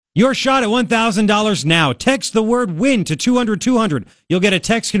Your shot at $1,000 now. Text the word WIN to 200-200. You'll get a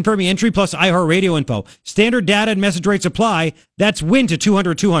text confirming entry plus iHeartRadio info. Standard data and message rates apply. That's WIN to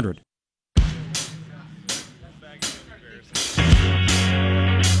 200-200.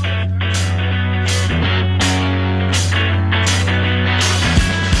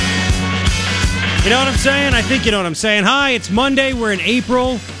 You know what I'm saying? I think you know what I'm saying. Hi, it's Monday. We're in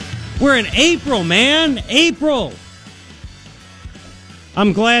April. We're in April, man. April.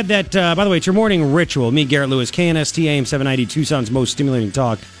 I'm glad that, by the way, it's your morning ritual. Me, Garrett Lewis, KNST AM 790, Tucson's most stimulating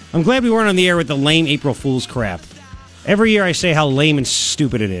talk. I'm glad we weren't on the air with the lame April Fool's crap. Every year I say how lame and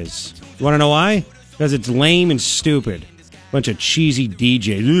stupid it is. You want to know why? Because it's lame and stupid. Bunch of cheesy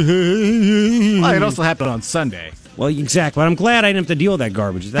DJs. Well, it also happened on Sunday. Well, exactly. But I'm glad I didn't have to deal with that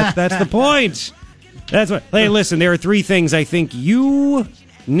garbage. That's the point. That's what. Hey, listen, there are three things I think you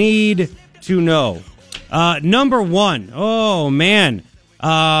need to know. Number one. Oh, man.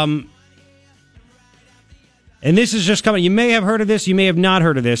 And this is just coming. You may have heard of this, you may have not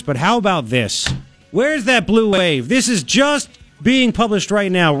heard of this, but how about this? Where's that blue wave? This is just being published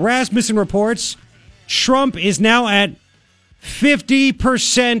right now. Rasmussen reports Trump is now at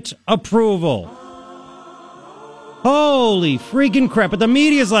 50% approval. Holy freaking crap. But the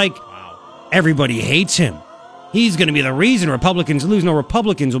media's like, everybody hates him. He's going to be the reason Republicans lose. No,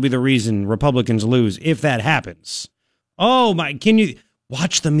 Republicans will be the reason Republicans lose if that happens. Oh, my, can you...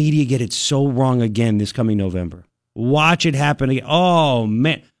 Watch the media get it so wrong again this coming November. Watch it happen again. Oh,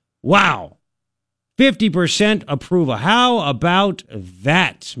 man. Wow. 50% approval. How about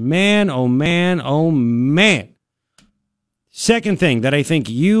that? Man, oh, man, oh, man. Second thing that I think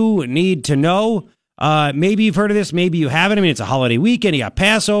you need to know, maybe you've heard of this, maybe you haven't. I mean, it's a holiday weekend. You got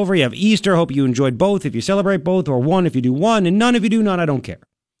Passover, you have Easter. Hope you enjoyed both if you celebrate both, or one if you do one, and none if you do none. I don't care.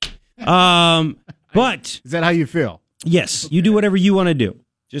 But is that how you feel? Yes, okay. You do whatever you want to do.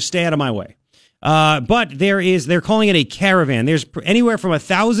 Just stay out of my way. But they're calling it a caravan. There's anywhere from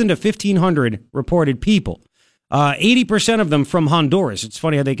 1,000 to 1,500 reported people. 80% of them from Honduras. It's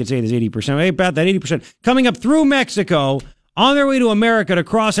funny how they could say there's 80%. About that 80% coming up through Mexico on their way to America to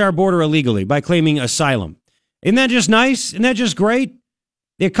cross our border illegally by claiming asylum. Isn't that just nice? Isn't that just great?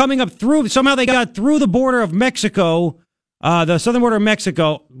 They're coming up through. Somehow they got through the border of Mexico, the southern border of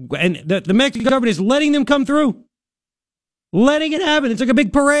Mexico, and the Mexican government is letting them come through. Letting it happen. It's like a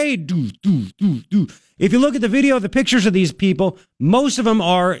big parade. If you look at the video, the pictures of these people, most of them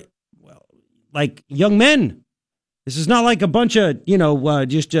are, well, like young men. This is not like a bunch of,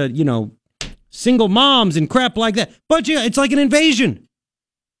 single moms and crap like that. But it's like an invasion.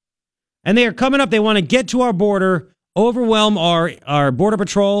 And they are coming up. They want to get to our border, overwhelm our border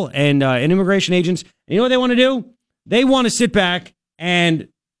patrol and immigration agents. And you know what they want to do? They want to sit back and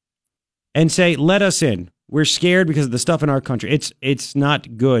say, let us in. We're scared because of the stuff in our country. It's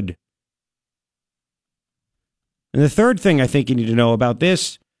not good. And the third thing I think you need to know about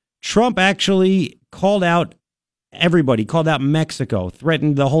this, Trump actually called out everybody, called out Mexico,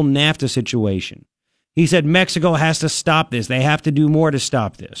 threatened the whole NAFTA situation. He said Mexico has to stop this. They have to do more to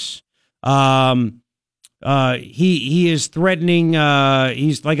stop this. He is threatening,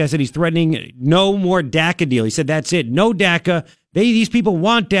 he's threatening no more DACA deal. He said, that's it. No DACA. These people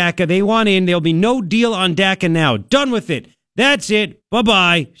want DACA. They want in. There'll be no deal on DACA now. Done with it. That's it.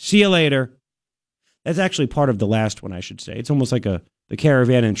 Bye-bye. See you later. That's actually part of the last one, I should say. It's almost like the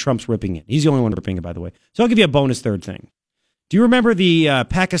caravan and Trump's ripping it. He's the only one ripping it, by the way. So I'll give you a bonus third thing. Do you remember the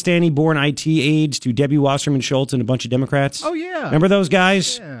Pakistani-born IT aides to Debbie Wasserman Schultz and a bunch of Democrats? Oh, yeah. Remember those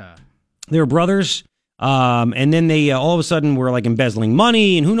guys? Yeah. They were brothers. And then they all of a sudden were like embezzling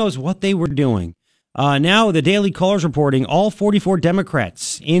money and who knows what they were doing. Now the Daily Caller's reporting all 44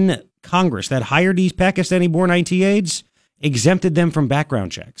 Democrats in Congress that hired these Pakistani-born IT aides exempted them from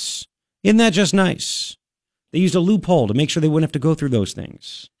background checks. Isn't that just nice? They used a loophole to make sure they wouldn't have to go through those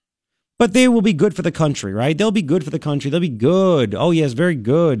things. But they will be good for the country, right? They'll be good for the country. They'll be good. Oh, yes, very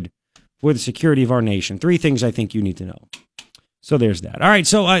good for the security of our nation. Three things I think you need to know. So there's that. All right,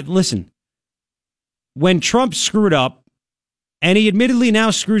 so listen. When Trump screwed up, and he admittedly now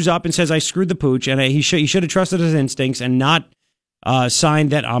screws up and says, I screwed the pooch, and he should have trusted his instincts and not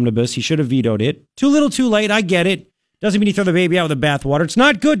signed that omnibus. He should have vetoed it. Too little, too late. I get it. Doesn't mean you throw the baby out with the bathwater. It's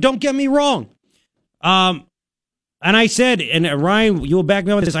not good. Don't get me wrong. And I said, and Ryan, you'll back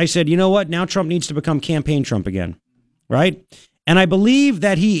me up with this. I said, you know what? Now Trump needs to become campaign Trump again, right? And I believe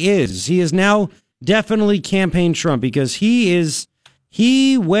that he is. He is now definitely campaign Trump because he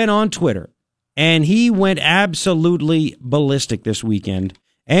went on Twitter. And he went absolutely ballistic this weekend.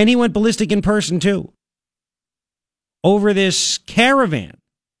 And he went ballistic in person, too. Over this caravan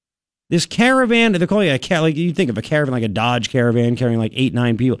This caravan, they're calling it like you think of a caravan like a Dodge Caravan carrying like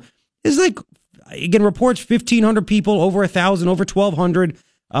 8-9 people. It's like, again, reports 1,500 people, over 1,000, over 1,200.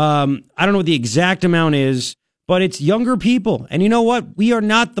 I don't know what the exact amount is, but it's younger people. And you know what? We are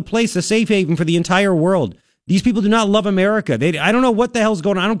not the place, a safe haven for the entire world. These people do not love America. I don't know what the hell's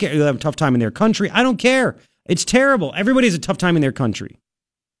going on. I don't care. They have a tough time in their country. I don't care. It's terrible. Everybody has a tough time in their country.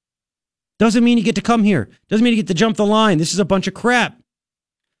 Doesn't mean you get to come here. Doesn't mean you get to jump the line. This is a bunch of crap.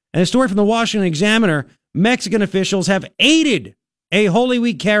 And a story from the Washington Examiner, Mexican officials have aided a Holy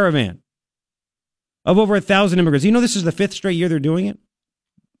Week caravan of over 1,000 immigrants. You know this is the 5th straight year they're doing it?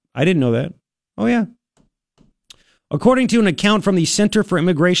 I didn't know that. Oh, yeah. According to an account from the Center for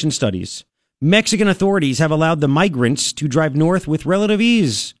Immigration Studies, Mexican authorities have allowed the migrants to drive north with relative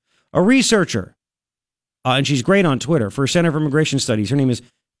ease. A researcher, and she's great on Twitter, for Center for Immigration Studies, her name is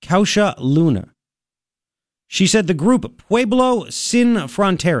Kausha Luna. She said the group Pueblo Sin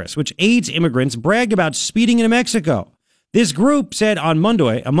Fronteras, which aids immigrants, bragged about speeding into Mexico. This group said on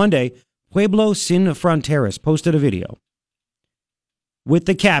Monday, Pueblo Sin Fronteras posted a video with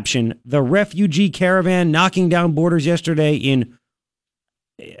the caption, "The refugee caravan knocking down borders yesterday in,"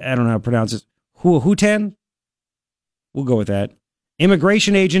 I don't know how to pronounce it, Huahutan? We'll go with that.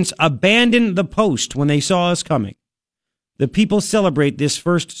 "Immigration agents abandoned the post when they saw us coming. The people celebrate this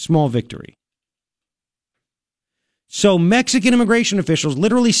first small victory." So Mexican immigration officials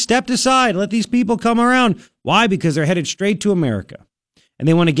literally stepped aside, let these people come around. Why? Because they're headed straight to America. And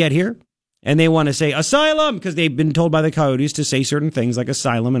they want to get here. And they want to say asylum, because they've been told by the coyotes to say certain things like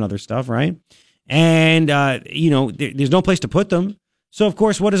asylum and other stuff, right? And, there's no place to put them. So, of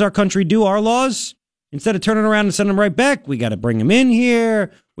course, what does our country do? Our laws? Instead of turning around and sending them right back, we got to bring them in here.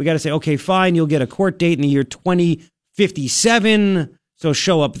 We got to say, okay, fine, you'll get a court date in the year 2057. So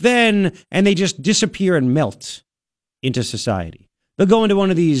show up then. And they just disappear and melt into society. They'll go into one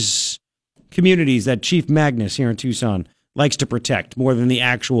of these communities that Chief Magnus here in Tucson likes to protect more than the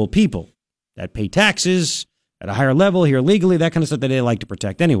actual people that pay taxes at a higher level here legally, that kind of stuff that they like to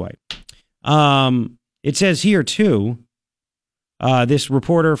protect anyway. It says here, too, this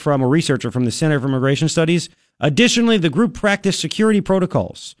reporter from a researcher from the Center for Immigration Studies, additionally, the group practiced security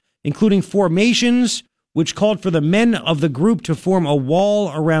protocols, including formations, which called for the men of the group to form a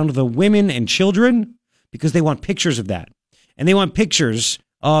wall around the women and children, because they want pictures of that. And they want pictures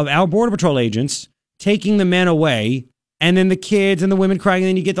of our Border Patrol agents taking the men away, and then the kids and the women crying, and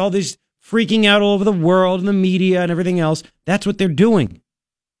then you get all this freaking out all over the world and the media and everything else. That's what they're doing.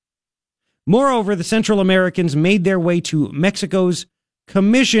 Moreover, the Central Americans made their way to Mexico's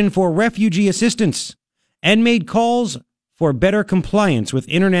Commission for Refugee Assistance and made calls for better compliance with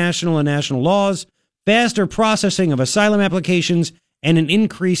international and national laws, faster processing of asylum applications, and an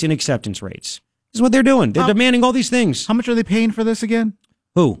increase in acceptance rates. This is what they're doing. They're demanding all these things. How much are they paying for this again?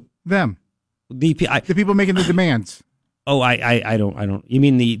 Who? Them. The people making the demands. Oh, I don't. You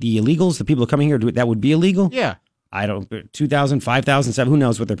mean the illegals, the people coming here, that would be illegal? Yeah. I don't, 2,000, 5,000, 7,000, who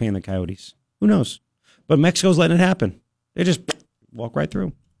knows what they're paying the coyotes? Who knows? But Mexico's letting it happen. They just walk right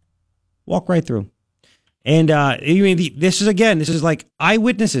through. Walk right through. And this is like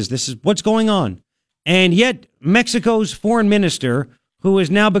eyewitnesses. This is what's going on. And yet Mexico's foreign minister, who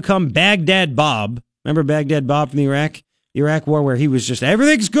has now become Baghdad Bob. Remember Baghdad Bob from the Iraq War, where he was just,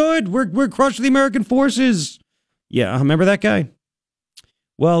 everything's good. We're crushing the American forces. Yeah, remember that guy?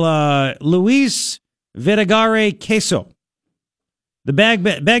 Well, Luis Vergara Queso, the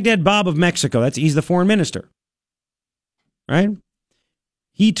Baghdad Bob of Mexico, he's the foreign minister, right?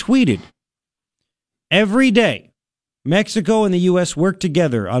 He tweeted, "Every day, Mexico and the U.S. work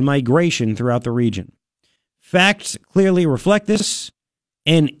together on migration throughout the region. Facts clearly reflect this.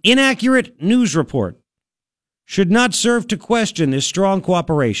 An inaccurate news report should not serve to question this strong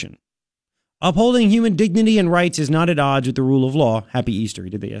cooperation. Upholding human dignity and rights is not at odds with the rule of law." Happy Easter. He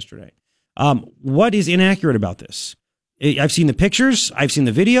did that yesterday. What is inaccurate about this? I've seen the pictures. I've seen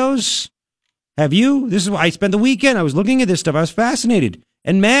the videos. Have you? This is why I spent the weekend. I was looking at this stuff. I was fascinated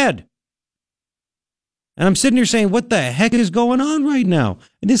and mad. And I'm sitting here saying, what the heck is going on right now?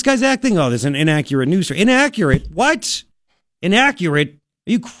 And this guy's acting, oh, there's an inaccurate news story. Inaccurate? What? Inaccurate?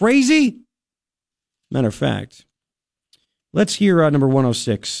 Are you crazy? Matter of fact, let's hear number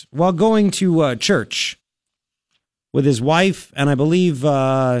 106. While going to church with his wife, and I believe,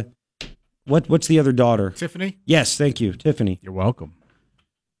 what's the other daughter? Tiffany? Yes, thank you, Tiffany. You're welcome.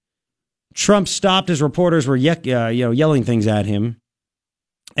 Trump stopped as reporters were yelling things at him.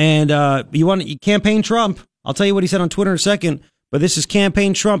 And you campaign Trump. I'll tell you what he said on Twitter in a second, but this is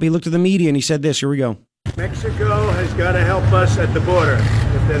campaign Trump. He looked at the media and he said this. Here we go. Mexico has got to help us at the border.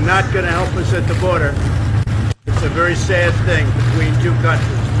 If they're not going to help us at the border, it's a very sad thing between two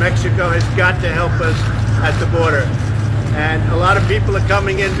countries. Mexico has got to help us at the border. And a lot of people are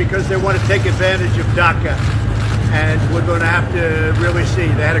coming in because they want to take advantage of DACA. And we're going to have to really see.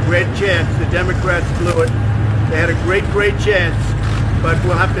 They had a great chance. The Democrats blew it. They had a great chance, but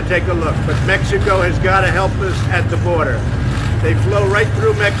we'll have to take a look. But Mexico has got to help us at the border. They flow right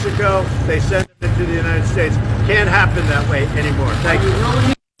through Mexico. They send it into the United States. Can't happen that way anymore. Thank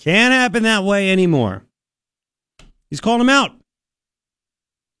you. Can't happen that way anymore. He's calling him out.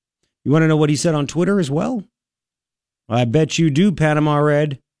 You want to know what he said on Twitter as well? I bet you do, Panama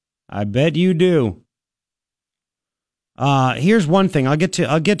Red. I bet you do. Here's one thing. I'll get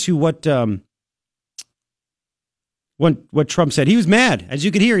to what Trump said. He was mad. As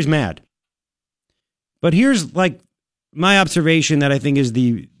you could hear, he's mad. But here's like my observation that I think is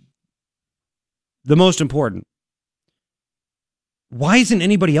the most important. Why isn't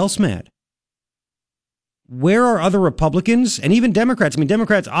anybody else mad? Where are other Republicans and even Democrats? I mean,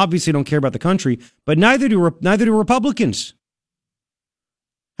 Democrats obviously don't care about the country, but neither do Republicans.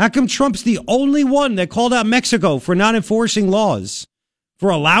 How come Trump's the only one that called out Mexico for not enforcing laws,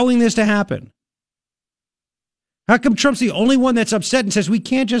 for allowing this to happen? How come Trump's the only one that's upset and says we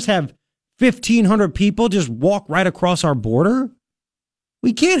can't just have 1,500 people just walk right across our border?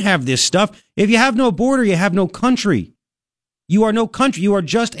 We can't have this stuff. If you have no border, you have no country. You are no country. You are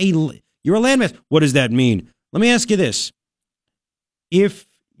just you're a landmass. What does that mean? Let me ask you this. If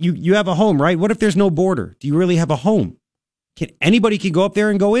you have a home, right? What if there's no border? Do you really have a home? Anybody could go up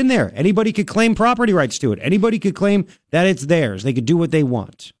there and go in there. Anybody could claim property rights to it. Anybody could claim that it's theirs. They could do what they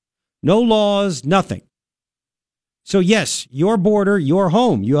want. No laws, nothing. So yes, your border, your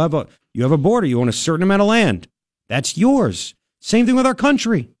home. You have a border. You own a certain amount of land. That's yours. Same thing with our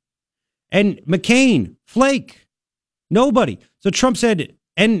country. And McCain, Flake, nobody. So Trump said,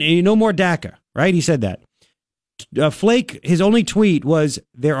 and no more DACA, right? He said that. Flake, his only tweet was,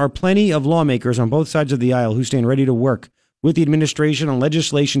 there are plenty of lawmakers on both sides of the aisle who stand ready to work with the administration on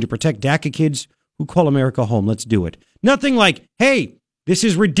legislation to protect DACA kids who call America home. Let's do it. Nothing like, hey, this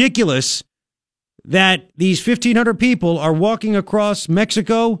is ridiculous that these 1,500 people are walking across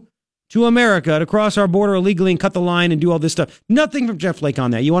Mexico to America to cross our border illegally and cut the line and do all this stuff. Nothing from Jeff Flake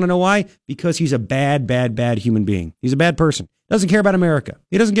on that. You want to know why? Because he's a bad human being. He's a bad person. Doesn't care about America.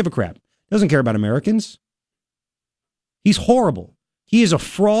 He doesn't give a crap. Doesn't care about Americans. He's horrible. He is a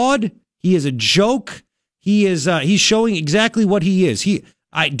fraud. He is a joke. He's showing exactly what he is.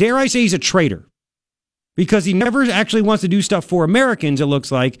 Dare I say he's a traitor, because he never actually wants to do stuff for Americans, it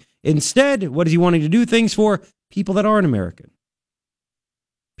looks like. Instead, what is he wanting to do things for? People that aren't American.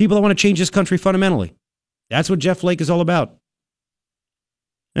 People that want to change this country fundamentally. That's what Jeff Flake is all about.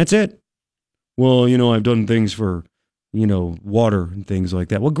 That's it. Well, I've done things for, water and things like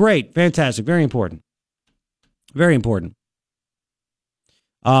that. Well, great. Fantastic. Very important. Very important.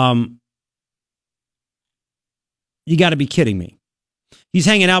 You got to be kidding me. He's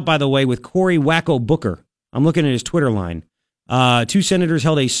hanging out, by the way, with Cory Wacko Booker. I'm looking at his Twitter line. Two senators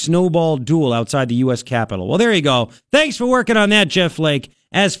held a snowball duel outside the U.S. Capitol. Well, there you go. Thanks for working on that, Jeff Flake.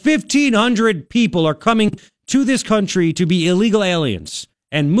 As 1,500 people are coming to this country to be illegal aliens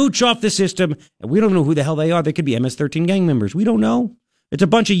and mooch off the system, and we don't know who the hell they are. They could be MS-13 gang members. We don't know. It's a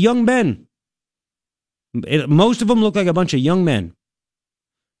bunch of young men. Most of them look like a bunch of young men.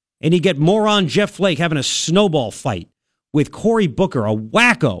 And you get moron Jeff Flake having a snowball fight with Cory Booker, a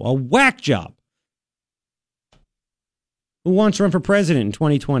wacko, a whack job. Who wants to run for president in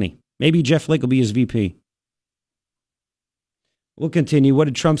 2020? Maybe Jeff Flake will be his VP. We'll continue. What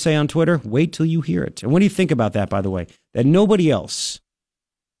did Trump say on Twitter? Wait till you hear it. And what do you think about that, by the way? That nobody else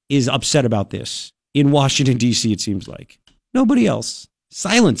is upset about this in Washington, D.C., it seems like. Nobody else.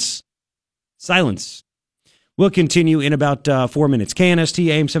 Silence. Silence. We'll continue in about 4 minutes. KNST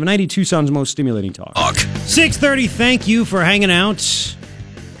AM 790, Tucson's most stimulating talk. 6:30, thank you for hanging out.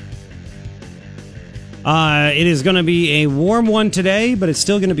 It is going to be a warm one today, but it's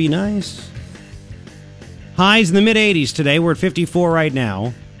still going to be nice. Highs in the mid-80s today. We're at 54 right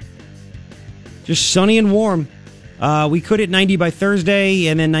now. Just sunny and warm. We could hit 90 by Thursday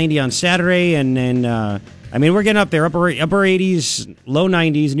and then 90 on Saturday. And then, we're getting up there, upper 80s, low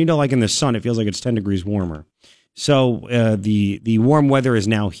 90s. And like in the sun, it feels like it's 10 degrees warmer. So the warm weather is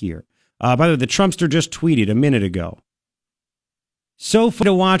now here. By the way, the Trumpster just tweeted a minute ago. So fun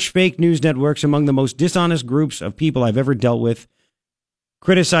to watch fake news networks among the most dishonest groups of people I've ever dealt with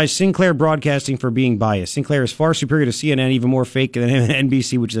criticize Sinclair Broadcasting for being biased. Sinclair is far superior to CNN, even more fake than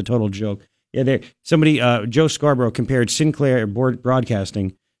NBC, which is a total joke. Yeah, Joe Scarborough compared Sinclair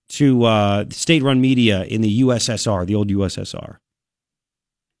Broadcasting to state-run media in the USSR, the old USSR.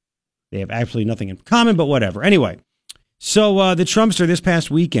 They have absolutely nothing in common, but whatever. Anyway, So the Trumpster this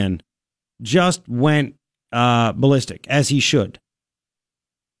past weekend just went ballistic, as he should.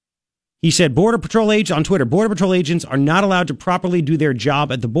 He said Border Patrol agents on Twitter, Border Patrol agents are not allowed to properly do their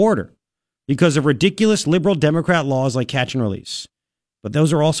job at the border because of ridiculous liberal Democrat laws like catch and release. But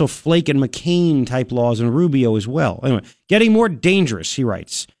those are also Flake and McCain type laws and Rubio as well. Anyway, getting more dangerous, he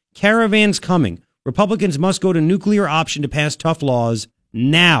writes. Caravans coming. Republicans must go to nuclear option to pass tough laws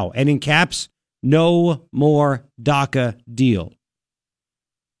now. And in caps, no more DACA deal.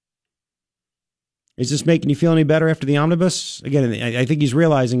 Is this making you feel any better after the omnibus? Again, I think he's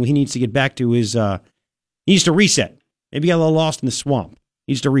realizing he needs to get back to his, he needs to reset. Maybe he got a little lost in the swamp.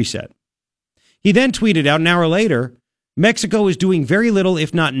 He needs to reset. He then tweeted out an hour later, Mexico is doing very little,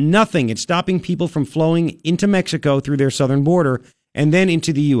 if not nothing, at stopping people from flowing into Mexico through their southern border and then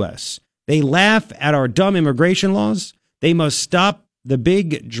into the U.S. They laugh at our dumb immigration laws. They must stop the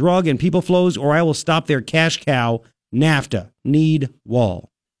big drug and people flows, or I will stop their cash cow, NAFTA. Need wall.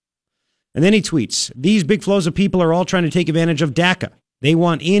 And then he tweets, these big flows of people are all trying to take advantage of DACA. They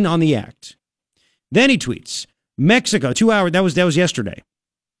want in on the act. Then he tweets, Mexico, 2 hours, that was yesterday,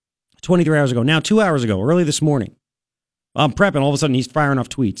 23 hours ago. Now 2 hours ago, early this morning. I'm prepping, all of a sudden he's firing off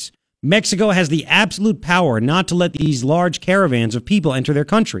tweets. Mexico has the absolute power not to let these large caravans of people enter their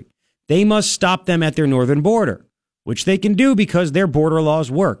country. They must stop them at their northern border, which they can do because their border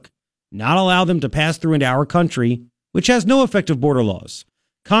laws work. Not allow them to pass through into our country, which has no effective border laws.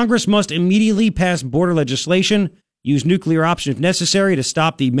 Congress must immediately pass border legislation, use nuclear option if necessary to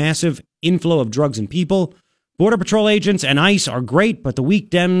stop the massive inflow of drugs and people. Border Patrol agents and ICE are great, but the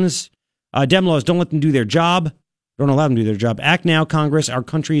weak Dem laws don't let them do their job. Don't allow them to do their job. Act now, Congress. Our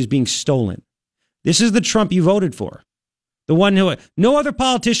country is being stolen. This is the Trump you voted for. The one who, no other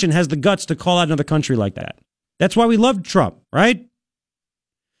politician has the guts to call out another country like that. That's why we loved Trump, right?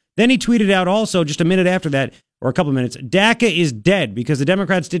 Then he tweeted out also, just a minute after that, or a couple of minutes, DACA is dead because the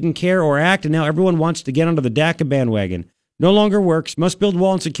Democrats didn't care or act, and now everyone wants to get onto the DACA bandwagon. No longer works. Must build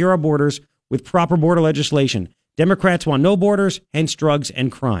wall and secure our borders with proper border legislation. Democrats want no borders, hence drugs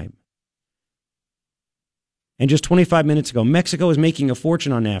and crime. And just 25 minutes ago, Mexico is making a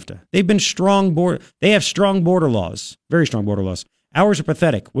fortune on NAFTA. They've been they have strong border laws, very strong border laws. Ours are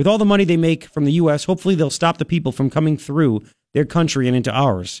pathetic. With all the money they make from the U.S., hopefully they'll stop the people from coming through their country and into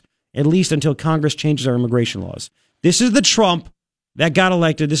ours, at least until Congress changes our immigration laws. This is the Trump that got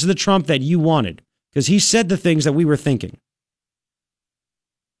elected. This is the Trump that you wanted, because he said the things that we were thinking.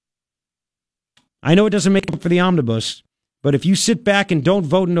 I know it doesn't make up for the omnibus, but if you sit back and don't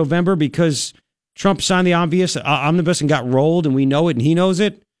vote in November because Trump signed the obvious omnibus and got rolled and we know it and he knows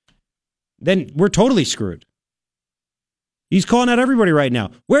it, then we're totally screwed. He's calling out everybody right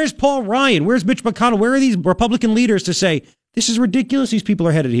now. Where's Paul Ryan? Where's Mitch McConnell? Where are these Republican leaders to say, this is ridiculous, these people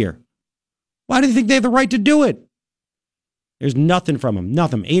are headed here? Why do they think they have the right to do it? There's nothing from them.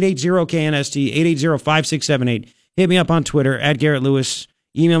 Nothing. 880-KNST, 880-5678. Hit me up on Twitter, at Garrett Lewis.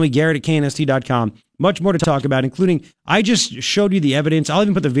 Email me, Garrett@knst.com. Much more to talk about, including, I just showed you the evidence. I'll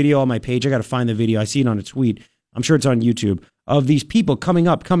even put the video on my page. I got to find the video. I see it on a tweet. I'm sure it's on YouTube, of these people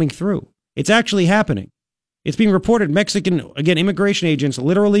coming through. It's actually happening. It's being reported. Mexican, again, immigration agents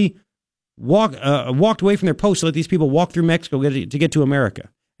literally walked away from their posts to let these people walk through Mexico to get to America.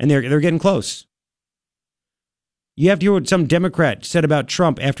 And they're getting close. You have to hear what some Democrat said about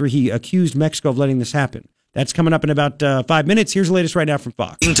Trump after he accused Mexico of letting this happen. That's coming up in about 5 minutes. Here's the latest right now from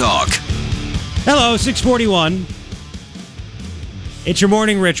Fox. Talk. Hello, 641. It's your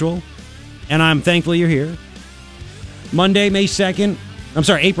morning ritual, and I'm thankful you're here. Monday, May 2nd. I'm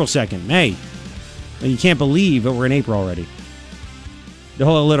sorry, April 2nd. May. You can't believe that we're in April already. The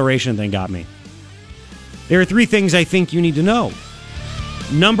whole alliteration thing got me. There are 3 things I think you need to know.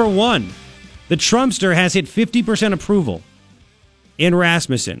 Number 1, the Trumpster has hit 50% approval in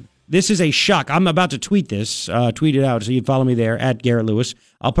Rasmussen. This is a shock. I'm about to tweet this, tweet it out, so you can follow me there, at Garrett Lewis.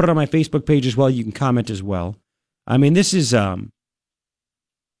 I'll put it on my Facebook page as well. You can comment as well. I mean, this is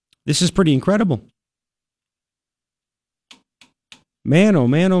pretty incredible. Man, oh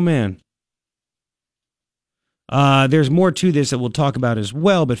man, oh man. There's more to this that we'll talk about as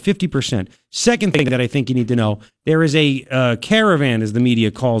well, but 50%. Second thing that I think you need to know, there is a caravan, as the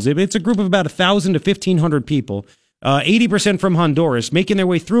media calls it. It's a group of about 1,000 to 1,500 people, 80% from Honduras, making their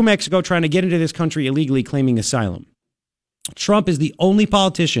way through Mexico, trying to get into this country illegally, claiming asylum. Trump is the only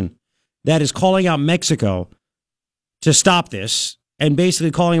politician that is calling out Mexico to stop this and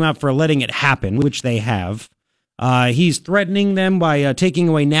basically calling them out for letting it happen, which they have. He's threatening them by taking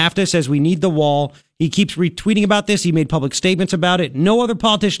away NAFTA, says we need the wall. He keeps retweeting about this. He made public statements about it. No other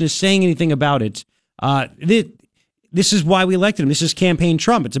politician is saying anything about it. This is why we elected him. This is campaign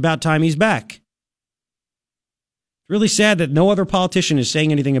Trump. It's about time he's back. really sad that no other politician is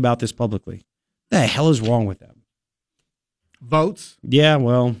saying anything about this publicly. What the hell is wrong with them? Votes? Yeah,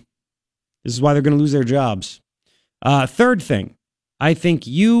 well, this is why they're going to lose their jobs. Third thing, I think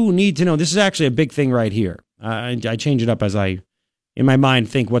you need to know, this is actually a big thing right here. I change it up as I, in my mind,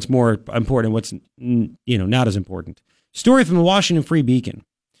 think what's more important and what's not as important. Story from the Washington Free Beacon.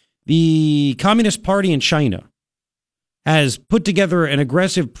 The Communist Party in China has put together an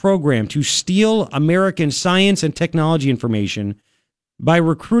aggressive program to steal American science and technology information by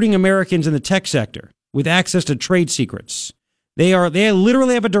recruiting Americans in the tech sector with access to trade secrets. They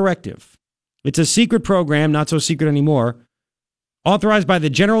literally have a directive. It's a secret program, not so secret anymore, authorized by the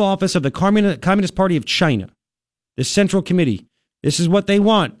General Office of the Communist Party of China, the Central Committee. This is what they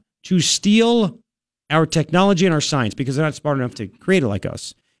want, to steal our technology and our science because they're not smart enough to create it like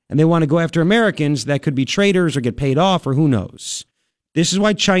us. And they want to go after Americans that could be traitors or get paid off or who knows. This is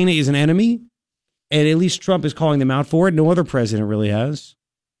why China is an enemy, and at least Trump is calling them out for it. No other president really has.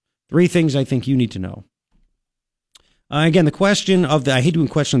 3 things I think you need to know. Again, the question of I hate doing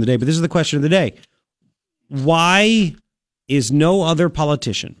question of the day, but this is the question of the day. Why is no other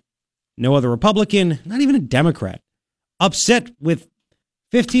politician, no other Republican, not even a Democrat, upset with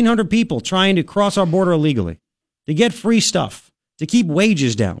 1,500 people trying to cross our border illegally, to get free stuff, to keep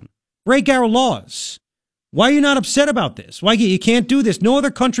wages down, break our laws? Why are you not upset about this? Why you can't do this? No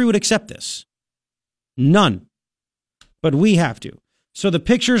other country would accept this. None. But we have to. So the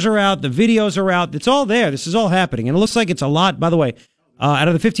pictures are out, the videos are out. It's all there. This is all happening. And it looks like it's a lot. By the way, out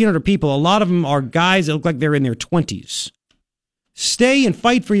of the 1,500 people, a lot of them are guys that look like they're in their 20s. Stay and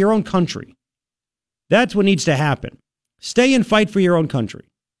fight for your own country. That's what needs to happen. Stay and fight for your own country.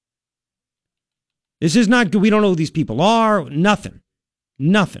 This is not good. We don't know who these people are. Nothing,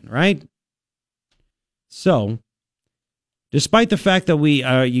 right? So, despite the fact that we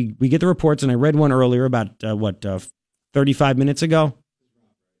get the reports, and I read one earlier about 35 minutes ago,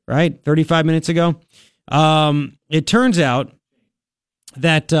 right? 35 minutes ago. It turns out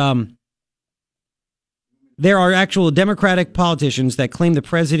that there are actual Democratic politicians that claim the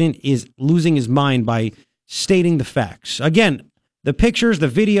president is losing his mind by stating the facts. Again, the pictures, the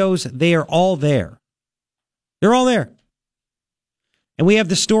videos, they are all there. They're all there. And we have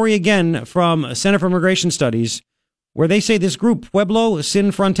the story again from Center for Immigration Studies where they say this group, Pueblo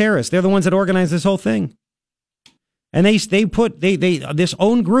Sin Fronteras, they're the ones that organized this whole thing. And this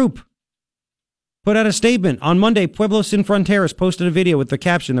own group put out a statement. On Monday, Pueblo Sin Fronteras posted a video with the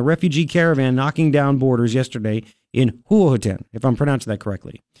caption, "The refugee caravan knocking down borders yesterday in Huahuaten," if I'm pronouncing that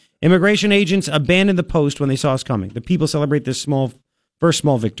correctly. Immigration agents abandoned the post when they saw us coming. The people celebrate this first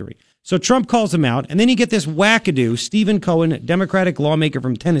small victory. So Trump calls them out, and then you get this wackadoo, Stephen Cohen, Democratic lawmaker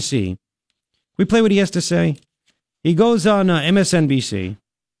from Tennessee. We play what he has to say. He goes on MSNBC,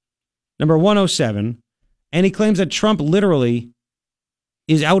 number 107, and he claims that Trump literally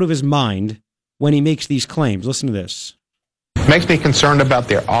is out of his mind when he makes these claims. Listen to this. Makes me concerned about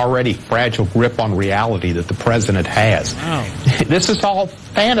the already fragile grip on reality that the president has. Wow. This is all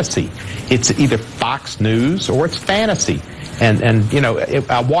fantasy. It's either Fox News or it's fantasy. And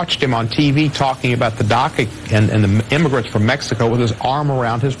I watched him on TV talking about the DACA and the immigrants from Mexico with his arm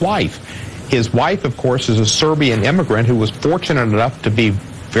around his wife. His wife, of course, is a Serbian immigrant who was fortunate enough to be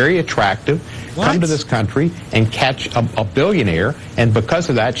very attractive, come to this country and catch a billionaire. And because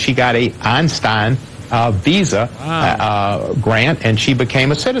of that, she got a Einstein visa grant, and she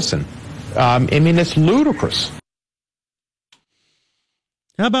became a citizen. I mean, it's ludicrous.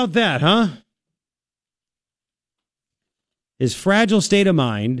 How about that, huh? His fragile state of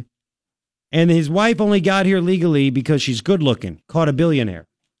mind, and his wife only got here legally because she's good looking, caught a billionaire.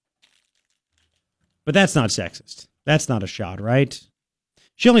 But that's not sexist. That's not a shot, right?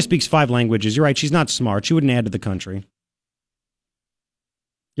 She only speaks 5 languages. You're right. She's not smart. She wouldn't add to the country.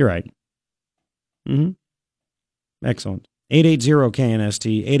 You're right. Excellent.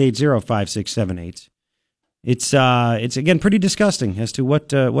 880-KNST, 880-5678. It's again pretty disgusting as to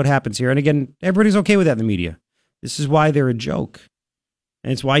what happens here. And again, everybody's okay with that in the media. This is why they're a joke.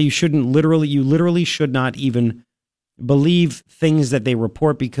 And it's why you literally should not even believe things that they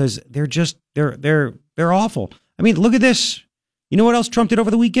report because they're awful. I mean, look at this. You know what else Trump did over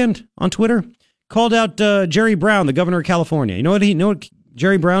the weekend on Twitter? Called out Jerry Brown, the governor of California. You know what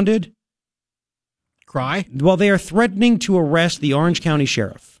Jerry Brown did? Cry? Well, they are threatening to arrest the Orange County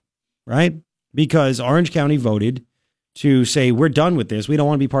sheriff, right? Because Orange County voted to say, we're done with this. We don't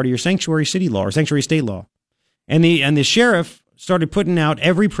want to be part of your sanctuary city law or sanctuary state law. And the sheriff started putting out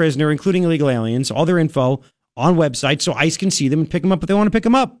every prisoner, including illegal aliens, all their info on websites so ICE can see them and pick them up if they want to pick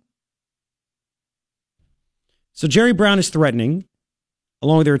them up. So Jerry Brown is threatening,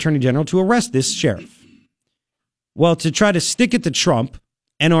 along with their attorney general, to arrest this sheriff. Well, to try to stick it to Trump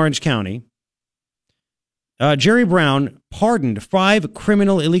and Orange County, Jerry Brown pardoned 5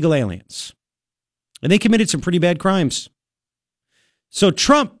 criminal illegal aliens. And they committed some pretty bad crimes. So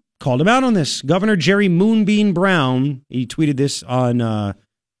Trump called him out on this. Governor Jerry Moonbeam Brown, he tweeted this on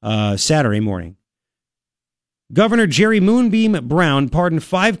Saturday morning. Governor Jerry Moonbeam Brown pardoned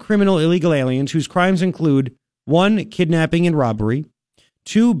 5 criminal illegal aliens whose crimes include 1, kidnapping and robbery,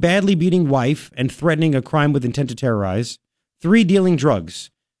 2, badly beating wife and threatening a crime with intent to terrorize, 3, dealing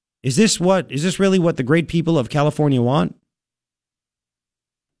drugs. Is this really what the great people of California want?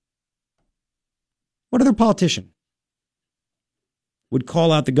 What other politician would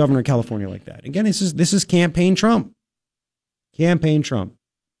call out the governor of California like that? Again, this is campaign Trump. Campaign Trump.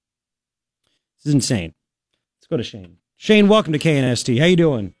 This is insane. Let's go to Shane. Shane, welcome to KNST. How you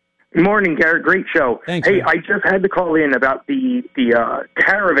doing? Good morning, Garrett. Great show. Thanks. Hey, Man. I just had to call in about the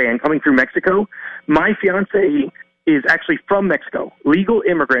caravan coming through Mexico. My fiance is actually from Mexico, legal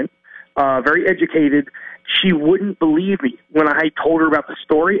immigrant, very educated. She wouldn't believe me when I told her about the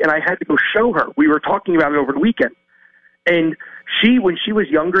story, and I had to go show her. We were talking about it over the weekend. And when she was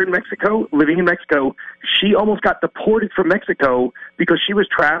younger in Mexico, living in Mexico, she almost got deported from Mexico because she was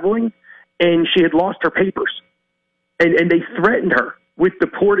traveling and she had lost her papers. And they threatened her with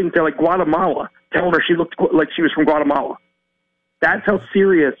deporting to, like, Guatemala, telling her she looked like she was from Guatemala. That's how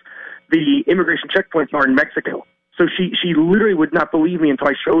serious the immigration checkpoints are in Mexico. So she literally would not believe me until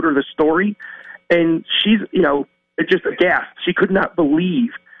I showed her the story. And she's, just aghast. She could not believe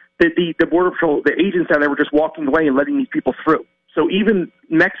that the Border Patrol, the agents down there were just walking away and letting these people through. So even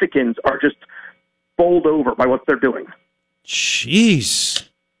Mexicans are just bowled over by what they're doing. Jeez.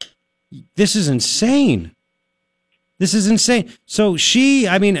 This is insane. This is insane. So she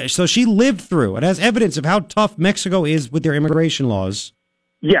lived through it. Has evidence of how tough Mexico is with their immigration laws.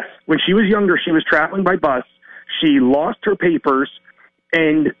 Yes. When she was younger, she was traveling by bus. She lost her papers.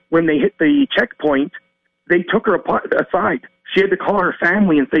 And when they hit the checkpoint, they took her aside. She had to call her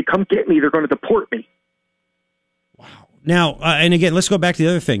family and say, come get me. They're going to deport me. Wow. Now, and again, let's go back to the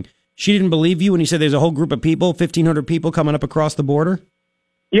other thing. She didn't believe you when you said there's a whole group of people, 1,500 people coming up across the border?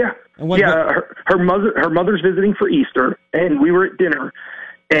 Yeah. Her mother's visiting for Easter, and we were at dinner,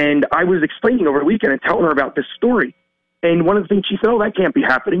 and I was explaining over the weekend and telling her about this story. And one of the things she said, oh, that can't be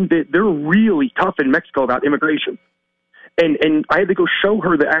happening. They're really tough in Mexico about immigration. And I had to go show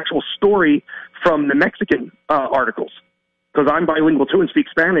her the actual story from the Mexican articles, because I'm bilingual too and speak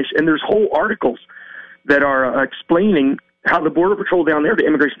Spanish, and there's whole articles that are explaining how the Border Patrol down there, the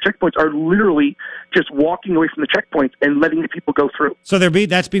immigration checkpoints, are literally just walking away from the checkpoints and letting the people go through. So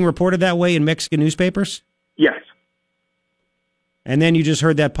that's being reported that way in Mexican newspapers? Yes. And then you just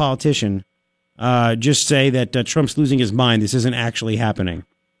heard that politician just say that Trump's losing his mind. This isn't actually happening.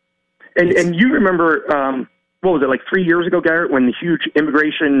 And you remember, what was it, like 3 years ago, Garrett, when the huge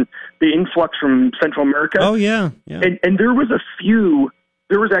immigration, the influx from Central America? Oh, yeah. And there was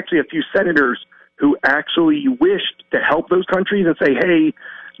actually a few senators who actually wished to help those countries and say, hey,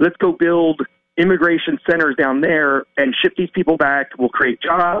 let's go build immigration centers down there and ship these people back. We'll create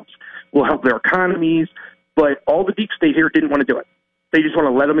jobs. We'll help their economies. But all the deep state here didn't want to do it. They just want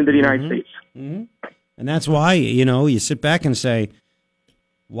to let them into the United States. Mm-hmm. And that's why, you sit back and say,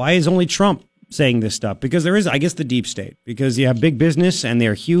 why is only Trump saying this stuff? Because there is, I guess, the deep state. Because you have big business, and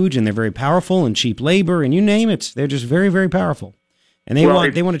they're huge, and they're very powerful, and cheap labor, and you name it. They're just very, very powerful. And they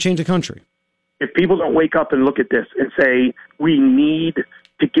want to change the country. If people don't wake up and look at this and say, we need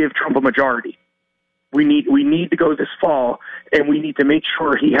to give Trump a majority, we need to go this fall, and we need to make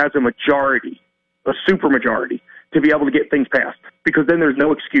sure he has a majority, a supermajority, to be able to get things passed, because then there's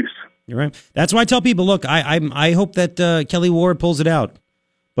no excuse. You're right. That's why I tell people, look, I hope that Kelly Ward pulls it out.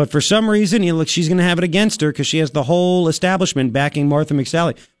 But for some reason, she's going to have it against her because she has the whole establishment backing Martha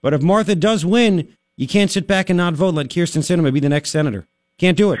McSally. But if Martha does win, you can't sit back and not vote. Let Kyrsten Sinema be the next senator.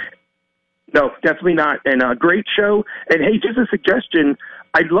 Can't do it. No, definitely not. And a great show. And hey, just a suggestion.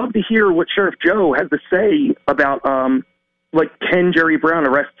 I'd love to hear what Sheriff Joe has to say about, can Jerry Brown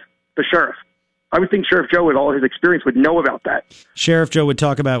arrest the sheriff? I would think Sheriff Joe, with all his experience, would know about that. Sheriff Joe would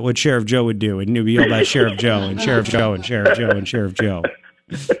talk about what Sheriff Joe would do, and it would be all about Sheriff Joe and Sheriff Joe and Sheriff Joe and Sheriff Joe.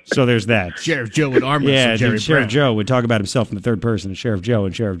 So there's that. Sheriff Joe would arm wrestle Jerry Sheriff Brown. Joe would talk about himself in the third person, and Sheriff Joe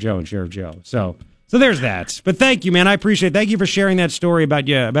and Sheriff Joe and Sheriff Joe. So there's that. But thank you, man. I appreciate it. Thank you for sharing that story about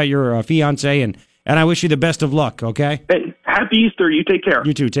your fiance, and I wish you the best of luck, okay? Hey, happy Easter. You take care.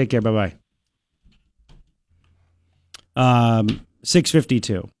 You too. Take care. Bye-bye.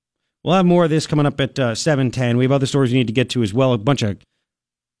 6:52. We'll have more of this coming up at 7:10. We have other stories we need to get to as well. A bunch of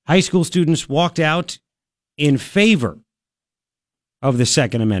high school students walked out in favor of the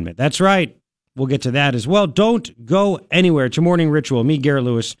Second Amendment. That's right. We'll get to that as well. Don't go anywhere. It's your morning ritual. Me, Garrett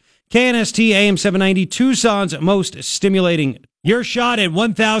Lewis. KNST AM 790, Tucson's most stimulating. Your shot at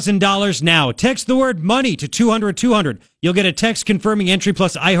 $1,000 now. Text the word money to 200-200. You'll get a text confirming entry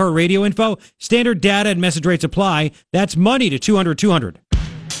plus iHeartRadio info. Standard data and message rates apply. That's money to 200-200.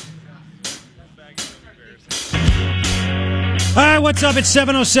 All right, what's up? It's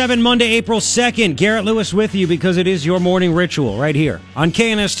 7:07, Monday, April 2nd. Garrett Lewis with you because it is your morning ritual right here on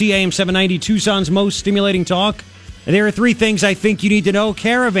KNST AM 790, Tucson's most stimulating talk. There are three things I think you need to know.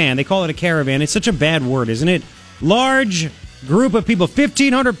 Caravan. They call it a caravan. It's such a bad word, isn't it? Large group of people,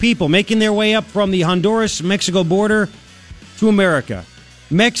 1,500 people making their way up from the Honduras-Mexico border to America.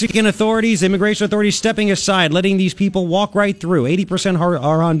 Mexican authorities, immigration authorities stepping aside, letting these people walk right through. 80%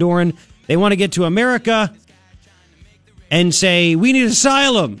 are Honduran. They want to get to America and say, we need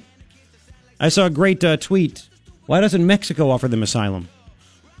asylum. I saw a great tweet. Why doesn't Mexico offer them asylum?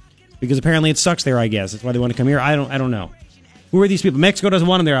 Because apparently it sucks there, I guess. That's why they want to come here. I don't know. Who are these people? Mexico doesn't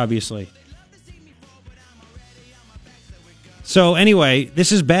want them there, obviously. So anyway,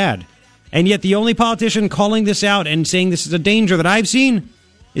 this is bad. And yet the only politician calling this out and saying this is a danger that I've seen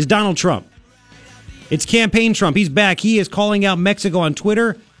is Donald Trump. It's campaign Trump. He's back. He is calling out Mexico on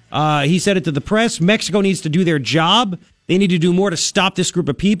Twitter. He said it to the press. Mexico needs to do their job. They need to do more to stop this group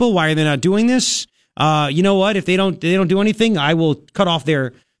of people. Why are they not doing this? You know what? If they don't do anything, I will cut off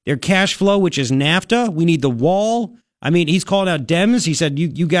their cash flow, which is NAFTA. We need the wall. I mean, he's called out Dems. He said,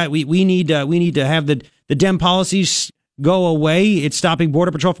 we need to have the Dem policies go away. It's stopping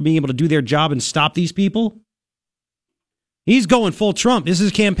Border Patrol from being able to do their job and stop these people. He's going full Trump. This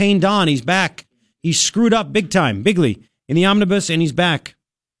is campaign Don. He's back. He's screwed up big time, bigly in the omnibus, and he's back.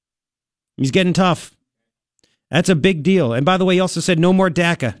 He's getting tough. That's a big deal. And by the way, he also said no more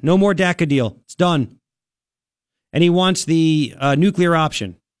DACA. No more DACA deal. It's done. And he wants the nuclear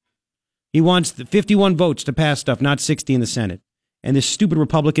option. He wants the 51 votes to pass stuff, not 60 in the Senate. And this stupid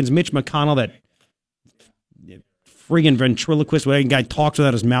Republicans, Mitch McConnell, that friggin' ventriloquist guy talks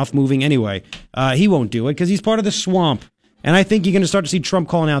without his mouth moving anyway. He won't do it because he's part of the swamp. And I think you're going to start to see Trump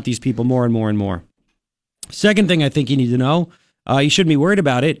calling out these people more and more and more. Second thing I think you need to know, you shouldn't be worried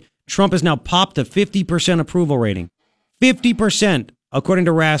about it. Trump has now popped a 50% approval rating. 50%, according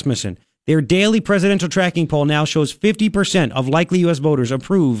to Rasmussen. Their daily presidential tracking poll now shows 50% of likely U.S. voters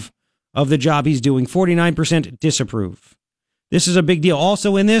approve of the job he's doing. 49% disapprove. This is a big deal.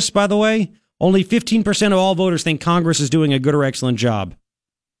 Also in this, by the way, only 15% of all voters think Congress is doing a good or excellent job.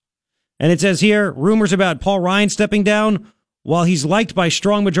 And it says here, rumors about Paul Ryan stepping down. While he's liked by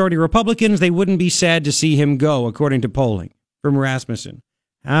strong majority Republicans, they wouldn't be sad to see him go, according to polling from Rasmussen.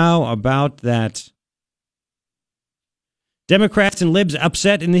 How about that? Democrats and libs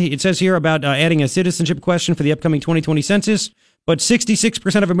upset. It says here about adding a citizenship question for the upcoming 2020 census. But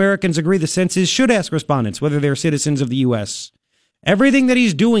 66% of Americans agree the census should ask respondents whether they're citizens of the U.S. Everything that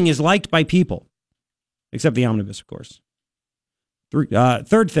he's doing is liked by people, except the omnibus, of course.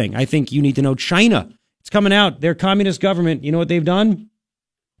 Third thing, I think you need to know, China. It's coming out. Their communist government, you know what they've done?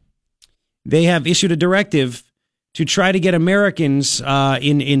 They have issued a directive to try to get Americans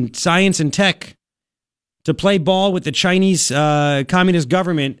in science and tech to play ball with the Chinese communist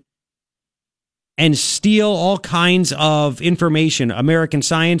government and steal all kinds of information, American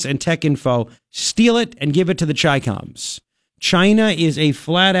science and tech info, steal it and give it to the Chi-Coms. China is a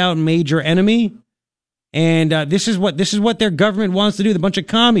flat-out major enemy, and this is what their government wants to do, the bunch of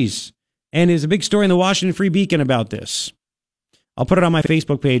commies. And there's a big story in the Washington Free Beacon about this. I'll put it on my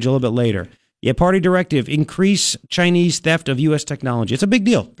Facebook page a little bit later. Yeah, party directive, increase Chinese theft of U.S. technology. It's a big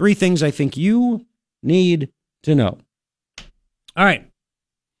deal. Three things I think you need to know. All right.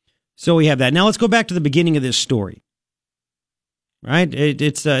 So we have that. Now let's go back to the beginning of this story. Right?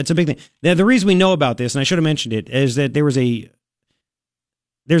 It's a big thing. Now, the reason we know about this, and I should have mentioned it, is that there's a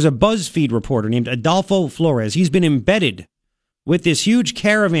BuzzFeed reporter named Adolfo Flores. He's been embedded with this huge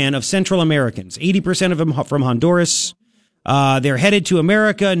caravan of Central Americans, 80% of them from Honduras. They're headed to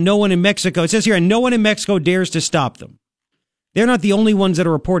America. No one in Mexico. It says here, and no one in Mexico dares to stop them. They're not the only ones that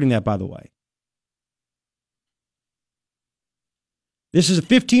are reporting that, by the way. This is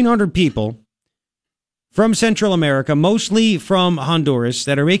 1,500 people from Central America, mostly from Honduras,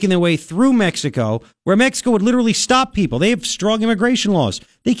 that are making their way through Mexico, where Mexico would literally stop people. They have strong immigration laws.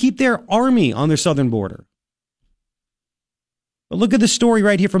 They keep their army on their southern border. But look at the story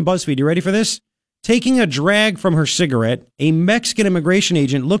right here from BuzzFeed. You ready for this? Taking a drag from her cigarette, a Mexican immigration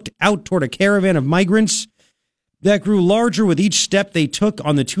agent looked out toward a caravan of migrants that grew larger with each step they took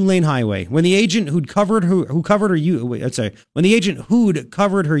on the two-lane highway. When the agent who'd covered her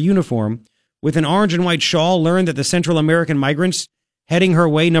uniform with an orange and white shawl learned that the Central American migrants heading her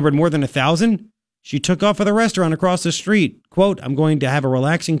way numbered more than 1,000, she took off for the restaurant across the street. Quote, "I'm going to have a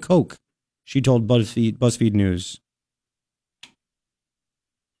relaxing Coke," she told BuzzFeed News.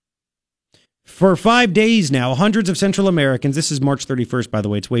 For 5 days now, hundreds of Central Americans, this is March 31st, by the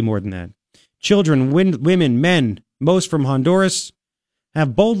way, it's way more than that, children, women, men, most from Honduras,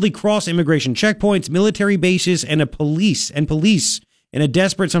 have boldly crossed immigration checkpoints, military bases, and police in a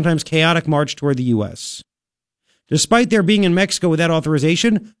desperate, sometimes chaotic march toward the U.S. Despite their being in Mexico without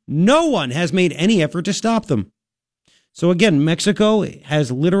authorization, no one has made any effort to stop them. So again, Mexico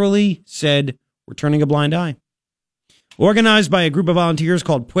has literally said, we're turning a blind eye. Organized by a group of volunteers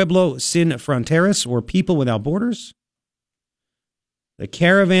called Pueblo Sin Fronteras, or People Without Borders, the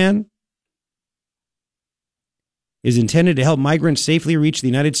caravan is intended to help migrants safely reach the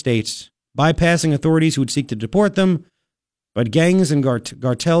United States, bypassing authorities who would seek to deport them, but gangs and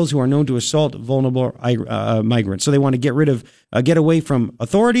cartels who are known to assault vulnerable migrants. So they want to get away from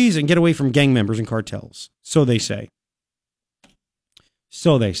authorities and get away from gang members and cartels. So they say.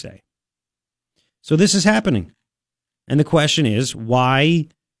 So they say. So this is happening. And the question is, why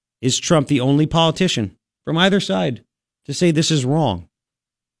is Trump the only politician from either side to say this is wrong?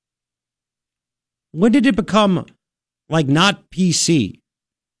 When did it become like not PC,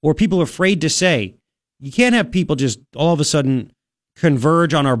 or people afraid to say, you can't have people just all of a sudden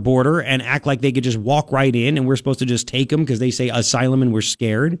converge on our border and act like they could just walk right in and we're supposed to just take them because they say asylum and we're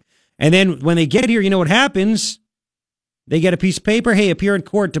scared. And then when they get here, you know what happens? They get a piece of paper. Hey, appear in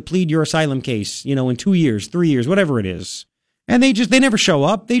court to plead your asylum case, in 2 years, 3 years, whatever it is. And they never show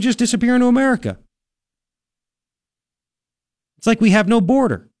up. They just disappear into America. It's like we have no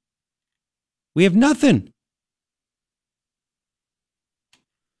border. We have nothing.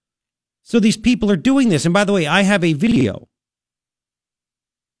 So these people are doing this. And by the way, I have a video.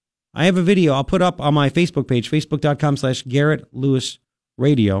 I'll put up on my Facebook page, facebook.com/Garrett Lewis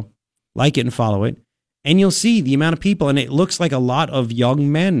Radio. Like it and follow it. And you'll see the amount of people. And it looks like a lot of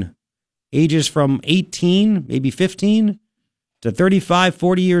young men, ages from 18, maybe 15 to 35,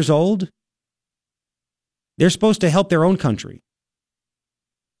 40 years old. They're supposed to help their own country.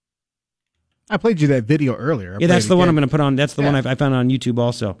 I played you that video earlier. Yeah, that's the one I'm going to put on. That's the one I found on YouTube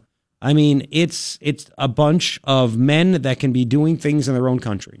also. I mean, it's a bunch of men that can be doing things in their own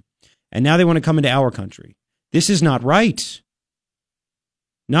country. And now they want to come into our country. This is not right.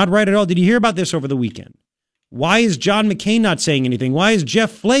 Not right at all. Did you hear about this over the weekend? Why is John McCain not saying anything? Why is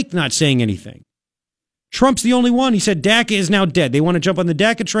Jeff Flake not saying anything? Trump's the only one. He said DACA is now dead. They want to jump on the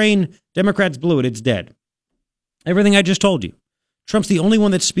DACA train. Democrats blew it. It's dead. Everything I just told you. Trump's the only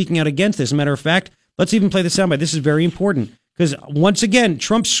one that's speaking out against this. As a matter of fact, let's even play the soundbite. This is very important. Because once again,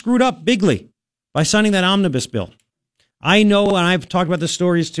 Trump screwed up bigly by signing that omnibus bill. I know, and I've talked about the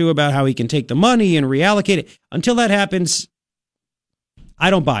stories too about how he can take the money and reallocate it. Until that happens, I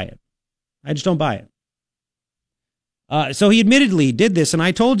don't buy it. I just don't buy it. So he admittedly did this, and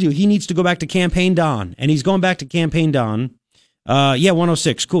I told you he needs to go back to Campaign Don, and he's going back to Campaign Don.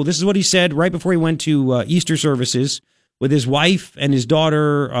 106. Cool. This is what he said right before he went to Easter services with his wife and his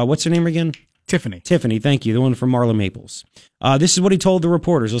daughter. What's her name again? Tiffany. Tiffany, thank you. The one from Marla Maples. This is what he told the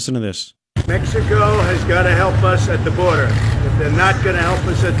reporters. Listen to this. Mexico has got to help us at the border. If they're not going to help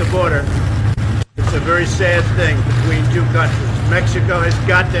us at the border, it's a very sad thing between two countries. Mexico has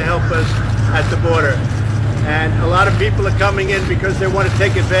got to help us at the border. And a lot of people are coming in because they want to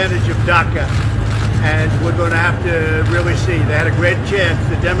take advantage of DACA. And we're going to have to really see. They had a great chance.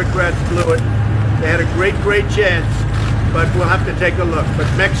 The Democrats blew it. They had a great chance. But we'll have to take a look. But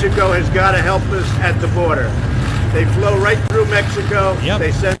Mexico has got to help us at the border. They flow right through Mexico. Yep.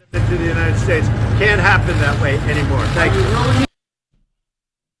 They send them into the United States. Can't happen that way anymore. Thank you.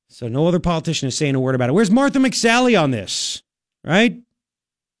 So no other politician is saying a word about it. Where's Martha McSally on this? Right?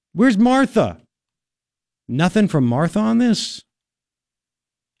 Where's Martha? Nothing from Martha on this?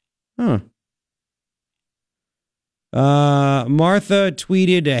 Huh. Martha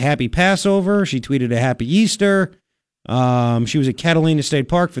tweeted a happy Passover. She tweeted a happy Easter. She was at Catalina State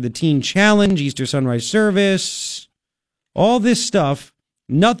Park for the Teen Challenge, Easter Sunrise Service, all this stuff.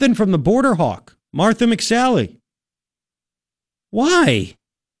 Nothing from the border hawk, Martha McSally. Why?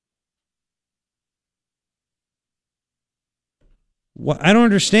 I don't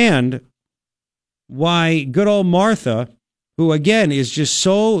understand why good old Martha, who again is just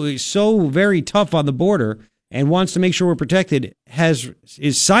so very tough on the border and wants to make sure we're protected,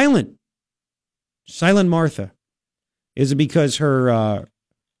 is silent. Silent Martha. Is it because her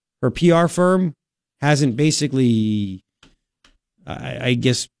PR firm hasn't basically, I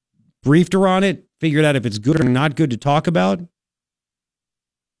guess, briefed her on it, figured out if it's good or not good to talk about?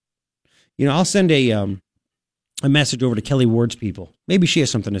 I'll send a a message over to Kelly Ward's people. Maybe she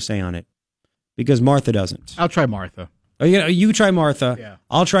has something to say on it, because Martha doesn't. I'll try Martha. Oh, you try Martha. Yeah.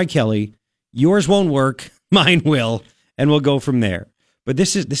 I'll try Kelly. Yours won't work. Mine will, and we'll go from there. But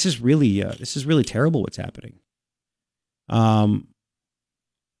this is really terrible what's happening.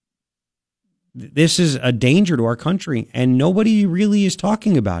 This is a danger to our country, and nobody really is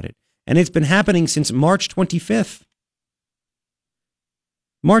talking about it. And it's been happening since March 25th.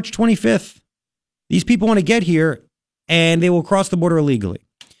 March 25th. These people want to get here, and they will cross the border illegally.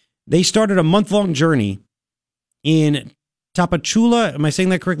 They started a month-long journey in Tapachula, am I saying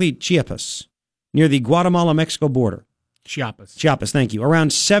that correctly? Chiapas, near the Guatemala-Mexico border. Chiapas, thank you.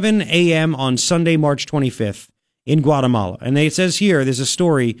 Around 7 a.m. on Sunday, March 25th in Guatemala. And it says here, there's a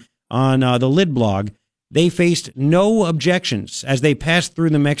story on the Lid blog, they faced no objections as they passed through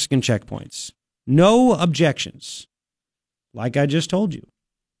the Mexican checkpoints. No objections. Like I just told you.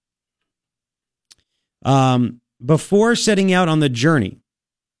 Before setting out on the journey,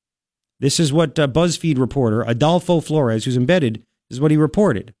 this is what BuzzFeed reporter Adolfo Flores, who's embedded, this is what he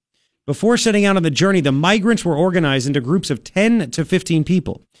reported. Before setting out on the journey, the migrants were organized into groups of 10 to 15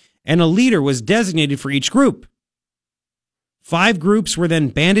 people, and a leader was designated for each group. 5 groups were then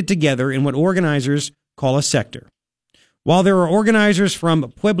banded together in what organizers call a sector. While there are organizers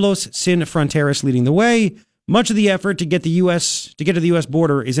from Pueblos Sin Fronteras leading the way, much of the effort to get to the U.S.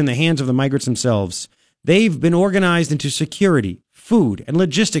 border is in the hands of the migrants themselves. They've been organized into security, food, and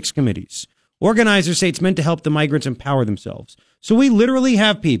logistics committees. Organizers say it's meant to help the migrants empower themselves. So we literally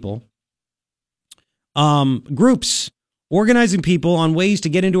have people, groups, organizing people on ways to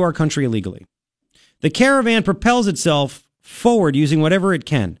get into our country illegally. The caravan propels itself forward using whatever it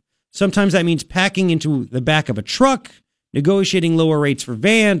can. Sometimes that means packing into the back of a truck, negotiating lower rates for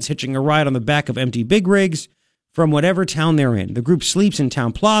vans, hitching a ride on the back of empty big rigs from whatever town they're in. The group sleeps in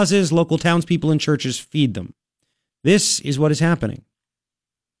town plazas. Local townspeople and churches feed them. This is what is happening.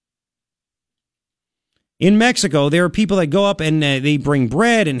 In Mexico, there are people that go up and they bring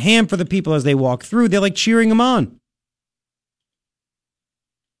bread and ham for the people as they walk through. They're like cheering them on.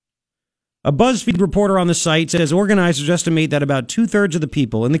 A BuzzFeed reporter on the site says organizers estimate that about 2/3 of the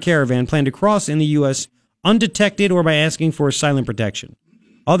people in the caravan plan to cross in the U.S. undetected or by asking for asylum protection.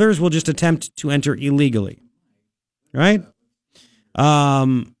 Others will just attempt to enter illegally. Right?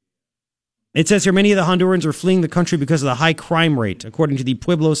 It says here many of the Hondurans are fleeing the country because of the high crime rate, according to the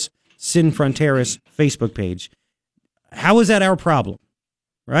Pueblos Sin Fronteras Facebook page. How is that our problem?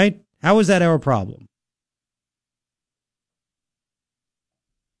 Right? How is that our problem?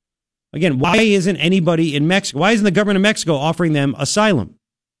 Again, why isn't anybody in Mexico, why isn't the government of Mexico offering them asylum?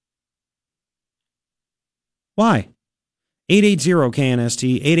 Why?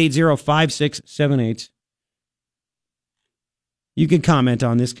 880-KNST, 880-5678. You can comment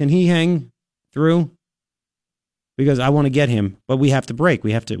on this. Can he hang through? Because I want to get him, but we have to break.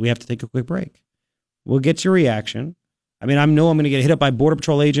 We have to take a quick break. We'll get your reaction. I mean, I'm going to get hit up by Border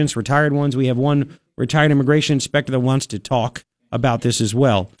Patrol agents, retired ones. We have one retired immigration inspector that wants to talk about this as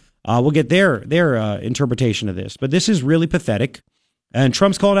well. We'll get their interpretation of this. But this is really pathetic. And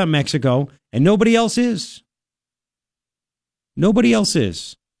Trump's called out Mexico, and nobody else is. Nobody else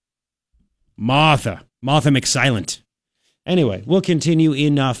is. Martha McSilent. Anyway, we'll continue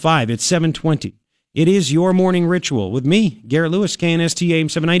in 5. It's 7:20. It is your morning ritual with me, Garrett Lewis, KNST AM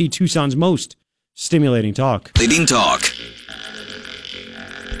 790, Tucson's most stimulating talk. Leading talk.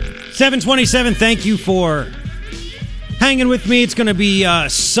 7:27. Thank you for hanging with me. It's going to be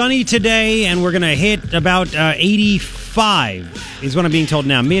sunny today, and we're going to hit about 85 is what I'm being told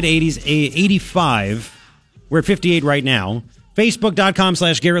now. Mid-80s, 85. We're at 58 right now.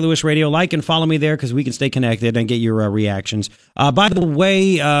 Facebook.com/Garrett Lewis Radio. Like and follow me there because we can stay connected and get your reactions. By the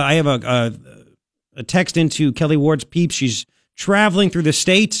way, I have a text into Kelly Ward's peeps. She's traveling through the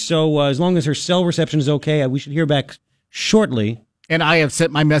state, so as long as her cell reception is okay, we should hear back shortly. And I have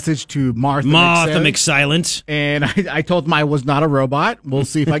sent my message to Martha McSilent. And I told them I was not a robot. We'll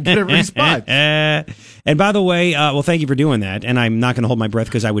see if I get a response. And by the way, well, thank you for doing that. And I'm not going to hold my breath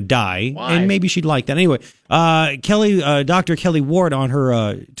because I would die. Why? And maybe she'd like that. Anyway, Dr. Kelly Ward on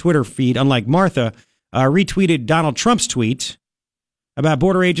her Twitter feed, unlike Martha, retweeted Donald Trump's tweet about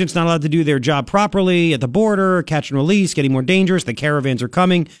border agents not allowed to do their job properly at the border, catch and release, getting more dangerous, the caravans are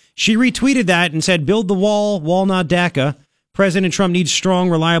coming. She retweeted that and said, build the wall not DACA. President Trump needs strong,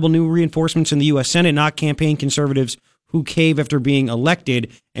 reliable new reinforcements in the U.S. Senate, not campaign conservatives who cave after being elected.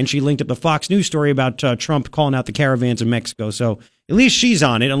 And she linked up the Fox News story about Trump calling out the caravans in Mexico. So at least she's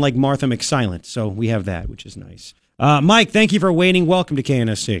on it, unlike Martha McSilent. So we have that, which is nice. Mike, thank you for waiting. Welcome to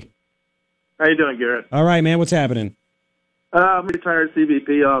KNSC. How you doing, Garrett? All right, man. What's happening? I'm a retired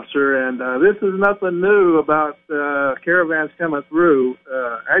CBP officer, and this is nothing new about caravans coming through.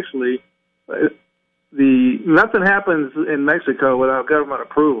 Actually, nothing happens in Mexico without government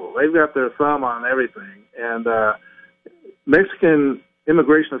approval. They've got their thumb on everything, and Mexican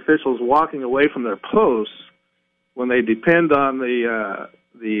immigration officials walking away from their posts when they depend on the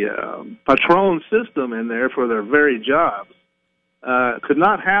patron system in there for their very jobs could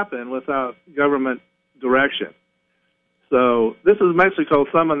not happen without government direction. So this is Mexico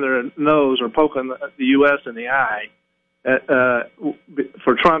thumbing their nose or poking the U.S. in the eye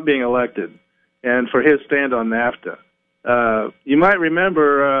for Trump being elected and for his stand on NAFTA. You might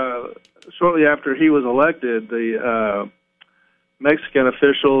remember shortly after he was elected, the Mexican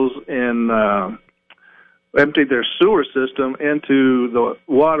officials emptied their sewer system into the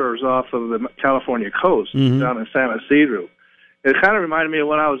waters off of the California coast down in San Isidro. It kind of reminded me of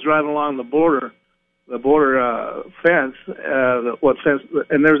when I was driving along the border fence.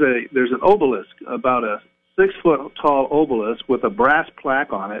 And there's an obelisk, about a 6-foot tall obelisk with a brass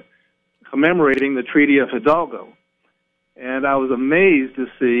plaque on it commemorating the Treaty of Hidalgo. And I was amazed to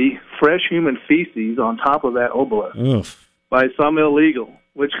see fresh human feces on top of that obelisk. Oof. By some illegal,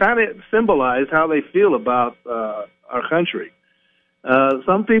 which kind of symbolized how they feel about our country.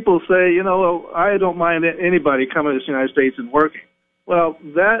 Some people say, I don't mind anybody coming to the United States and working. Well,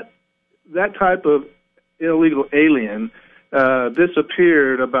 that type of illegal alien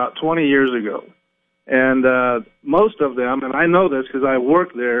disappeared about 20 years ago. And most of them, and I know this because I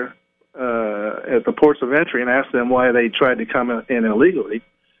worked there at the ports of entry and asked them why they tried to come in illegally,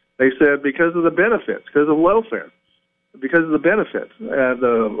 they said because of the benefits, because of welfare. Because of the benefits,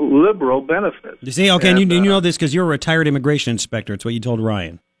 the liberal benefits. You see, okay, and you know this because you're a retired immigration inspector. It's what you told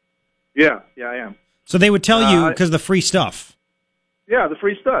Ryan. Yeah, I am. So they would tell you because of the free stuff. Yeah, the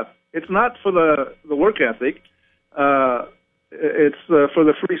free stuff. It's not for the work ethic. It's for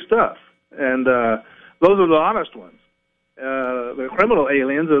the free stuff. And those are the honest ones. The criminal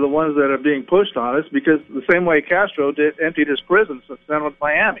aliens are the ones that are being pushed on us because the same way Castro emptied his prisons and sent them to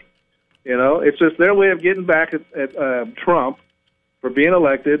Miami. It's just their way of getting back at Trump for being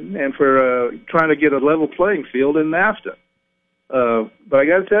elected and for trying to get a level playing field in NAFTA. But I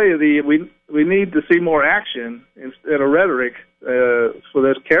got to tell you, we need to see more action instead of rhetoric for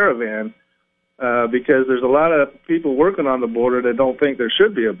this caravan because there's a lot of people working on the border that don't think there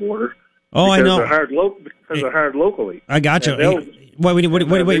should be a border. Oh, I know. Because they're hired locally. I got you.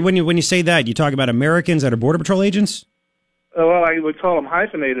 When you say that, you talk about Americans that are Border Patrol agents? Well, I would call them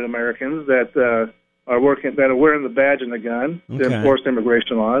hyphenated Americans that are wearing the badge and the gun to enforce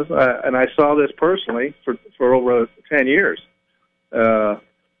immigration laws. And I saw this personally for over 10 years. I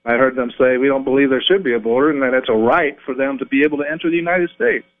heard them say we don't believe there should be a border and that it's a right for them to be able to enter the United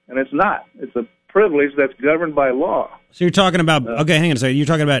States. And it's not. It's a privilege that's governed by law. So you're talking about, okay, hang on a second. You're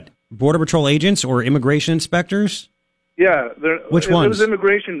talking about Border Patrol agents or immigration inspectors? Yeah. Which ones? It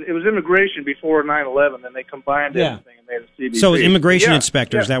was immigration before 9/11, and they combined everything and made a CBP. So it was immigration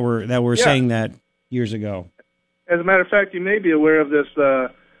inspectors that were saying that years ago. As a matter of fact, you may be aware of this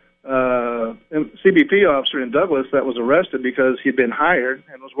CBP officer in Douglas that was arrested because he'd been hired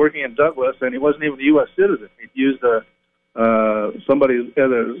and was working in Douglas, and he wasn't even a U.S. citizen. He'd used somebody's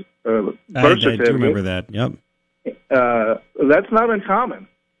birth certificate. I do remember that. Yep. That's not uncommon.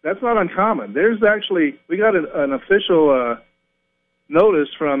 There's actually, we got an official notice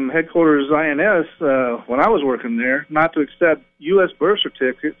from headquarters INS when I was working there not to accept U.S. birth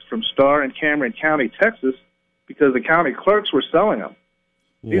certificates from Starr and Cameron County, Texas, because the county clerks were selling them.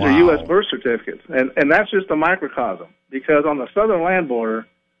 These are U.S. birth certificates. And that's just a microcosm, because on the southern land border,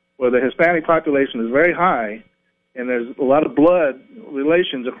 where the Hispanic population is very high, and there's a lot of blood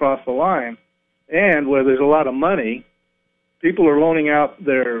relations across the line, and where there's a lot of money, people are loaning out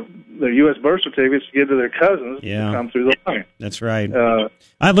their U.S. birth certificates to give to their cousins to come through the line. That's right.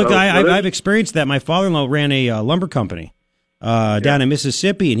 I've experienced that. My father-in-law ran a lumber company down in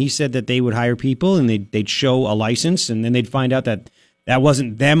Mississippi, and he said that they would hire people, and they'd show a license, and then they'd find out that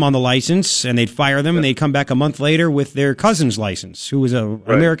wasn't them on the license, and they'd fire them, and they'd come back a month later with their cousin's license, who was an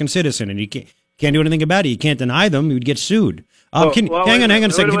American citizen, and you can't do anything about it. You can't deny them. You would get sued. Hang on a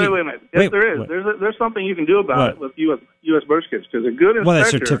second. Wait a minute. Yes, there is. There's something you can do about it with U.S. birth certificates, because a good inspector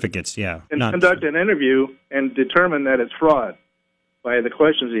that's certificates, can conduct an interview and determine that it's fraud by the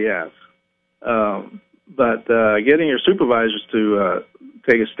questions he asks. But getting your supervisors to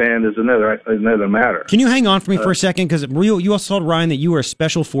take a stand is another matter. Can you hang on for me for a second? Because you also told Ryan that you were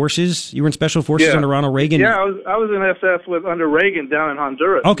Special Forces. You were in Special Forces under Ronald Reagan. Yeah, I was in SF under Reagan down in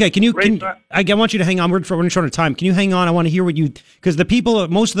Honduras. Okay, I want you to hang on. We're running short of time. Can you hang on? I want to hear what because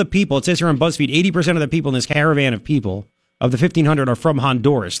most of the people, it says here on BuzzFeed, 80% of the people in this caravan of people of the 1,500 are from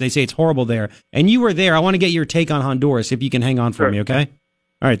Honduras. They say it's horrible there. And you were there. I want to get your take on Honduras, if you can hang on for me, okay?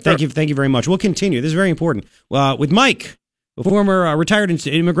 All right, thank you very much. We'll continue. This is very important. With Mike, a former retired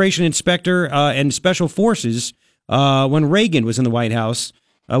immigration inspector and special forces when Reagan was in the White House.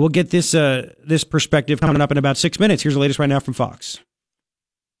 We'll get this perspective coming up in about 6 minutes. Here's the latest right now from Fox.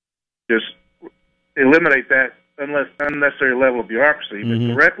 Just eliminate that unnecessary level of bureaucracy, but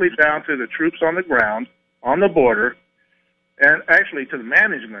directly down to the troops on the ground, on the border, and actually to the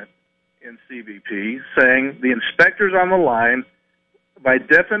management in CBP, saying the inspectors on the line, by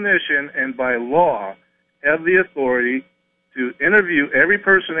definition and by law, have the authority to interview every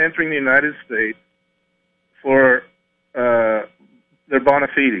person entering the United States for their bona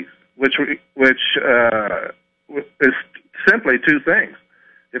fides, which is simply two things.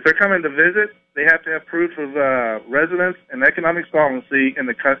 If they're coming to visit, they have to have proof of residence and economic solvency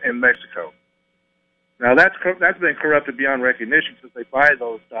in Mexico. Now that's been corrupted beyond recognition since they buy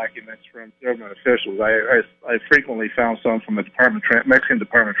those documents from government officials. I frequently found some from the Mexican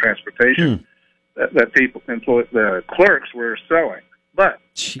Department of Transportation that people employ, the clerks were selling. But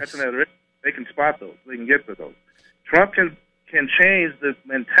that's another issue. They can spot those. They can get to those. Trump can change the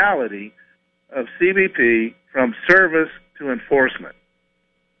mentality of CBP from service to enforcement,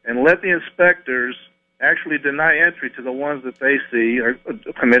 and let the inspectors actually deny entry to the ones that they see are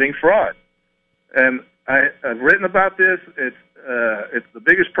committing fraud. And I've written about this. It's the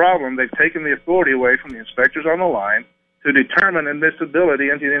biggest problem. They've taken the authority away from the inspectors on the line to determine admissibility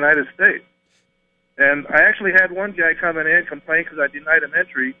into the United States. And I actually had one guy coming in complain because I denied him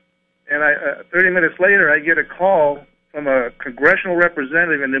entry, and 30 minutes later I get a call from a congressional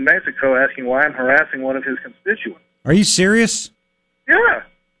representative in New Mexico asking why I'm harassing one of his constituents. Are you serious? Yeah.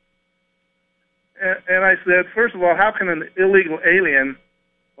 And I said, first of all, how can an illegal alien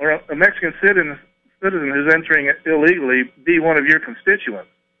or a Mexican citizen who's entering illegally be one of your constituents?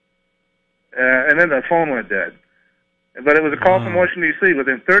 And then the phone went dead. But it was a call from Washington, D.C.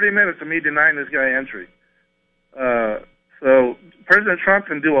 within 30 minutes of me denying this guy entry. So President Trump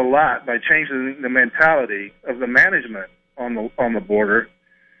can do a lot by changing the mentality of the management on the border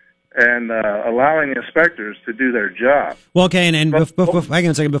and allowing inspectors to do their job. Well, okay, and hang on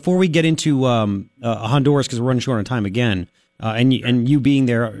a second. Before we get into Honduras, because we're running short on time again, and you being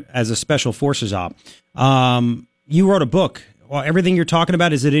there as a special forces op, you wrote a book. Well, everything you're talking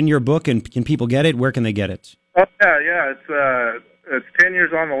about, is it in your book, and can people get it? Where can they get it? Oh, yeah. It's 10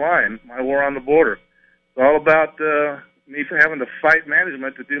 years on the line, my war on the border. It's all about me having to fight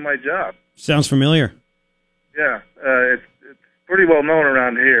management to do my job. Sounds familiar. Yeah, it's pretty well known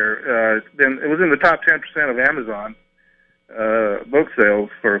around here. It was in the top 10% of Amazon book sales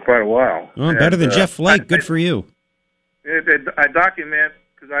for quite a while. Oh, better than Jeff Flake. Good for you. I document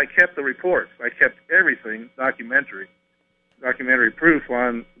because I kept the reports. I kept everything documentary proof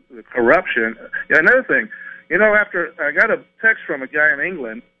on the corruption. Yeah, another thing, after I got a text from a guy in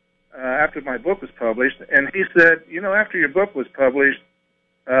England after my book was published, and he said, after your book was published,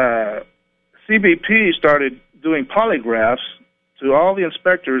 CBP started doing polygraphs to all the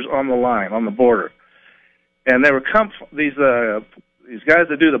inspectors on the line, on the border. And there were these guys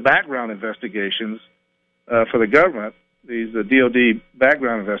that do the background investigations for the government, these DOD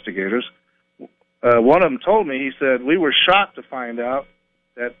background investigators. One of them told me, he said, we were shocked to find out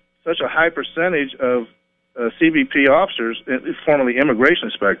that such a high percentage of CBP officers, formerly immigration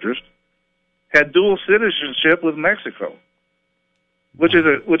inspectors, had dual citizenship with Mexico, which is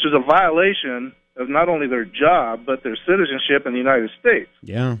a violation of not only their job but their citizenship in the United States.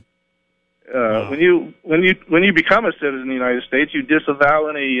 Yeah. When you become a citizen in the United States, you disavow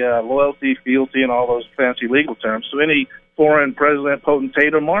any loyalty, fealty, and all those fancy legal terms to any foreign president,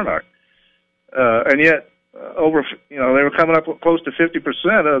 potentate, or monarch. And yet, they were coming up with close to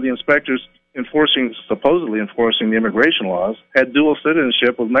 50% of the inspectors supposedly enforcing the immigration laws had dual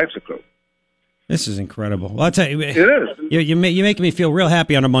citizenship with Mexico. This is incredible. Well, I'll tell you, it is. You're making me feel real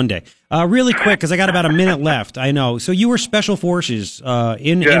happy on a Monday. Really quick, because I got about a minute left. I know. So you were special forces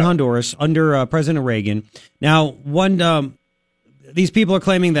in Honduras under President Reagan. Now, these people are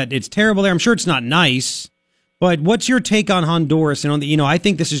claiming that it's terrible there. I'm sure it's not nice. But what's your take on Honduras? I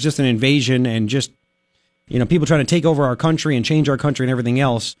think this is just an invasion and just people trying to take over our country and change our country and everything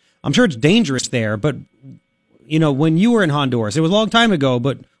else. I'm sure it's dangerous there. But when you were in Honduras, it was a long time ago.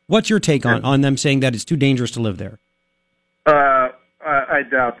 But what's your take on them saying that it's too dangerous to live there? I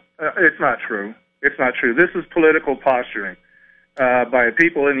doubt. It's not true. It's not true. This is political posturing by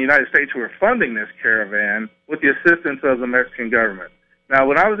people in the United States who are funding this caravan with the assistance of the Mexican government. Now,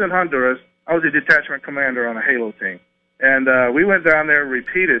 when I was in Honduras, I was a detachment commander on a Halo team. And we went down there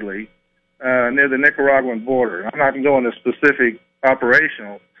repeatedly near the Nicaraguan border. I'm not going to go into specific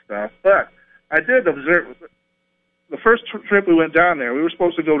operational stuff, but I did observe the first trip we went down there. We were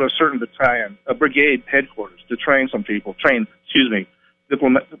supposed to go to a certain battalion, a brigade headquarters, to train some people.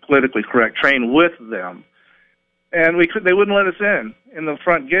 Politically correct, train with them. And they wouldn't let us in the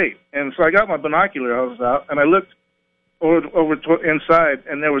front gate. And so I got my binoculars out, and I looked over inside,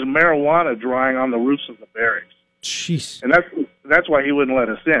 and there was marijuana drying on the roofs of the barracks. Jeez. And that's why he wouldn't let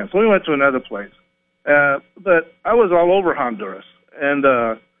us in. So we went to another place. But I was all over Honduras, and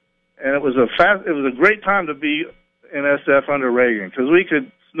it was a great time to be in SF under Reagan, because we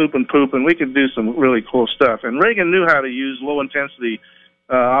could snoop and poop, and we could do some really cool stuff. And Reagan knew how to use low intensity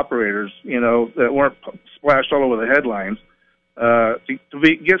operators, that weren't splashed all over the headlines, to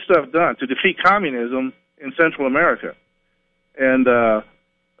get stuff done, to defeat communism in Central America. And I've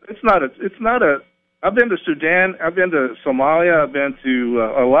been to Sudan, I've been to Somalia, I've been to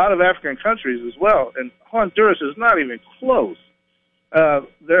a lot of African countries as well, and Honduras is not even close.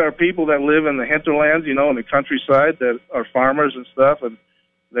 There are people that live in the hinterlands, in the countryside, that are farmers and stuff, and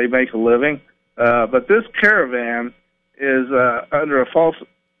they make a living. But this caravan is under a false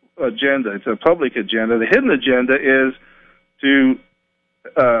agenda. It's a public agenda. The hidden agenda is to,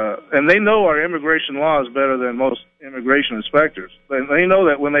 and they know our immigration laws better than most immigration inspectors. They know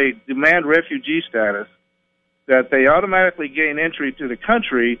that when they demand refugee status, that they automatically gain entry to the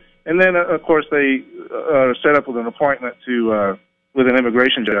country, and then, of course, they are set up with an appointment with an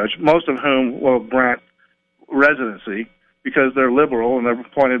immigration judge, most of whom will grant residency because they're liberal and they're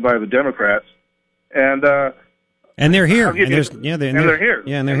appointed by the Democrats. And they're here. And they're here.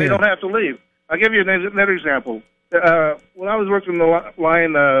 Yeah, and they're here. They don't have to leave. I'll give you another example. When I was working the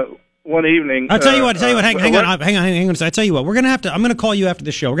line one evening, I'll tell you what. Hang on. I tell you what. I'm gonna call you after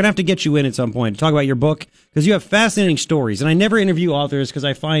the show. We're gonna have to get you in at some point to talk about your book, because you have fascinating stories, and I never interview authors because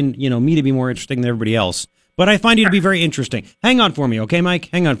I find me to be more interesting than everybody else. But I find you to be very interesting. Hang on for me, okay, Mike?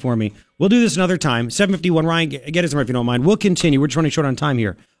 Hang on for me. We'll do this another time. 7:51. Ryan, get his number if you don't mind. We'll continue. We're just running short on time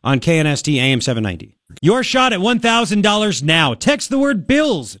here on KNST AM 790. Your shot at $1,000 now. Text the word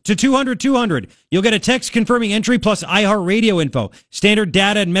BILLS to 200-200. You'll get a text confirming entry plus iHeartRadio info. Standard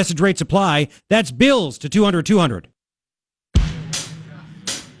data and message rates apply. That's BILLS to 200-200.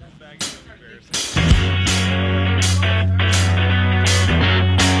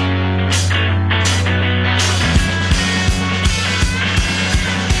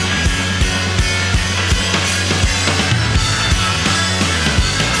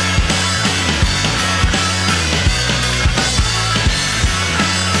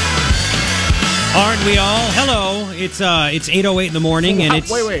 Aren't we all? Hello. It's 8:08 in the morning, and it's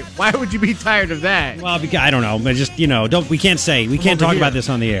wait. Why would you be tired of that? Well, because, I don't know. But just we can't talk about this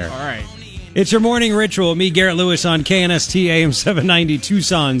on the air. All right. It's your morning ritual. Me, Garrett Lewis, on KNST AM 790,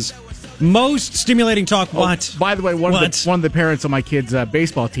 Tucson's most stimulating talk. What? By the way, one of the parents on my kid's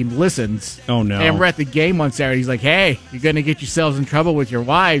baseball team listens. Oh no! And we're at the game one Saturday. He's like, "Hey, you're going to get yourselves in trouble with your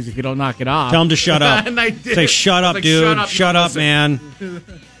wives if you don't knock it off." Tell him to shut up. And I did. Say, "Shut up, dude! Shut up, man!"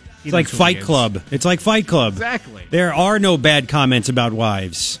 It's like Fight Club. It's like Fight Club. Exactly. There are no bad comments about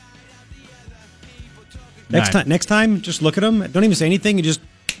wives. Next time, just look at them. Don't even say anything. And just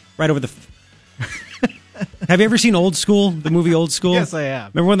right over the. Have you ever seen Old School? The movie Old School? Yes, I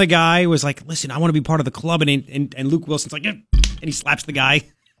have. Remember when the guy was like, "Listen, I want to be part of the club," and Luke Wilson's like, and he slaps the guy.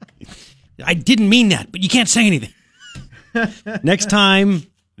 I didn't mean that, but you can't say anything. Next time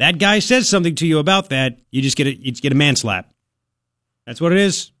that guy says something to you about that, you just get a man slap. That's what it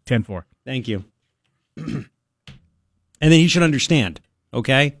is. 10-4. Thank you. And then he should understand,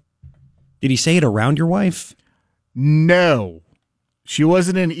 okay? Did he say it around your wife? No. She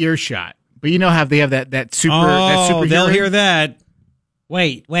wasn't in earshot. But you know how they have that super... Oh, they'll hear that.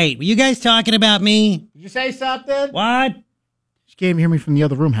 Wait. Were you guys talking about me? Did you say something? What? She can't even hear me from the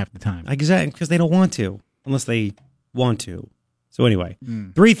other room half the time. Exactly, because they don't want to, unless they want to. So anyway,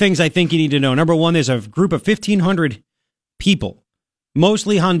 3 things I think you need to know. Number 1, there's a group of 1,500 people,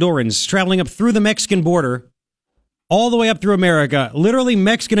 mostly Hondurans, traveling up through the Mexican border, all the way up through America. Literally,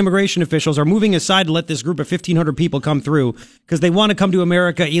 Mexican immigration officials are moving aside to let this group of 1,500 people come through because they want to come to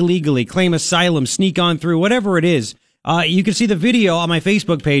America illegally, claim asylum, sneak on through, whatever it is. You can see the video on my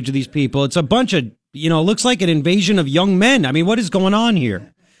Facebook page of these people. It's a bunch of, it looks like an invasion of young men. I mean, what is going on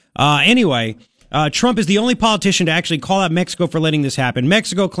here? Anyway, Trump is the only politician to actually call out Mexico for letting this happen.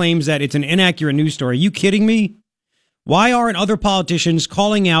 Mexico claims that it's an inaccurate news story. Are you kidding me? Why aren't other politicians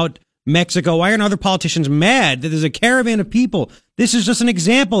calling out Mexico? Why aren't other politicians mad that there's a caravan of people? This is just an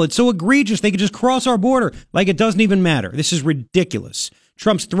example. It's so egregious. They could just cross our border like it doesn't even matter. This is ridiculous.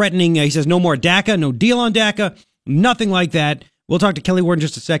 Trump's threatening. He says no more DACA, no deal on DACA, nothing like that. We'll talk to Kelly Ward in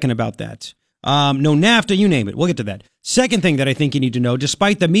just a second about that. No NAFTA, you name it. We'll get to that. Second thing that I think you need to know,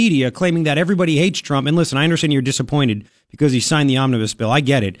 despite the media claiming that everybody hates Trump, and listen, I understand you're disappointed because he signed the omnibus bill. I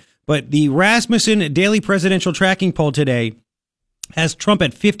get it. But the Rasmussen Daily Presidential Tracking Poll today has Trump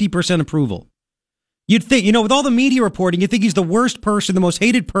at 50% approval. You'd think, with all the media reporting, you'd think he's the worst person, the most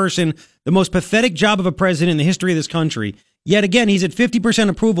hated person, the most pathetic job of a president in the history of this country. Yet again, he's at 50%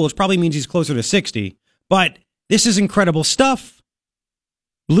 approval, which probably means he's closer to 60. But this is incredible stuff.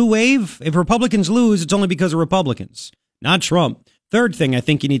 Blue wave, if Republicans lose, it's only because of Republicans, not Trump. Third thing I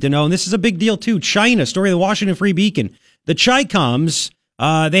think you need to know, and this is a big deal too, China, story of the Washington Free Beacon. The Chi-Coms,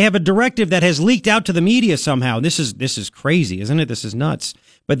 they have a directive that has leaked out to the media somehow. This is crazy, isn't it? This is nuts.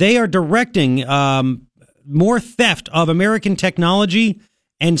 But they are directing more theft of American technology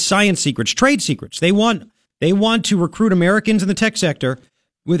and science secrets, trade secrets. They want to recruit Americans in the tech sector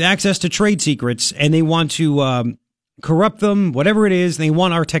with access to trade secrets, and they want to corrupt them, whatever it is. They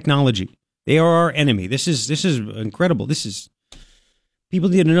want our technology. They are our enemy. This is incredible. People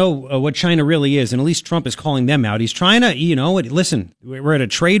need to know what China really is, and at least Trump is calling them out. He's trying to, listen, we're at a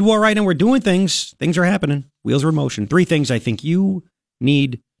trade war right now. We're doing things. Things are happening. Wheels are in motion. 3 things I think you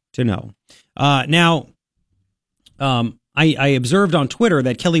need to know. Now, I observed on Twitter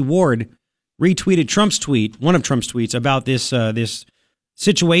that Kelly Ward retweeted Trump's tweet, one of Trump's tweets, about this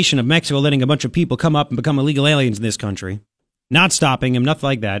situation of Mexico letting a bunch of people come up and become illegal aliens in this country, not stopping him, nothing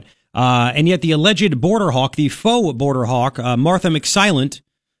like that. And yet the alleged border hawk, the faux border hawk, Martha McSilent,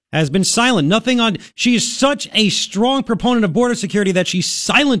 has been silent. Nothing on. She is such a strong proponent of border security that she's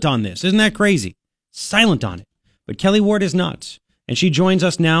silent on this. Isn't that crazy? Silent on it. But Kelly Ward is not. And she joins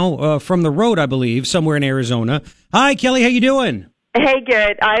us now from the road, I believe, somewhere in Arizona. Hi, Kelly. How you doing? Hey,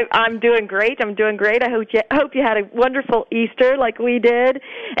 good. I'm doing great. I hope you had a wonderful Easter like we did.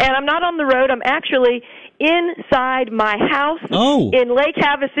 And I'm not on the road. I'm actually inside my house in Lake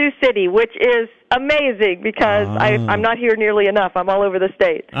Havasu City, which is amazing because I'm not here nearly enough. I'm all over the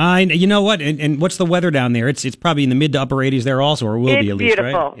state. You know what? And what's the weather down there? It's probably in the mid to upper 80s there also, or will be at least,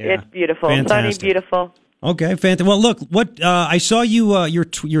 beautiful. Right? Yeah. It's beautiful. Fantastic. Sunny, beautiful. Okay, fantastic. Well, look, what I saw your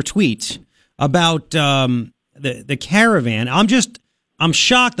tweet about the caravan. I'm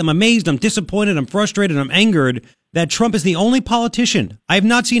shocked, I'm amazed, I'm disappointed, I'm frustrated, I'm angered that Trump is the only politician. I have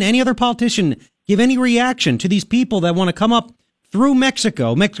not seen any other politician give any reaction to these people that want to come up through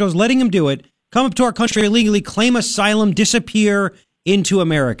Mexico. Mexico's letting them do it, come up to our country illegally, claim asylum, disappear into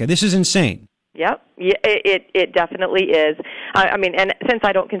America. This is insane. Yep. Yeah, it definitely is. I mean, and since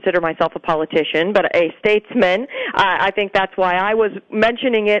I don't consider myself a politician, but a statesman, I think that's why I was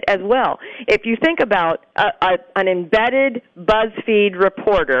mentioning it as well. If you think about an embedded BuzzFeed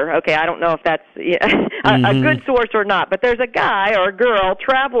reporter, okay, I don't know if that's a good source or not, but there's a guy or a girl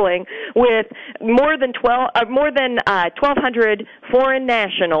traveling with more than 1,200 foreign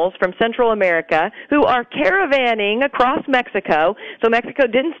nationals from Central America who are caravanning across Mexico. So Mexico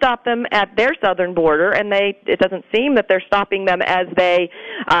didn't stop them at their southern border, and it doesn't seem that they're stopping them as they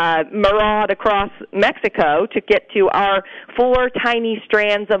maraud across Mexico to get to our 4 tiny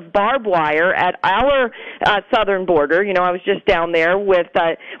strands of barbed wire at our southern border. I was just down there with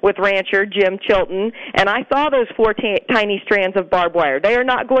rancher Jim Chilton, and I saw those 4 tiny strands of barbed wire. They are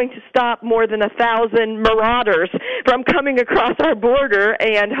not going to stop more than 1,000 marauders from coming across our border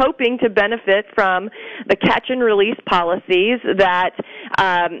and hoping to benefit from the catch and release policies that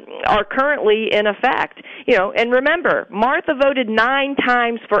are currently in effect. And remember, Martha voted 9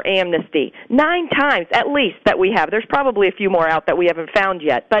 times for amnesty. 9 times, at least, that we have. There's probably a few more out that we haven't found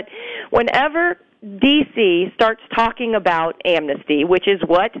yet. But whenever D.C. starts talking about amnesty, which is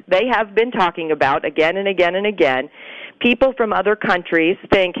what they have been talking about again and again and again, people from other countries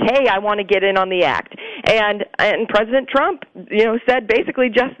think, hey, I want to get in on the act. And President Trump, said basically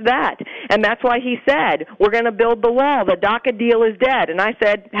just that. And that's why he said, we're going to build the wall. The DACA deal is dead. And I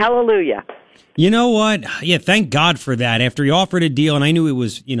said, hallelujah. You know what? Yeah, thank God for that. After he offered a deal, and I knew it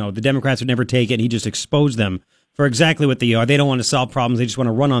was, the Democrats would never take it, and he just exposed them for exactly what they are. They don't want to solve problems. They just want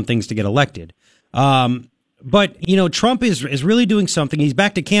to run on things to get elected. But, Trump is really doing something. He's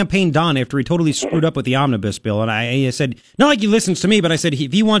back to campaign Don after he totally screwed up with the omnibus bill. And I said, not like he listens to me, but I said,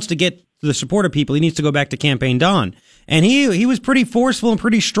 if he wants to get the support of people, he needs to go back to campaign Don. And he was pretty forceful and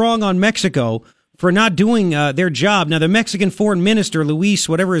pretty strong on Mexico for not doing their job. Now, the Mexican foreign minister, Luis,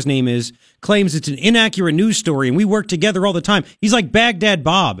 whatever his name is, claims it's an inaccurate news story, and we work together all the time. He's like Baghdad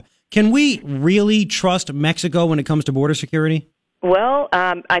Bob. Can we really trust Mexico when it comes to border security? Well,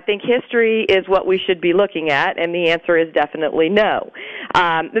 I think history is what we should be looking at, and the answer is definitely no.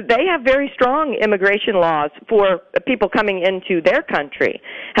 They have very strong immigration laws for people coming into their country.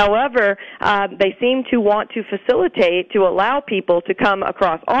 However, they seem to want to facilitate, to allow people to come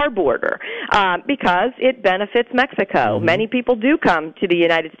across our border because it benefits Mexico. Mm-hmm. Many people do come to the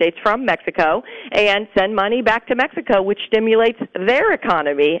United States from Mexico and send money back to Mexico, which stimulates their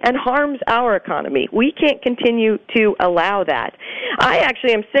economy and harms our economy. We can't continue to allow that. I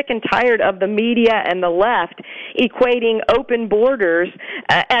actually am sick and tired of the media and the left equating open borders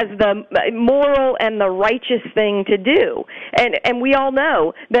as the moral and the righteous thing to do. And we all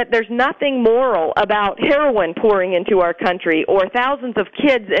know that there's nothing moral about heroin pouring into our country, or thousands of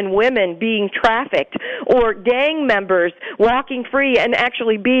kids and women being trafficked, or gang members walking free and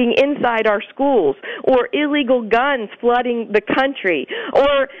actually being inside our schools, or illegal guns flooding the country,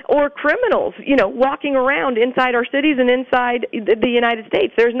 or criminals, walking around inside our cities and inside the United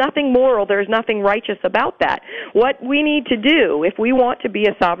States. There's nothing moral, there's nothing righteous about that. What we need to do, if we want to be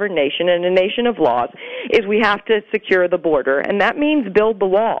a sovereign nation and a nation of laws, is we have to secure the border, and that means build the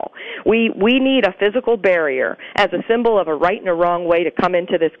wall. We need a physical barrier as a symbol of a right and a wrong way to come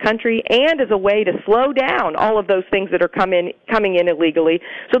into this country, and as a way to slow down all of those things that are coming in illegally,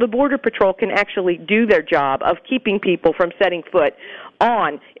 so the Border Patrol can actually do their job of keeping people from setting foot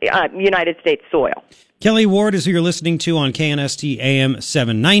on United States soil. Kelly Ward is who you're listening to on KNST AM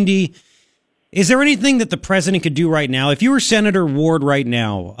 790. Is there anything that the president could do right now? If you were Senator Ward right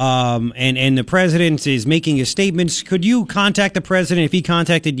now, and the president is making his statements, could you contact the president if he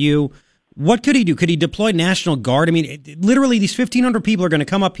contacted you? What could he do? Could he deploy National Guard? I mean, literally, these 1,500 people are going to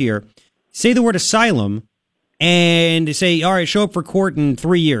come up here, say the word asylum, and say, all right, show up for court in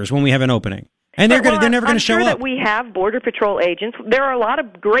 3 years when we have an opening. And they're never going to show up. I'm sure that we have Border Patrol agents. There are a lot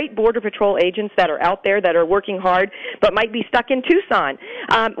of great Border Patrol agents that are out there that are working hard but might be stuck in Tucson.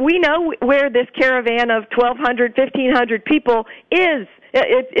 We know where this caravan of 1,200, 1,500 people is.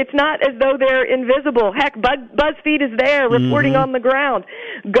 It's not as though they're invisible. Heck, BuzzFeed is there reporting on the ground.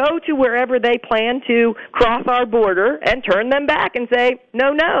 Go to wherever they plan to cross our border and turn them back and say,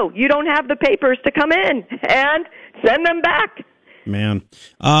 no, you don't have the papers to come in, and send them back. Man,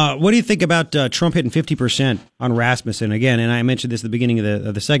 what do you think about Trump hitting 50% on Rasmussen again? And I mentioned this at the beginning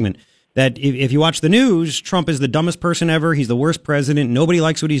of the segment, that if you watch the news, Trump is the dumbest person ever. He's the worst president. Nobody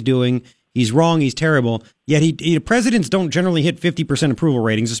likes what he's doing. He's wrong. He's terrible. Yet presidents don't generally hit 50% approval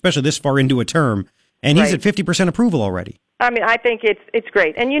ratings, especially this far into a term. And he's at 50% approval already. I mean, I think it's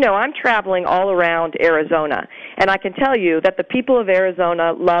great. And, I'm traveling all around Arizona, and I can tell you that the people of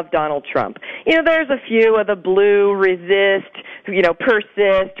Arizona love Donald Trump. There's a few of the blue, resist,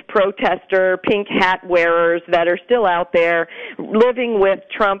 persist, protester, pink hat wearers that are still out there living with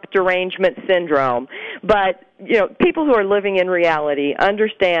Trump derangement syndrome. But people who are living in reality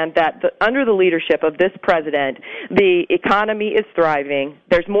understand that under the leadership of this president, the economy is thriving.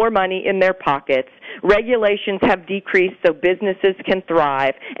 There's more money in their pockets. Regulations have decreased so businesses can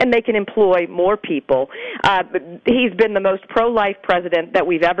thrive and they can employ more people. He's been the most pro-life president that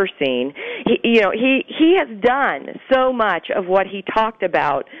we've ever seen. He has done so much of what he talked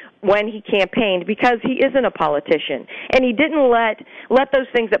about when he campaigned, because he isn't a politician, and he didn't let those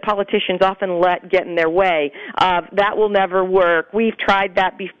things that politicians often let get in their way of, that will never work, we've tried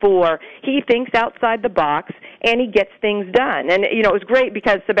that before. He thinks outside the box, and he gets things done. And it was great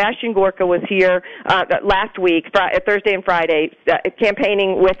because Sebastian Gorka was here last week, Thursday and Friday,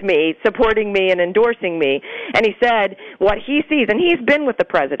 campaigning with me, supporting me, and endorsing me. And he said what he sees, and he's been with the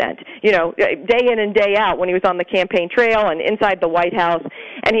president, day in and day out when he was on the campaign trail and inside the White House.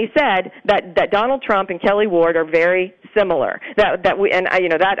 And he said that Donald Trump and Kelly Ward are very similar.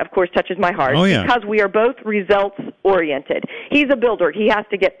 That of course touches my heart. Oh, yeah. Because we are both results oriented. He's a builder. He has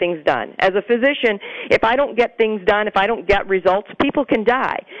to get things done. As a physician, if I don't get things done, if I don't get results, people can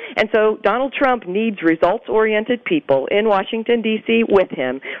die. And so Donald Trump needs results oriented people in Washington D.C. with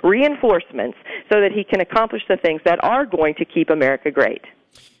him, reinforcements, so that he can accomplish the things that are going to keep America great.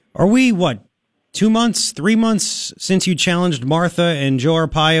 Are we 2 months, 3 months since you challenged Martha and Joe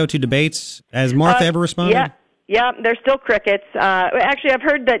Arpaio to debates? Has Martha ever responded? Yeah, there's still crickets. Actually, I've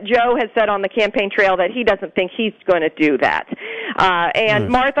heard that Joe has said on the campaign trail that he doesn't think he's going to do that. And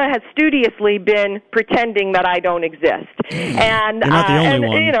Martha has studiously been pretending that I don't exist. And you're not the only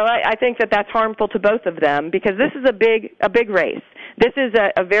one. I think that that's harmful to both of them, because this is a big race. This is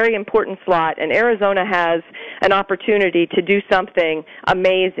a very important slot, and Arizona has an opportunity to do something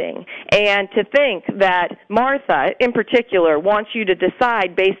amazing. And to think that Martha, in particular, wants you to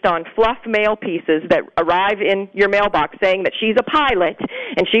decide based on fluff mail pieces that arrive in your mailbox saying that she's a pilot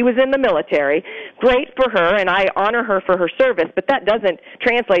and she was in the military. great for her, and I honor her for her service, but that doesn't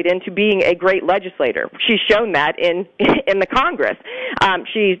translate into being a great legislator. She's shown that in the Congress.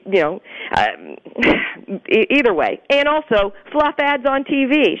 Either way. And also, fluff ads on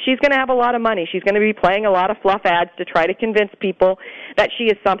TV. She's going to have a lot of money. She's going to be playing a lot of fluff ads to try to convince people that she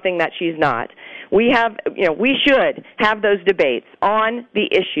is something that she's not. We should have those debates on the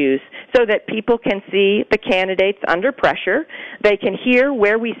issues so that people can see the candidates under pressure. They can hear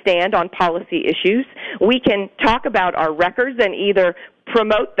where we stand on policy issues. We can talk about our records and either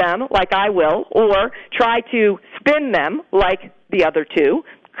promote them, like I will, or try to spin them, like the other two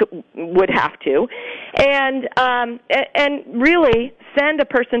would have to, and really send a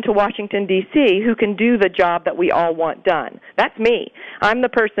person to Washington, D.C. who can do the job that we all want done. That's me. I'm the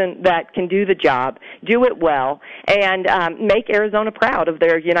person that can do the job, do it well, and make Arizona proud of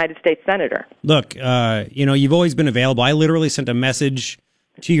their United States Senator. Look, you've always been available. I literally sent a message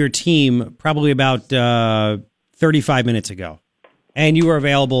to your team probably about 35 minutes ago, and you were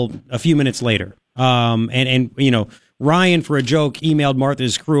available a few minutes later. Ryan, for a joke, emailed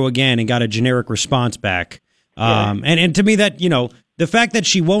Martha's crew again and got a generic response back. And to me, that, the fact that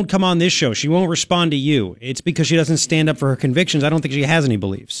she won't come on this show, she won't respond to you, it's because she doesn't stand up for her convictions. I don't think she has any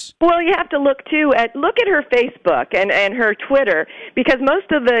beliefs. Well, you have to look at her Facebook and her Twitter, because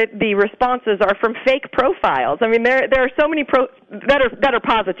most of the responses are from fake profiles. I mean, there are so many that are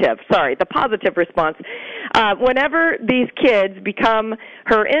positive. Sorry, the positive response. Whenever these kids become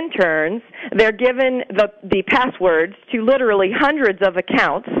her interns, they're given the passwords to literally hundreds of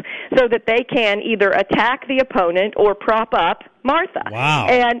accounts so that they can either attack the opponent or prop up Martha. Wow.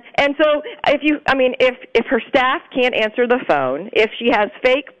 And so if her staff can't answer the phone, if she has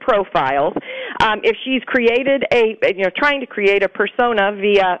fake profiles, if she's created trying to create a persona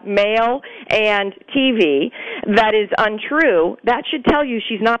via mail and TV that is untrue, that should tell you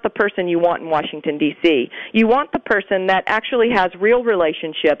she's not the person you want in Washington, D.C. You want the person that actually has real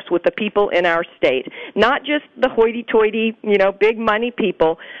relationships with the people in our state, not just the hoity-toity, big money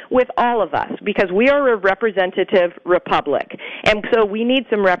people, with all of us, because we are a representative republic. And so we need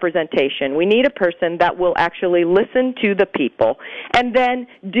some representation. We need a person that will actually listen to the people and then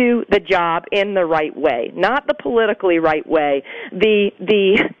do the job in the right way, not the politically right way, the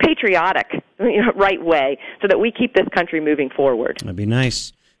patriotic right way, so that we keep this country moving forward. That'd be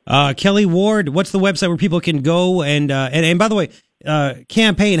nice. Kelly Ward, what's the website where people can go? And by the way,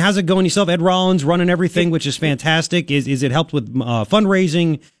 campaign, how's it going yourself? Ed Rollins running everything, which is fantastic. Is it helped with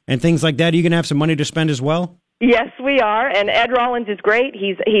fundraising and things like that? Are you going to have some money to spend as well? Yes, we are, and Ed Rollins is great.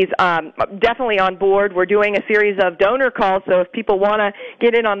 He's definitely on board. We're doing a series of donor calls, so if people want to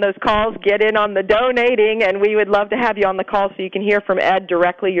get in on those calls, get in on the donating, and we would love to have you on the call so you can hear from Ed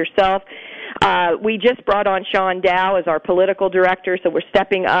directly yourself. We just brought on Sean Dow as our political director, so we're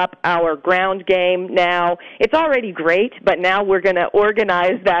stepping up our ground game now. It's already great, but now we're going to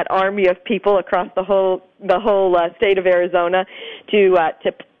organize that army of people across the whole state of Arizona to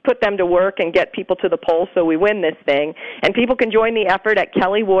put them to work and get people to the polls so we win this thing. And people can join the effort at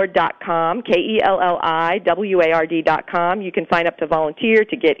kellyward.com, KELLIWARD.com. You can sign up to volunteer,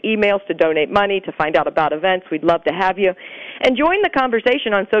 to get emails, to donate money, to find out about events. We'd love to have you. And join the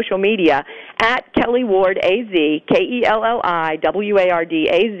conversation on social media at Kelly Ward AZ, KELLIWARDAZ,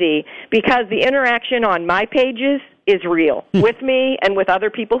 because the interaction on my pages is real, with me and with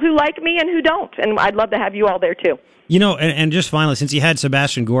other people who like me and who don't. And I'd love to have you all there, too. And just finally, since you had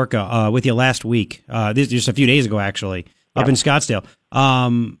Sebastian Gorka with you last week, this just a few days ago, actually, up in Scottsdale,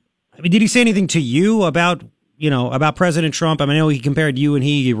 did he say anything to you about President Trump? I know he compared you and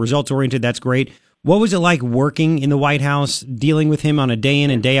he results-oriented. That's great. What was it like working in the White House, dealing with him on a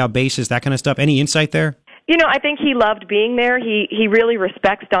day-in and day-out basis, that kind of stuff? Any insight there? I think he loved being there. He really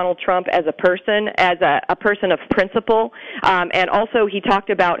respects Donald Trump as a person of principle, and also he talked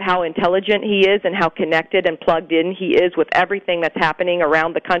about how intelligent he is and how connected and plugged in he is with everything that's happening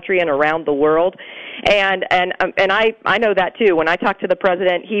around the country and around the world. And I know that too. When I talked to the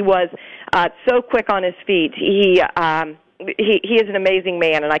president, he was so quick on his feet. He is an amazing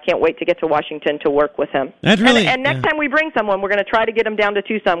man, and I can't wait to get to Washington to work with him. And next time we bring someone, we're going to try to get him down to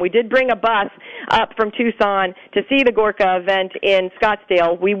Tucson. We did bring a bus up from Tucson to see the Gorka event in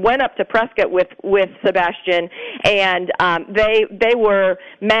Scottsdale. We went up to Prescott with Sebastian, and they were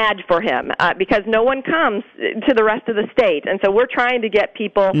mad for him because no one comes to the rest of the state. And so we're trying to get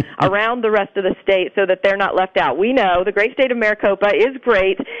people around the rest of the state so that they're not left out. We know the great state of Maricopa is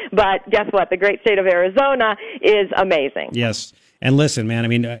great, but guess what? The great state of Arizona is amazing. Yes. And listen,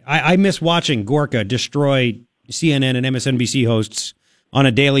 man, I miss watching Gorka destroy CNN and MSNBC hosts on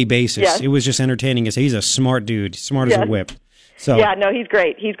a daily basis. Yes. It was just entertaining. He's a smart dude, smart as a whip. So yeah, no, he's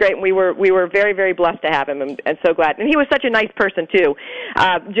great. He's great. And we were very, very blessed to have him, and so glad. And he was such a nice person too,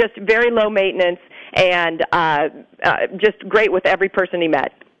 just very low maintenance, and just great with every person he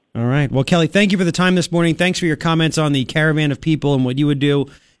met. All right. Well, Kelly, thank you for the time this morning. Thanks for your comments on the caravan of people and what you would do.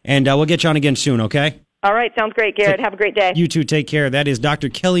 And we'll get you on again soon, okay? All right. Sounds great, Garrett. Have a great day. You too. Take care. That is Dr.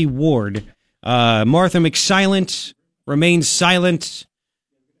 Kelly Ward. Martha McSilent remains silent,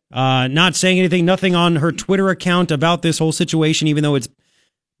 not saying anything, nothing on her Twitter account about this whole situation, even though it's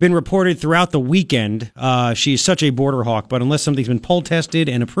been reported throughout the weekend. She's such a border hawk, but unless something's been poll tested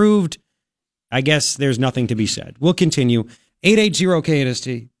and approved, I guess there's nothing to be said. We'll continue.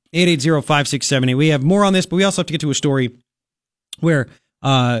 880-KNST. 880-5678. We have more on this, but we also have to get to a story where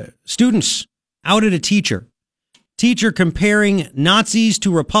students outed a teacher comparing Nazis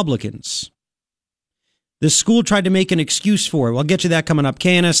to Republicans. The school tried to make an excuse for it. We'll get you that coming up.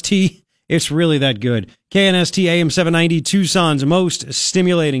 KNST, it's really that good. KNST AM 790, Tucson's most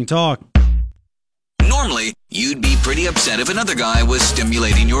stimulating talk. Normally, you'd be pretty upset if another guy was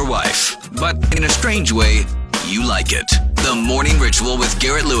stimulating your wife. But in a strange way, you like it. The Morning Ritual with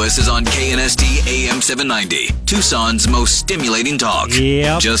Garrett Lewis is on KNST AM 790, Tucson's most stimulating talk.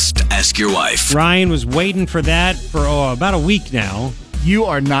 Yep. Just ask your wife. Ryan was waiting for that for about a week now. You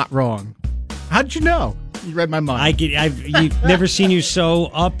are not wrong. How did you know? You read my mind. You've never seen you so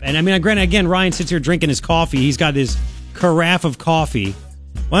up. And I mean, granted, again, Ryan sits here drinking his coffee. He's got this carafe of coffee.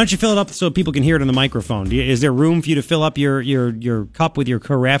 Why don't you fill it up so people can hear it on the microphone? Is there room for you to fill up your cup with your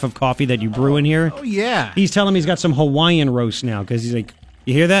carafe of coffee that you brew in here? Oh, yeah. He's telling me he's got some Hawaiian roast now because he's like,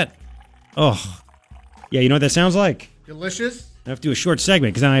 you hear that? Oh, yeah, you know what that sounds like? Delicious. I have to do a short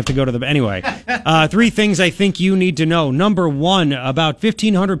segment because then I have to go to the... Anyway, 3 things I think you need to know. Number 1, about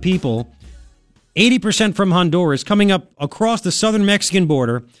 1,500 people, 80% from Honduras, coming up across the southern Mexican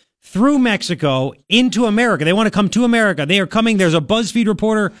border, through Mexico into America. They want to come to America. They are coming. There's a BuzzFeed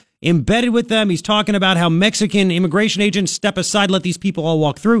reporter embedded with them. He's talking about how Mexican immigration agents step aside, let these people all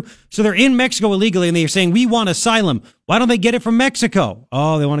walk through. So they're in Mexico illegally, and they're saying, we want asylum. Why don't they get it from Mexico?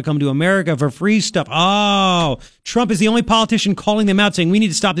 Oh, they want to come to America for free stuff. Oh, Trump is the only politician calling them out, saying, we need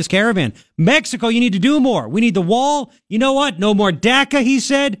to stop this caravan. Mexico, you need to do more. We need the wall. You know what? No more DACA, he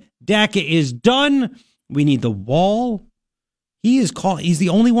said. DACA is done. We need the wall. He's the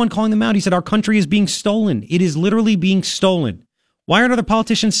only one calling them out. He said, our country is being stolen. It is literally being stolen. Why aren't other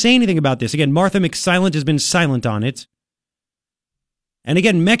politicians saying anything about this? Again, Martha McSilent has been silent on it. And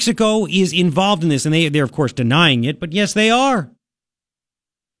again, Mexico is involved in this, and they're, of course, denying it. But yes, they are.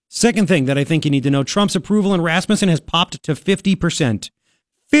 Second thing that I think you need to know, Trump's approval in Rasmussen has popped to 50%.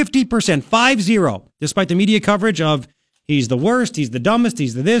 50%, 5-0, despite the media coverage of he's the worst, he's the dumbest,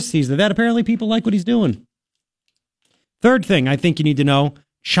 he's the this, he's the that. Apparently, people like what he's doing. Third thing I think you need to know,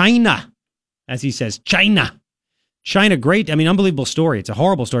 China, as he says, China, great. I mean, unbelievable story. It's a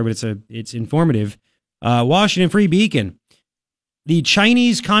horrible story, but it's informative. Washington Free Beacon. The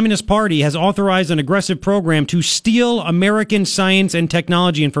Chinese Communist Party has authorized an aggressive program to steal American science and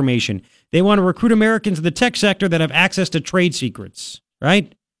technology information. They want to recruit Americans in the tech sector that have access to trade secrets,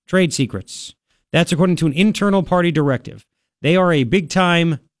 right? Trade secrets. That's according to an internal party directive. They are a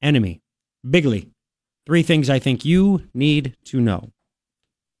big-time enemy. Bigly. 3 things I think you need to know.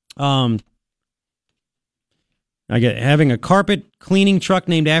 Having a carpet cleaning truck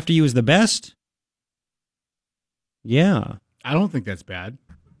named after you is the best? Yeah. I don't think that's bad.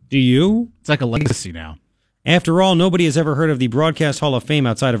 Do you? It's like a legacy now. After all, nobody has ever heard of the Broadcast Hall of Fame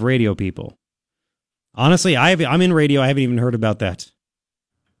outside of radio people. Honestly, I'm in radio. I haven't even heard about that.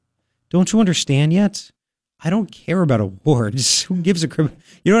 Don't you understand yet? I don't care about awards. Who gives a...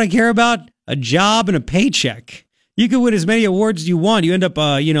 You know what I care about? A job and a paycheck. You can win as many awards as you want. You end up,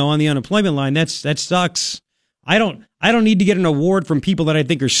 on the unemployment line. That sucks. I don't need to get an award from people that I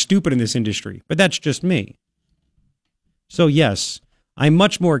think are stupid in this industry, but that's just me. So yes, I'm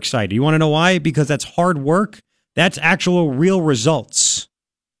much more excited. You want to know why? Because that's hard work. That's actual real results.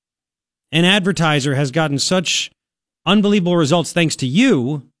 An advertiser has gotten such unbelievable results thanks to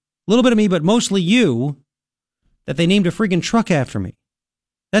you, a little bit of me, but mostly you, that they named a friggin' truck after me.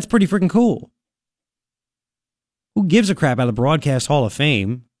 That's pretty freaking cool. Who gives a crap about the Broadcast Hall of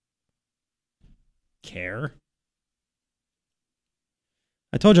Fame? Care.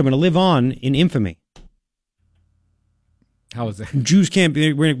 I told you I'm going to live on in infamy. How is that? Jews can't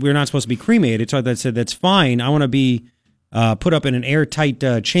be, we're not supposed to be cremated, so I said, that's fine. I want to be put up in an airtight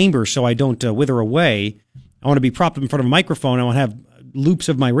chamber so I don't wither away. I want to be propped in front of a microphone. I want to have loops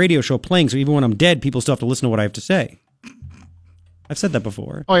of my radio show playing, so even when I'm dead, people still have to listen to what I have to say. I've said that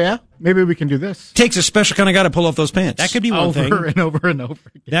before. Oh, yeah? Maybe we can do this. Takes a special kind of guy to pull off those pants. That could be one thing. Over and over and over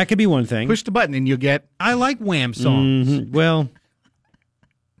again. That could be one thing. Push the button and you'll get... I like Wham songs. Mm-hmm. Well,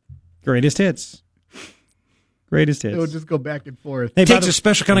 greatest hits. Greatest hits. It'll just go back and forth. Hey, Takes a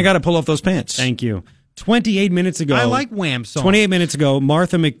special kind of guy to pull off those pants. Thank you. 28 minutes ago. I like Wham songs. 28 minutes ago,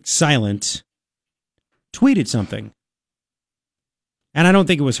 Martha McSilent tweeted something. And I don't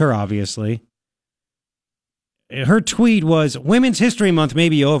think it was her, obviously. Her tweet was, Women's History Month may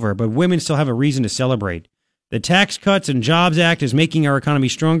be over, but women still have a reason to celebrate. The Tax Cuts and Jobs Act is making our economy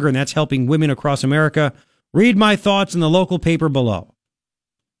stronger, and that's helping women across America. Read my thoughts in the local paper below.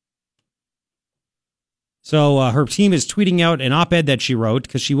 So her team is tweeting out an op-ed that she wrote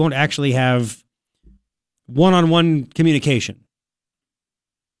because she won't actually have one-on-one communication.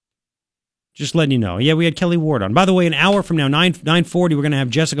 Just letting you know. Yeah, we had Kelly Ward on. By the way, an hour from now, 9:40, we're going to have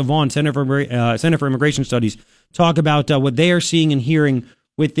Jessica Vaughn, Center for Immigration Studies, talk about what they are seeing and hearing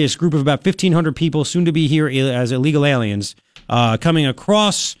with this group of about 1,500 people, soon to be here as illegal aliens, coming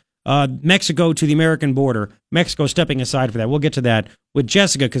across Mexico to the American border. Mexico stepping aside for that. We'll get to that with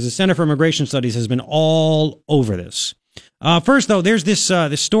Jessica because the Center for Immigration Studies has been all over this. First, though, there's this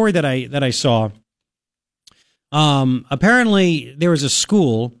story that I saw. Apparently, there was a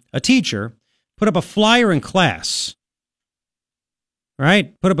school, a teacher, put up a flyer in class.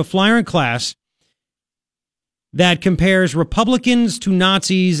 Right? Put up a flyer in class that compares Republicans to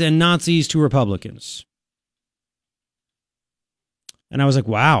Nazis and Nazis to Republicans. And I was like,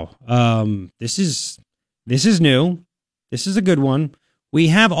 wow, this is new. This is a good one. We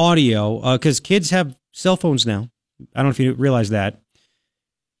have audio because kids have cell phones now. I don't know if you realize that.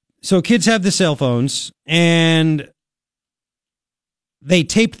 So kids have the cell phones, and they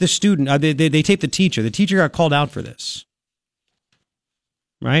taped the student. They taped the teacher. The teacher got called out for this.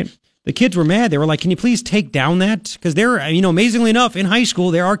 Right? The kids were mad. They were like, can you please take down that? Because amazingly enough, in high school,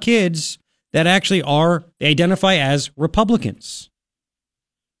 there are kids that actually they identify as Republicans.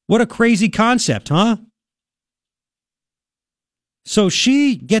 What a crazy concept, huh? So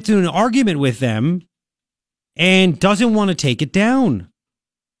she gets in an argument with them and doesn't want to take it down.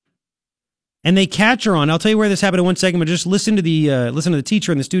 And they catch her on. I'll tell you where this happened in one second, but just listen to the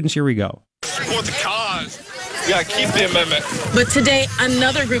teacher and the students. Here we go. Support the cause. You gotta keep the amendment. But today,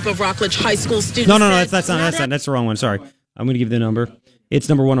 another group of Rockledge High School students. No, that's the wrong one. Sorry, I'm going to give you the number. It's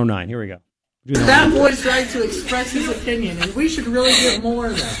number 109. Here we go. That boy's right to express his opinion, and we should really get more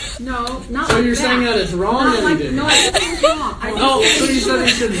of that. No, not so like you're that. saying that it's wrong that he did? No, I think it's wrong. So you said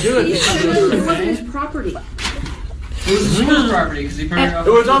he shouldn't do it. He shouldn't do it. It wasn't his property. It was the school's property because he put it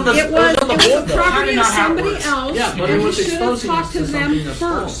was on the board. the property of somebody else. Yeah, but and it was he should have exposing talked to them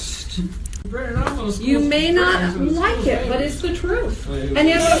first. You may not like it, but it's the truth. And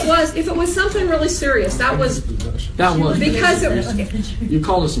if it was something really serious, that was because it was. You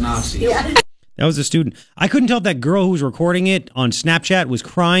called us Nazis. Yeah. That was a student. I couldn't tell if that girl who was recording it on Snapchat was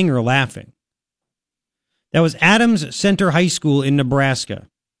crying or laughing. That was Adams Center High School in Nebraska.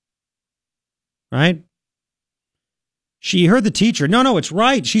 Right? She heard the teacher. No, it's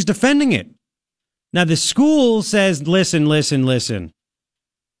right. She's defending it. Now, the school says, listen.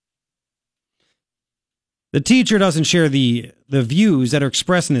 The teacher doesn't share the views that are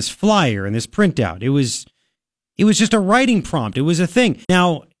expressed in this flyer and this printout. It was just a writing prompt. It was a thing.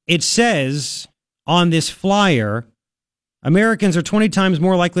 Now, it says on this flyer, Americans are 20 times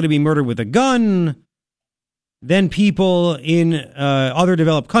more likely to be murdered with a gun than people in other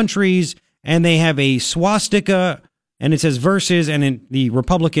developed countries, and they have a swastika, and it says versus, and in the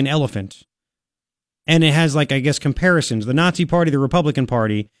Republican elephant. And it has, comparisons, the Nazi Party, the Republican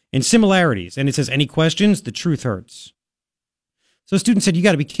Party, and similarities. And it says, any questions? The truth hurts. So a student said, you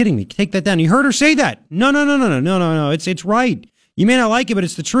got to be kidding me. Take that down. You heard her say that. No. It's right. You may not like it, but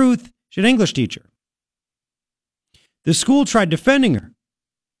it's the truth. She's an English teacher. The school tried defending her.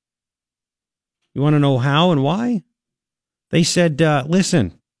 You want to know how and why? They said,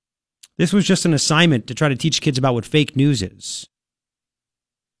 listen, this was just an assignment to try to teach kids about what fake news is.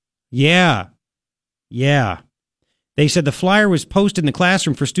 Yeah. They said the flyer was posted in the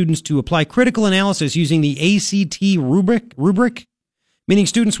classroom for students to apply critical analysis using the ACT rubric, meaning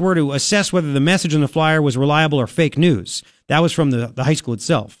students were to assess whether the message in the flyer was reliable or fake news. That was from the high school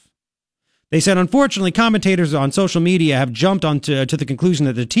itself. They said, unfortunately, commentators on social media have jumped to the conclusion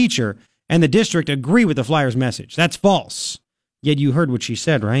that the teacher and the district agree with the flyer's message. That's false. Yet you heard what she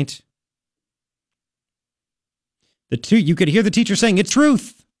said, right? You could hear the teacher saying, it's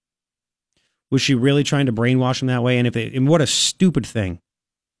truth. Was she really trying to brainwash them that way? And what a stupid thing.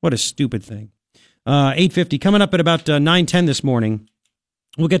 What a stupid thing. 8:50, coming up at about 9:10 this morning,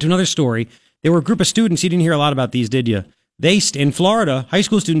 we'll get to another story. There were a group of students, you didn't hear a lot about these, did you? In Florida, high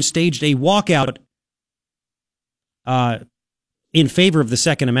school students staged a walkout in favor of the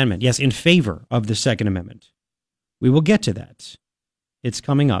Second Amendment. Yes, in favor of the Second Amendment. We will get to that. It's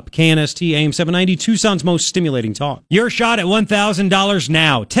coming up. KNST AM 790, Tucson's most stimulating talk. Your shot at $1,000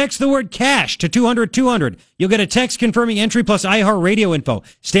 now. Text the word cash to 200-200. You'll get a text confirming entry plus iHeartRadio info.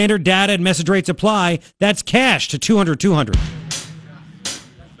 Standard data and message rates apply. That's cash to 200-200.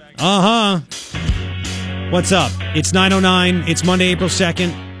 What's up? It's 9:09. It's Monday, April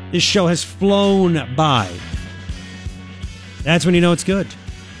 2nd. This show has flown by. That's when you know it's good.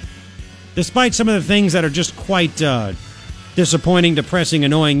 Despite some of the things that are just quite disappointing, depressing,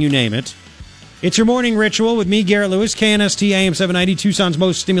 annoying, you name it. It's your morning ritual with me, Garrett Lewis, KNST AM 790, Tucson's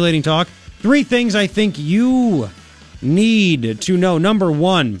most stimulating talk. 3 things I think you need to know. Number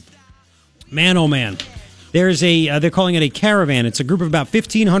 1, man, oh man, there's they're calling it a caravan. It's a group of about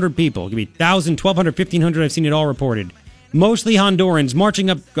 1,500 people. It could be 1,000, 1,200, 1,500. I've seen it all reported. Mostly Hondurans marching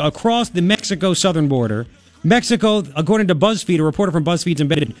up across the Mexico southern border. Mexico, according to BuzzFeed, a reporter from BuzzFeed's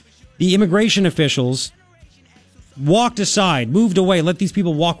embedded, the immigration officials walked aside, moved away, let these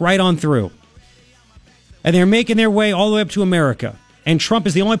people walk right on through. And they're making their way all the way up to America. And Trump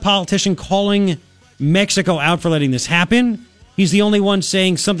is the only politician calling Mexico out for letting this happen. He's the only one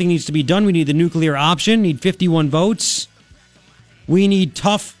saying something needs to be done. We need the nuclear option, need 51 votes. We need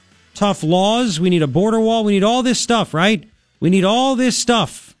tough laws. We need a border wall. We need all this stuff, right? We need all this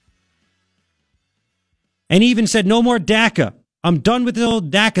stuff. And he even said, no more DACA. I'm done with the whole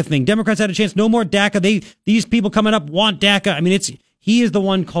DACA thing. Democrats had a chance. No more DACA. These people coming up want DACA. I mean, he is the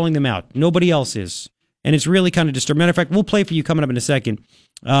one calling them out. Nobody else is. And it's really kind of disturbing. Matter of fact, we'll play for you coming up in a second.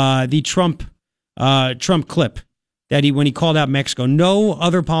 The Trump clip that when he called out Mexico. No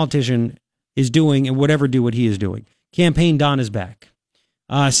other politician is doing and would ever do what he is doing. Campaign Don is back.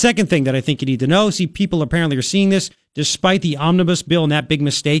 Second thing that I think you need to know. See, people apparently are seeing this despite the omnibus bill and that big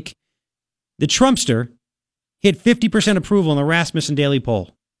mistake. The Trumpster hit 50% approval in the Rasmussen Daily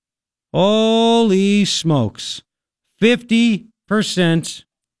poll. Holy smokes. 50%.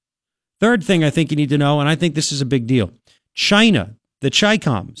 Third thing I think you need to know, and I think this is a big deal. China, the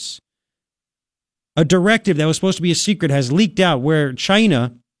Chicoms, a directive that was supposed to be a secret has leaked out where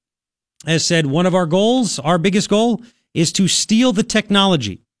China has said one of our goals, our biggest goal, is to steal the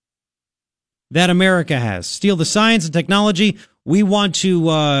technology that America has. Steal the science and technology. We want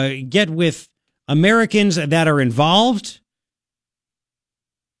to get with Americans that are involved,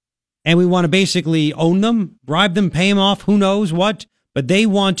 and we want to basically own them, bribe them, pay them off, who knows what, but they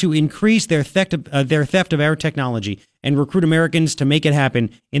want to increase their theft of our technology and recruit Americans to make it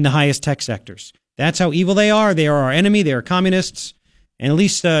happen in the highest tech sectors. That's how evil they are. They are our enemy. They are communists, and at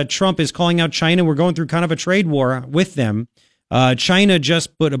least Trump is calling out China. We're going through kind of a trade war with them. China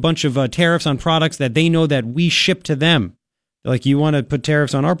just put a bunch of tariffs on products that they know that we ship to them. Like, you want to put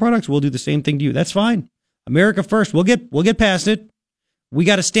tariffs on our products? We'll do the same thing to you. That's fine. America first. We'll get past it. We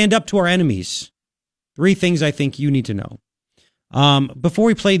got to stand up to our enemies. 3 things I think you need to know. Before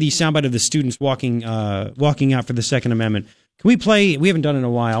we play the soundbite of the students walking out for the Second Amendment, can we play? We haven't done it in a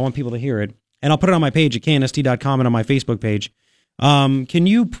while. I want people to hear it, and I'll put it on my page at knst.com and on my Facebook page. Can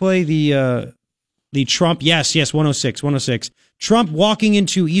you play the Trump? Yes, 106. Trump walking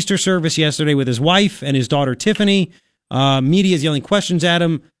into Easter service yesterday with his wife and his daughter Tiffany. Media is yelling questions at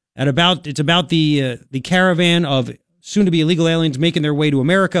him it's about the caravan of soon-to-be illegal aliens making their way to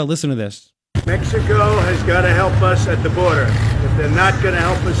America. Listen to this. Mexico has got to help us at the border. If they're not going to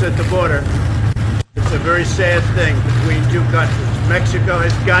help us at the border, it's a very sad thing between 2 countries. Mexico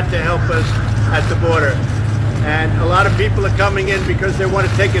has got to help us at the border. And a lot of people are coming in because they want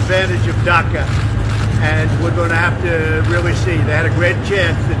to take advantage of DACA. And we're going to have to really see. They had a great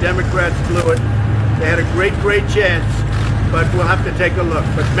chance. The Democrats blew it. They had a great chance, but we'll have to take a look.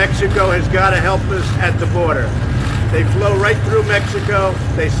 But Mexico has got to help us at the border. They flow right through Mexico.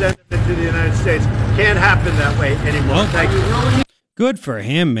 They send them into the United States. Can't happen that way anymore. Well, thank you. Good for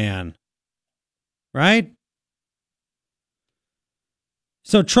him, man. Right?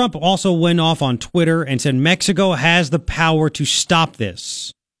 So Trump also went off on Twitter and said Mexico has the power to stop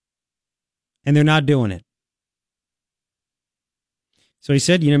this. And they're not doing it. So he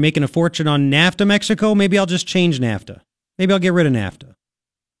said, making a fortune on NAFTA, Mexico, maybe I'll just change NAFTA. Maybe I'll get rid of NAFTA.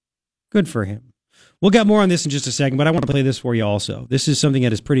 Good for him. We'll get more on this in just a second, but I want to play this for you also. This is something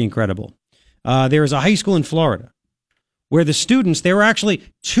that is pretty incredible. There is a high school in Florida where the students, there were actually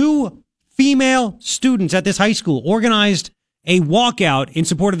 2 female students at this high school organized a walkout in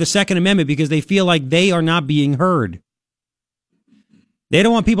support of the Second Amendment because they feel like they are not being heard. They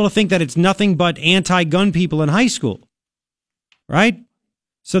don't want people to think that it's nothing but anti-gun people in high school. Right?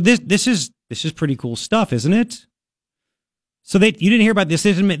 So this is pretty cool stuff, isn't it? So you didn't hear about this.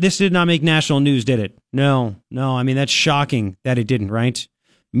 This did not make national news, did it? No. I mean, that's shocking that it didn't, right?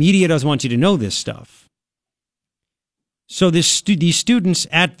 Media doesn't want you to know this stuff. So these students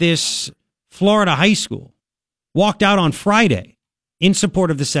at this Florida high school walked out on Friday in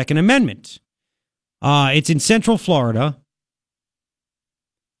support of the Second Amendment. It's in Central Florida.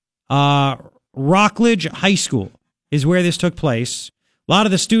 Rockledge High School is where this took place. A lot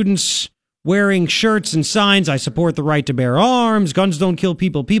of the students wearing shirts and signs, I support the right to bear arms, guns don't kill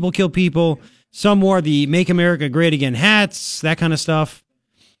people, people kill people. Some wore the Make America Great Again hats, that kind of stuff.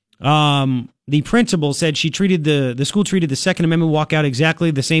 The principal said the school treated the Second Amendment walkout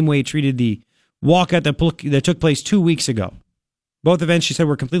exactly the same way it treated the walkout that took place 2 weeks ago. Both events, she said,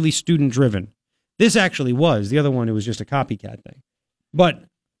 were completely student-driven. This actually was. The other one, it was just a copycat thing. But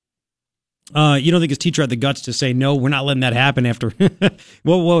you don't think his teacher had the guts to say, no, we're not letting that happen after...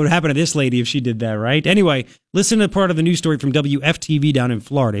 what would happen to this lady if she did that, right? Anyway, listen to part of the news story from WFTV down in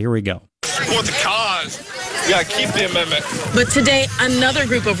Florida. Here we go. Support the cause. Yeah, keep the amendment. But today, another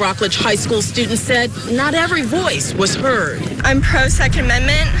group of Rockledge High School students said not every voice was heard. I'm pro Second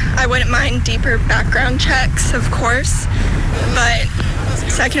Amendment. I wouldn't mind deeper background checks, of course, but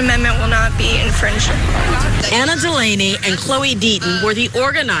Second Amendment will not be infringed upon. Anna Delaney and Chloe Deaton were the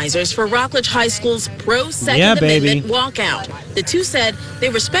organizers for Rockledge High School's pro-Second Amendment walkout. The two said they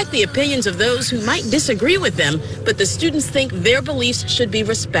respect the opinions of those who might disagree with them, but the students think their beliefs should be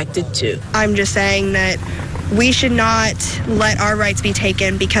respected too. I'm just saying that we should not let our rights be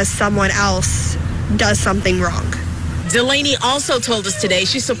taken because someone else does something wrong. Delaney also told us today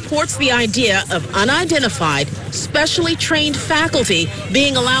she supports the idea of unidentified, specially trained faculty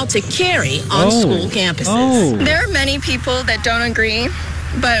being allowed to carry on school campuses. There are many people that don't agree,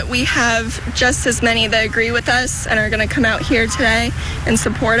 but we have just as many that agree with us and are going to come out here today and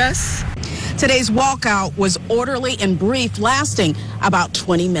support us. Today's walkout was orderly and brief, lasting about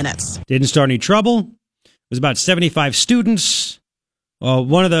 20 minutes. Didn't start any trouble. It was about 75 students.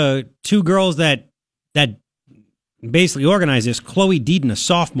 One of the two girls that basically organized this, Chloe Deaton, a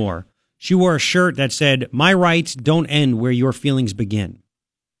sophomore, she wore a shirt that said, "My rights don't end where your feelings begin."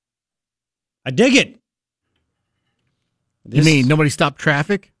 I dig it. You mean nobody stopped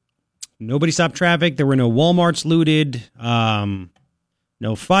traffic? Nobody stopped traffic. There were no Walmarts looted,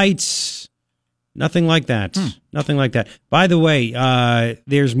 no fights, nothing like that. Nothing like that. By the way,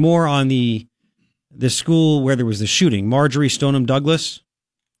 there's more on the school where there was the shooting, Marjorie Stoneham Douglas.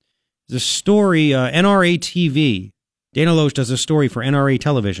 The story, NRA TV, Dana Loesch does a story for NRA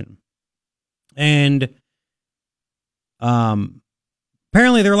television. And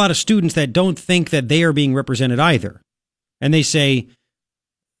apparently there are a lot of students that don't think that they are being represented either. And they say,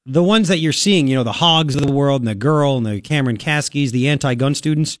 the ones that you're seeing, the Hogs of the world and the girl and the Cameron Kaskis, the anti-gun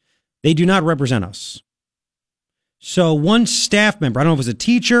students, they do not represent us. So one staff member, I don't know if it was a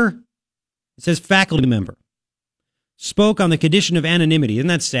teacher, it says faculty member, spoke on the condition of anonymity. Isn't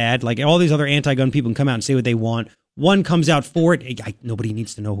that sad? Like all these other anti-gun people can come out and say what they want. One comes out for it. Nobody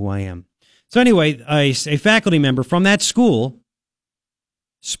needs to know who I am. So anyway, a faculty member from that school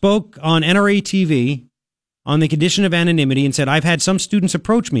spoke on NRA TV on the condition of anonymity and said, "I've had some students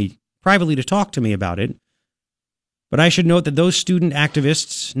approach me privately to talk to me about it. But I should note that those student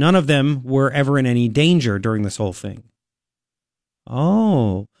activists, none of them were ever in any danger during this whole thing."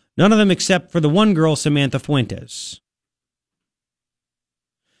 Oh, none of them except for the one girl, Samantha Fuentes.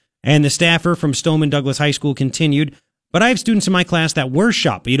 And the staffer from Stoneman Douglas High School continued, "But I have students in my class that were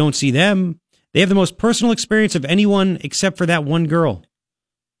shot, but you don't see them. They have the most personal experience of anyone except for that one girl.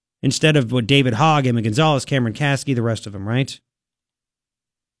 Instead of what David Hogg, Emma Gonzalez, Cameron Kasky, the rest of them, right?"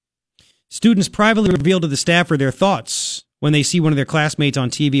 Students privately reveal to the staffer their thoughts when they see one of their classmates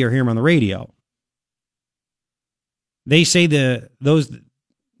on TV or hear him on the radio. They say those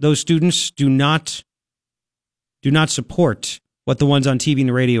students do not support what the ones on TV and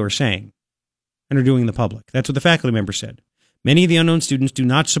the radio are saying and are doing in the public. That's what the faculty member said. Many of the unknown students do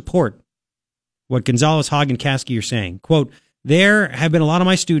not support what Gonzalez, Hogg, and Kasky are saying. Quote, "There have been a lot of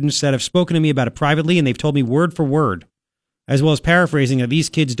my students that have spoken to me about it privately, and they've told me word for word, as well as paraphrasing, that these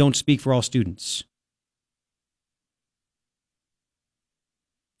kids don't speak for all students."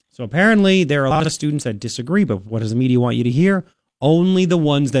 So apparently there are a lot of students that disagree, but what does the media want you to hear? Only the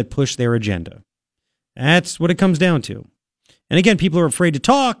ones that push their agenda. That's what it comes down to. And again, people are afraid to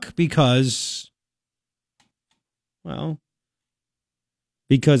talk because if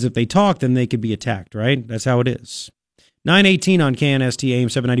they talk, then they could be attacked, right? That's how it is. 9:18 on KNST AM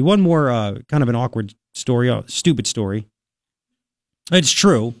 790. One more kind of an awkward story, stupid story. It's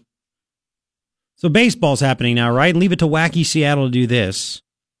true. So baseball's happening now, right? Leave it to wacky Seattle to do this.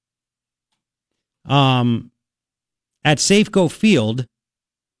 at Safeco Field,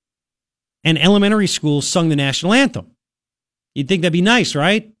 and elementary schools sung the national anthem. You'd think that'd be nice,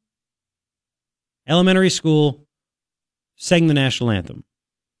 right? Elementary school sang the national anthem.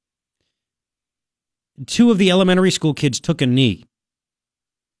 2 of the elementary school kids took a knee.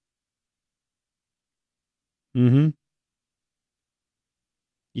 You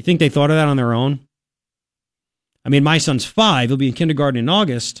think they thought of that on their own? I mean, my son's 5. He'll be in kindergarten in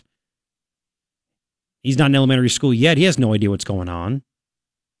August. He's not in elementary school yet. He has no idea what's going on.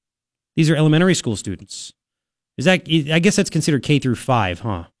 These are elementary school students. I guess that's considered K through 5,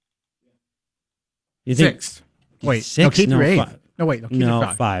 huh? You think, 6. Wait, 6? no, K through 8. 5. No, wait, no, K no, through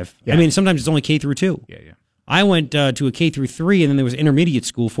 5. 5. Yeah. I mean, sometimes it's only K through 2. Yeah. I went to a K through 3, and then there was intermediate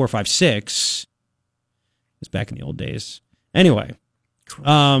school, 4, 5, 6. It was back in the old days. Anyway,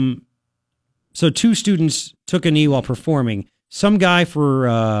 so 2 students took a knee while performing. Some guy for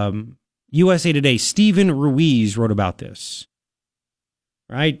USA Today, Stephen Ruiz, wrote about this.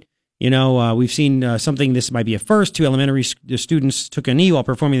 Right? You know, we've seen something, this might be a first. 2 elementary students took a knee while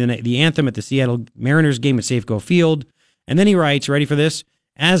performing the anthem at the Seattle Mariners game at Safeco Field. And then he writes, ready for this?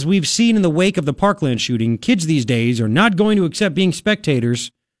 As we've seen in the wake of the Parkland shooting, kids these days are not going to accept being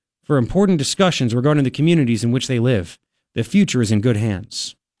spectators for important discussions regarding the communities in which they live. The future is in good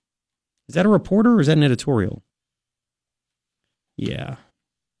hands. Is that a reporter or is that an editorial? Yeah.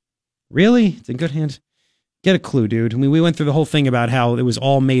 Really? It's in good hands? Get a clue, dude. I mean, we went through the whole thing about how it was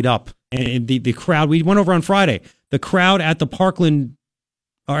all made up. And the crowd, we went over on Friday. The crowd at the Parkland,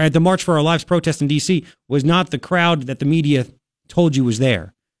 or at the March for Our Lives protest in D.C. was not the crowd that the media told you was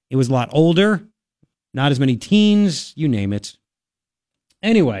there. It was a lot older, not as many teens, you name it.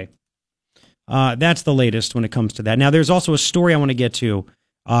 Anyway, that's the latest when it comes to that. Now, there's also a story I want to get to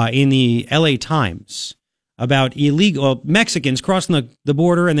in the L.A. Times about illegal Mexicans crossing the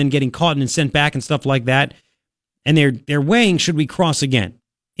border and then getting caught and sent back and stuff like that. And they're weighing, should we cross again?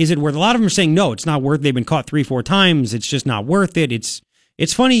 Is it worth? A lot of them are saying, no, it's not worth it. They've been caught 3-4 times. It's just not worth it. It's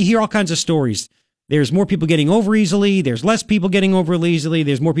funny. You hear all kinds of stories. There's more people getting over easily. There's less people getting over easily.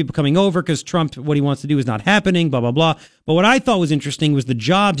 There's more people coming over because Trump, what he wants to do is not happening, blah, blah, blah. But what I thought was interesting was the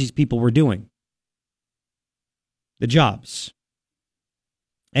jobs these people were doing. The jobs.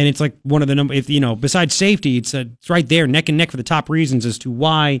 And it's like one of the number, besides safety, it's right there, neck and neck for the top reasons as to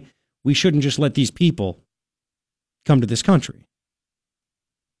why we shouldn't just let these people come to this country.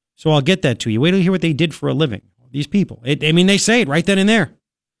 So I'll get that to you. Wait till you hear what they did for a living. These people. They say it right then and there.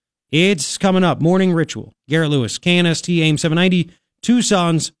 It's coming up. Morning Ritual. Garrett Lewis, KNST, AM 790,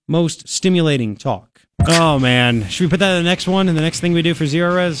 Tucson's most stimulating talk. Oh, man. Should we put that in the next one and the next thing we do for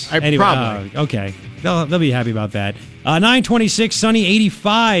Zero Res? Probably. Okay. They'll be happy about that. 926, sunny,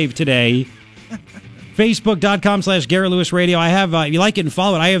 85 today. Facebook.com/Garrett Lewis Radio. I have, if you like it and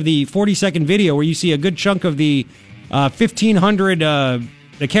follow it, I have the 40-second video where you see a good chunk of the 1,500,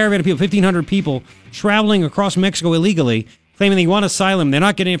 the caravan of people, 1,500 people traveling across Mexico illegally, claiming they want asylum. They're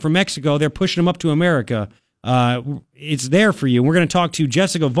not getting it from Mexico. They're pushing them up to America. It's there for you. We're going to talk to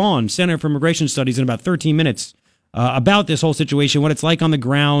Jessica Vaughn, Center for Immigration Studies, in about 13 minutes about this whole situation, what it's like on the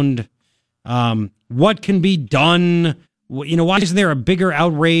ground, what can be done. Why isn't there a bigger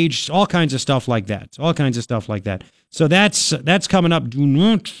outrage? All kinds of stuff like that. So that's coming up. Do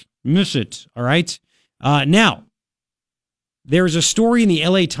not miss it. All right. Now, there's a story in the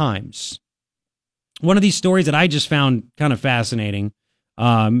LA Times. One of these stories that I just found kind of fascinating,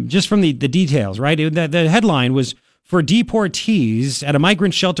 just from the details, right? The headline was, for deportees at a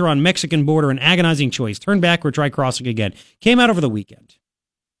migrant shelter on Mexican border, an agonizing choice. Turn back or try crossing again. Came out over the weekend.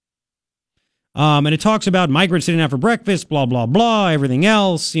 And it talks about migrants sitting out for breakfast, blah, blah, blah, everything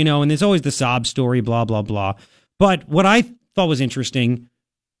else, and there's always the sob story, blah, blah, blah. But what I thought was interesting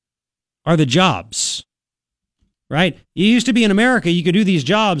are the jobs, right? You used to be in America, you could do these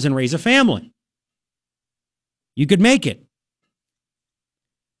jobs and raise a family. You could make it.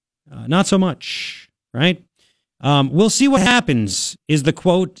 Not so much, right? We'll see what happens, is the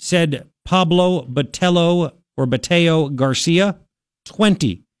quote, said Pablo Bateo Garcia,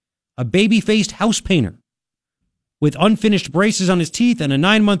 20. A baby-faced house painter with unfinished braces on his teeth and a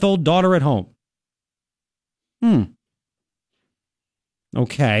 9-month-old daughter at home.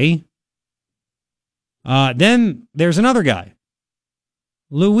 Okay. Then there's another guy.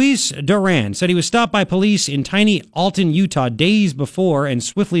 Luis Duran said he was stopped by police in tiny Alton, Utah, days before and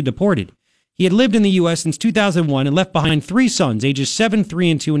swiftly deported. He had lived in the U.S. since 2001 and left behind 3 sons, ages 7,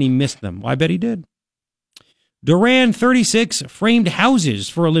 3, and 2, and he missed them. Well, I bet he did. Duran, 36, framed houses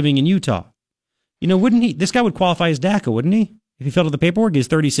for a living in Utah. Wouldn't he? This guy would qualify as DACA, wouldn't he? If he filled out the paperwork, he's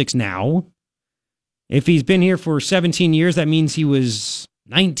 36 now. If he's been here for 17 years, that means he was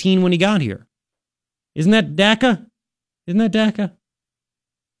 19 when he got here. Isn't that DACA? Isn't that DACA?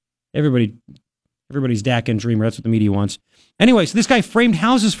 Everybody's DACA and dreamer. That's what the media wants. Anyway, so this guy framed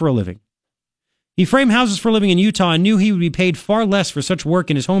houses for a living. He framed houses for a living in Utah and knew he would be paid far less for such work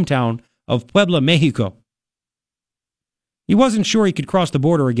in his hometown of Puebla, Mexico. He wasn't sure he could cross the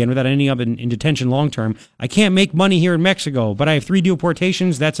border again without ending up in detention long term. I can't make money here in Mexico, but I have 3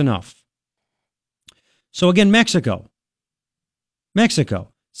 deportations. That's enough. So again, Mexico,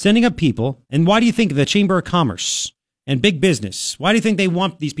 sending up people. And why do you think the Chamber of Commerce and big business, why do you think they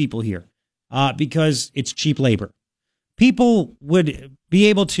want these people here? Because it's cheap labor. People would be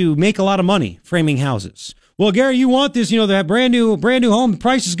able to make a lot of money framing houses. Well, Gary, you want this, that brand new home, the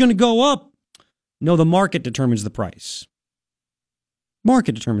price is going to go up. No, the market determines the price.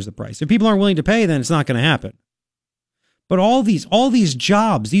 Market determines the price. If people aren't willing to pay, then it's not going to happen. But all these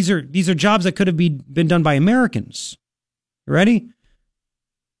jobs, these are jobs that could have been done by Americans. You ready?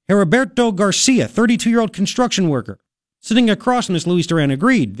 Heriberto Garcia, 32-year-old construction worker, sitting across from Miss Luis Duran,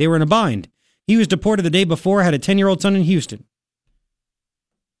 agreed. They were in a bind. He was deported the day before, had a 10-year-old son in Houston,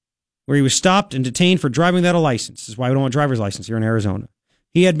 where he was stopped and detained for driving without a license. This is why we don't want a driver's license here in Arizona.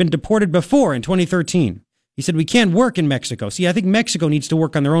 He had been deported before in 2013. He said, we can't work in Mexico. See, I think Mexico needs to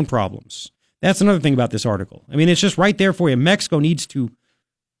work on their own problems. That's another thing about this article. I mean, it's just right there for you. Mexico needs to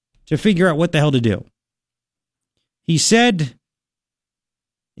figure out what the hell to do. He said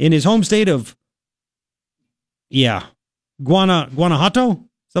in his home state of, Guanajuato?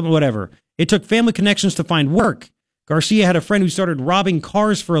 Something, whatever. It took family connections to find work. Garcia had a friend who started robbing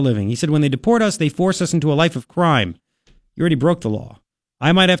cars for a living. He said, when they deport us, they force us into a life of crime. You already broke the law.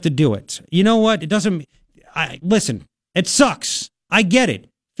 I might have to do it. You know what? It doesn't... listen, it sucks. I get it.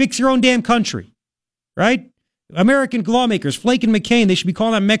 Fix your own damn country, right? American lawmakers, Flake and McCain, they should be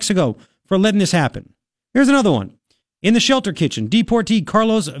calling out Mexico for letting this happen. Here's another one. In the shelter kitchen, deportee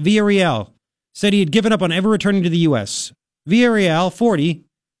Carlos Villarreal said he had given up on ever returning to the U.S. Villarreal, 40,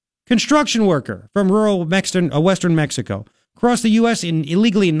 construction worker from rural western Mexico, crossed the U.S.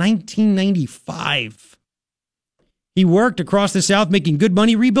 illegally in 1995. He worked across the South making good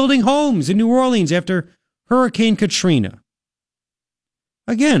money rebuilding homes in New Orleans after Hurricane Katrina.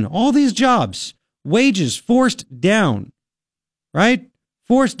 Again, all these jobs, wages forced down, right?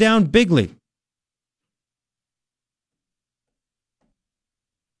 Forced down bigly.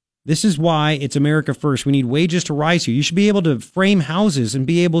 This is why it's America first. We need wages to rise here. You should be able to frame houses and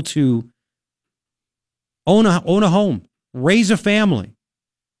be able to own a home, raise a family.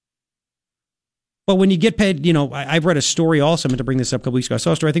 But when you get paid, I've read a story also. I meant to bring this up a couple weeks ago. I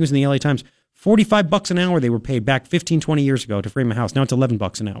saw a story, I think it was in the LA Times. $45 an hour they were paid back 15, 20 years ago to frame a house. Now it's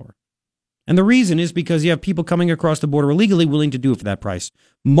 $11 an hour. And the reason is because you have people coming across the border illegally willing to do it for that price.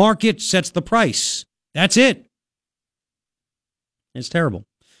 Market sets the price. That's it. It's terrible.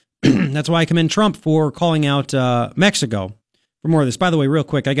 That's why I commend Trump for calling out Mexico for more of this. By the way, real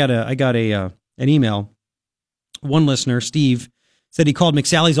quick, I got an email. One listener, Steve, said he called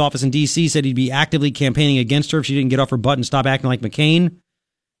McSally's office in D.C., said he'd be actively campaigning against her if she didn't get off her butt and stop acting like McCain.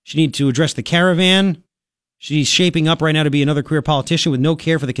 She needed to address the caravan. She's shaping up right now to be another career politician with no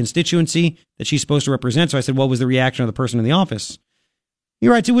care for the constituency that she's supposed to represent. So I said, what was the reaction of the person in the office? He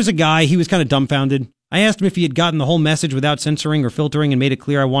writes, it was a guy. He was kind of dumbfounded. I asked him if he had gotten the whole message without censoring or filtering and made it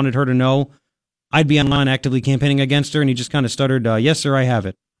clear I wanted her to know I'd be online actively campaigning against her. And he just kind of stuttered, yes, sir, I have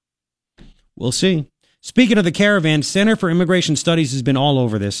it. We'll see. Speaking of the caravan, Center for Immigration Studies has been all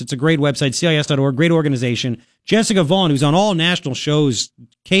over this. It's a great website, CIS.org, great organization. Jessica Vaughn, who's on all national shows,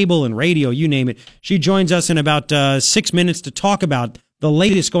 cable and radio, you name it, she joins us in about 6 minutes to talk about the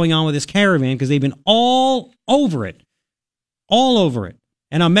latest going on with this caravan because they've been all over it. All over it.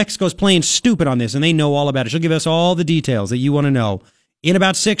 And now Mexico's playing stupid on this, and they know all about it. She'll give us all the details that you want to know. In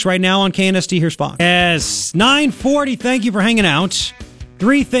about 6 right now on KNST, here's Fox. Yes, 9:40, thank you for hanging out.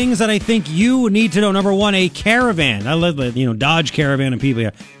 3 things that I think you need to know. Number 1, a caravan. I love the, Dodge Caravan and people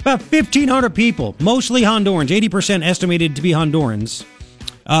here. About 1,500 people, mostly Hondurans, 80% estimated to be Hondurans,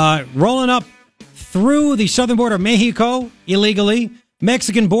 rolling up through the southern border of Mexico illegally.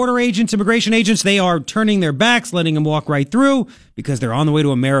 Mexican border agents, immigration agents, they are turning their backs, letting them walk right through because they're on the way to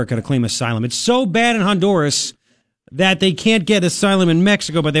America to claim asylum. It's so bad in Honduras that they can't get asylum in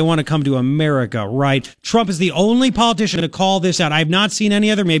Mexico, but they want to come to America, right? Trump is the only politician to call this out. I've not seen any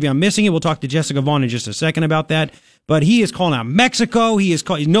other. Maybe I'm missing it. We'll talk to Jessica Vaughn in just a second about that. But he is calling out Mexico. He is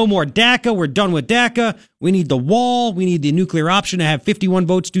calling no more DACA. We're done with DACA. We need the wall. We need the nuclear option to have 51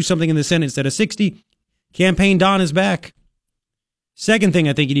 votes, do something in the Senate instead of 60. Campaign Don is back. Second thing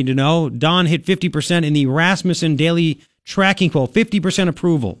I think you need to know, Don hit 50% in the Rasmussen daily tracking poll, 50%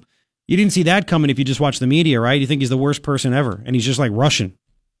 approval. You didn't see that coming if you just watch the media, right? You think he's the worst person ever, and he's just like Russian.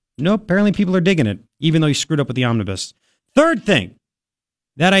 Nope, apparently people are digging it, even though he screwed up with the omnibus. Third thing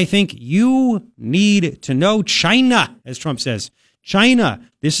that I think you need to know, China, as Trump says. China,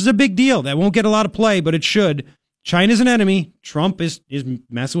 this is a big deal. That won't get a lot of play, but it should. China's an enemy. Trump is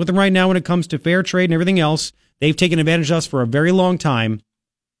messing with them right now when it comes to fair trade and everything else. They've taken advantage of us for a very long time,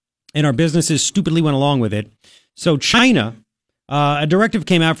 and our businesses stupidly went along with it. So China, a directive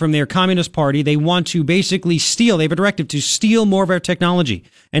came out from their Communist Party. They want to basically steal. They have a directive to steal more of our technology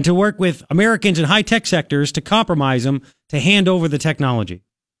and to work with Americans in high-tech sectors to compromise them to hand over the technology.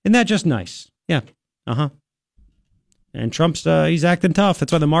 Isn't that just nice? Yeah. Uh-huh. And Trump's, he's acting tough.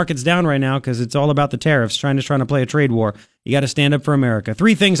 That's why the market's down right now, because it's all about the tariffs, trying to play a trade war. You got to stand up for America.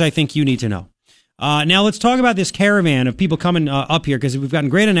 3 things I think you need to know. Now let's talk about this caravan of people coming up here, because we've gotten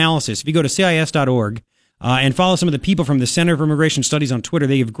great analysis. If you go to CIS.org and follow some of the people from the Center for Immigration Studies on Twitter,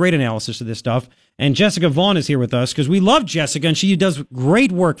 they give great analysis of this stuff. And Jessica Vaughn is here with us, because we love Jessica, and she does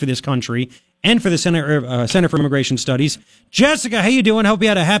great work for this country and for the Center for Immigration Studies. Jessica, how you doing? Hope you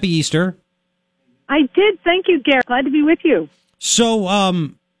had a happy Easter. I did. Thank you, Garrett. Glad to be with you. So,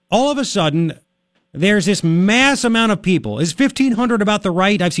 all of a sudden, there's this mass amount of people. Is 1,500 about the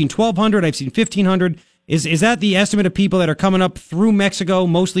right? I've seen 1,200. I've seen 1,500. Is that the estimate of people that are coming up through Mexico,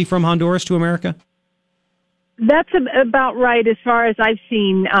 mostly from Honduras to America? That's about right as far as I've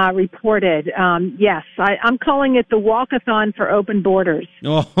seen reported. Yes, I'm calling it the walkathon for open borders.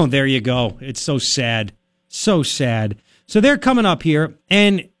 Oh, there you go. It's so sad. So sad. So they're coming up here,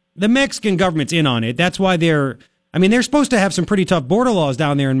 and the Mexican government's in on it. That's why they're supposed to have some pretty tough border laws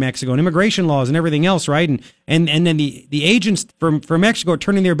down there in Mexico and immigration laws and everything else, right? And then the agents for Mexico are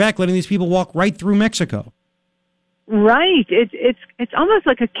turning their back, letting these people walk right through Mexico. Right. It's almost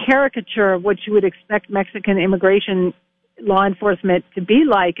like a caricature of what you would expect Mexican immigration law enforcement to be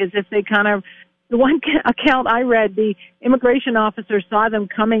like, as if they the one account I read, the immigration officer saw them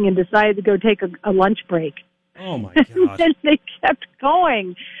coming and decided to go take a lunch break. Oh, my God. And they kept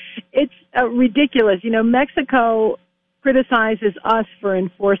going. It's ridiculous. Mexico criticizes us for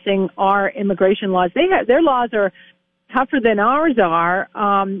enforcing our immigration laws. Their laws are tougher than ours are,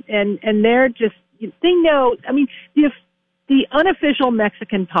 and they're just, they know, the unofficial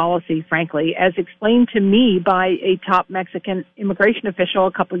Mexican policy, frankly, as explained to me by a top Mexican immigration official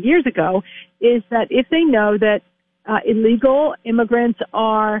a couple of years ago, is that if they know that illegal immigrants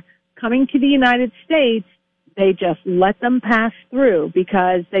are coming to the United States, they just let them pass through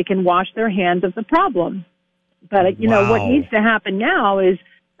because they can wash their hands of the problem. But, what needs to happen now is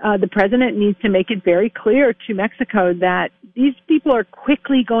the president needs to make it very clear to Mexico that these people are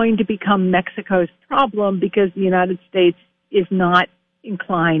quickly going to become Mexico's problem because the United States is not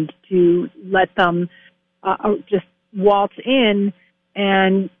inclined to let them just waltz in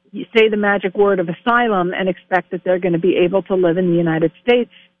and say the magic word of asylum and expect that they're going to be able to live in the United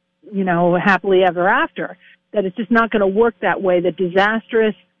States, happily ever after. That it's just not going to work that way. The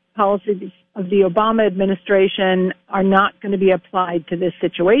disastrous policies of the Obama administration are not going to be applied to this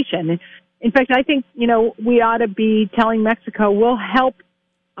situation. In fact, I think, we ought to be telling Mexico we'll help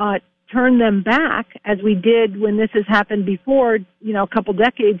turn them back, as we did when this has happened before, a couple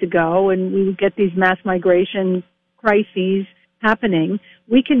decades ago, and we would get these mass migration crises happening.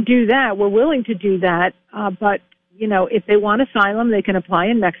 We can do that. We're willing to do that. But if they want asylum, they can apply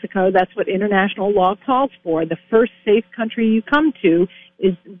in Mexico. That's what international law calls for. The first safe country you come to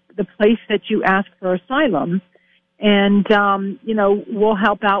is the place that you ask for asylum. And, we'll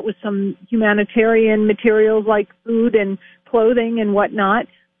help out with some humanitarian materials like food and clothing and whatnot.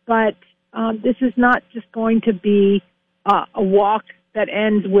 But this is not just going to be a walk that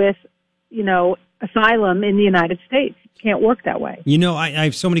ends with, asylum in the United States. It can't work that way. I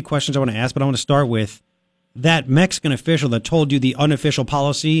have so many questions I want to ask, but I want to start with that Mexican official that told you the unofficial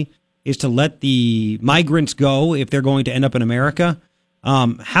policy is to let the migrants go if they're going to end up in America.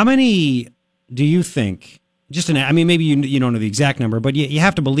 How many do you think, maybe you don't know the exact number, but you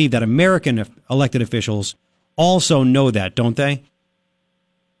have to believe that American elected officials also know that, don't they?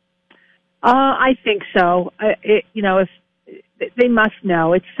 I think so. If they must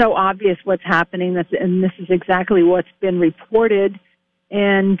know. It's so obvious what's happening, and this is exactly what's been reported.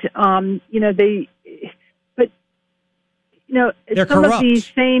 And, they're some corrupt. of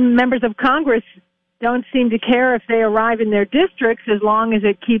these same members of Congress don't seem to care if they arrive in their districts as long as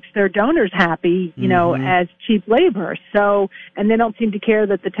it keeps their donors happy, as cheap labor. So, and they don't seem to care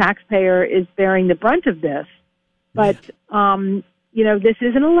that the taxpayer is bearing the brunt of this. But, this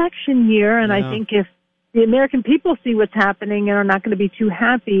is an election year, and I think if the American people see what's happening and are not going to be too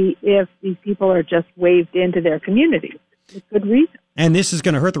happy if these people are just waved into their communities with good reason. And this is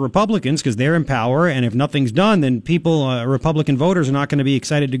going to hurt the Republicans because they're in power. And if nothing's done, then people, Republican voters, are not going to be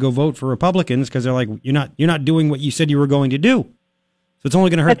excited to go vote for Republicans because they're like, you're not doing what you said you were going to do. So it's only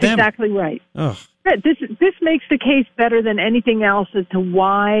going to hurt them. That's exactly right. Ugh. This makes the case better than anything else as to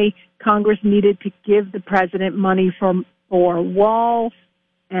why Congress needed to give the president money for walls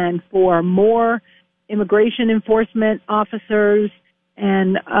and for more immigration enforcement officers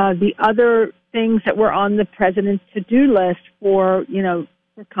and the other things that were on the president's to-do list for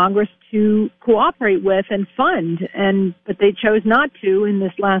Congress to cooperate with and fund, but they chose not to in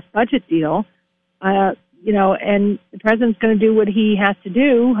this last budget deal. And the president's going to do what he has to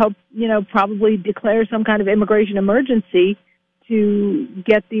do, probably declare some kind of immigration emergency to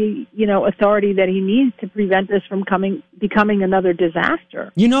get the, authority that he needs to prevent this from becoming another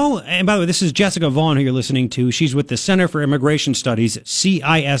disaster. And by the way, this is Jessica Vaughn who you're listening to. She's with the Center for Immigration Studies.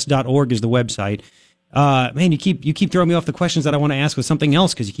 CIS.org is the website. Man, you keep throwing me off the questions that I want to ask with something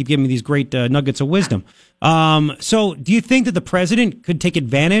else because you keep giving me these great nuggets of wisdom. So do you think that the president could take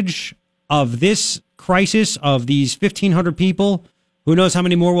advantage of this crisis of these 1,500 people, who knows how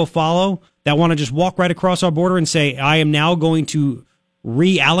many more will follow, that want to just walk right across our border and say, I am now going to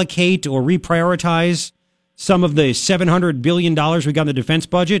reallocate or reprioritize some of the $700 billion we got in the defense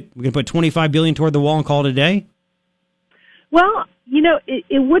budget? We're going to put $25 billion toward the wall and call it a day? Well,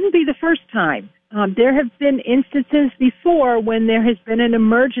 it wouldn't be the first time. There have been instances before when there has been an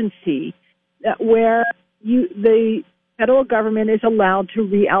emergency where the federal government is allowed to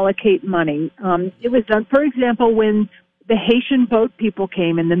reallocate money. It was done, for example, when the Haitian boat people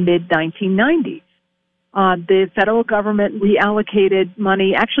came in the mid-1990s. The federal government reallocated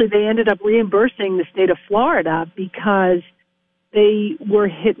money. Actually, they ended up reimbursing the state of Florida because they were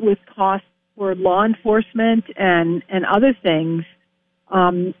hit with costs for law enforcement and other things.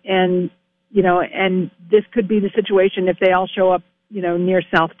 And this could be the situation if they all show up, near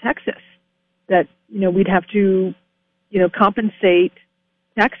South Texas, that, we'd have to, compensate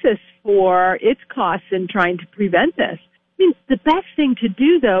Texas for its costs in trying to prevent this. I mean, the best thing to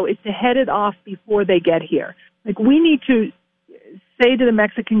do, though, is to head it off before they get here. Like, we need to say to the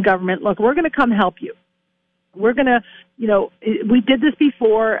Mexican government, look, we're going to come help you. We're going to, we did this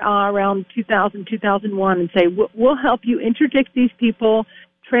before around 2000, 2001 and say, we'll help you interdict these people,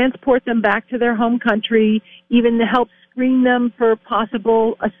 transport them back to their home country, even to help screen them for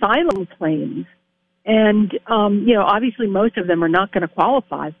possible asylum claims. And, obviously most of them are not going to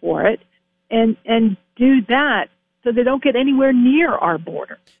qualify for it, and do that so they don't get anywhere near our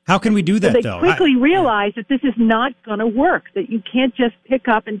border. How can we do that, though? They quickly realize that this is not going to work, that you can't just pick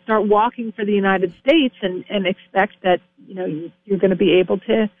up and start walking for the United States and expect that, you're going to be able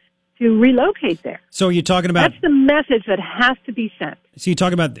to relocate there. So you're talking about... That's the message that has to be sent. So you're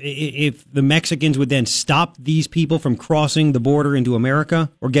talking about if the Mexicans would then stop these people from crossing the border into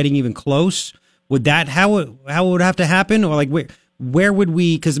America or getting even close, would that how it would have to happen? Or like where would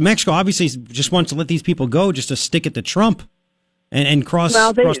we, because Mexico obviously just wants to let these people go just to stick it to Trump and cross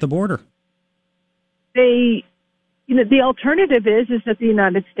the border. The alternative is that the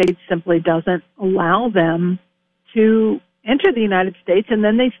United States simply doesn't allow them to enter the United States, and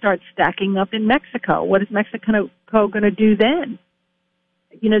then they start stacking up in Mexico. What is Mexico going to do then?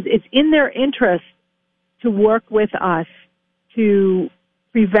 It's in their interest to work with us to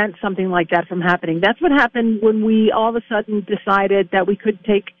prevent something like that from happening. That's what happened when we all of a sudden decided that we could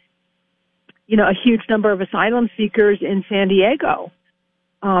take, a huge number of asylum seekers in San Diego.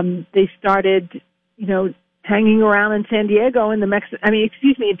 They started, hanging around in San Diego in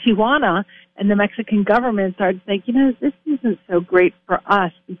Tijuana, and the Mexican government started thinking, this isn't so great for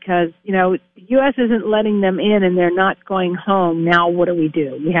us because, the U.S. isn't letting them in and they're not going home. Now what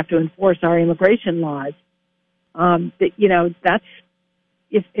do? We have to enforce our immigration laws. That's,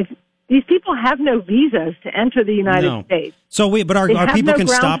 if these people have no visas to enter the United States. So our people can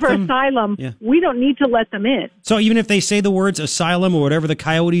stop them? Asylum. Yeah. We don't need to let them in. So even if they say the words asylum or whatever the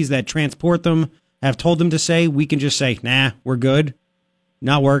coyotes that transport them have told them to say, we can just say, nah, we're good.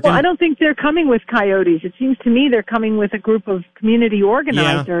 Not working. Well, I don't think they're coming with coyotes. It seems to me they're coming with a group of community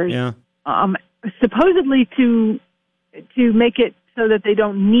organizers, supposedly to make it so that they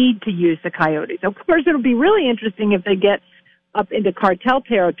don't need to use the coyotes. Of course, it'll be really interesting if they get up into cartel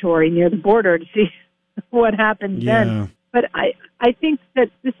territory near the border to see what happens then. But I think that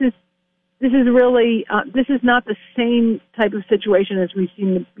this is really this is not the same type of situation as we've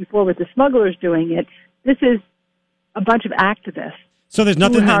seen before with the smugglers doing it. This is a bunch of activists. So there's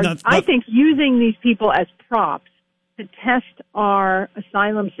nothing. I think using these people as props to test our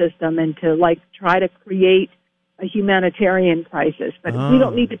asylum system and to try to create a humanitarian crisis. But we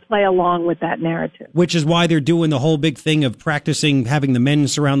don't need to play along with that narrative. Which is why they're doing the whole big thing of practicing having the men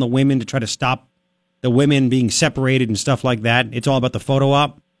surround the women to try to stop the women being separated and stuff like that. It's all about the photo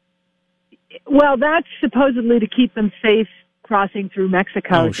op. Well, that's supposedly to keep them safe crossing through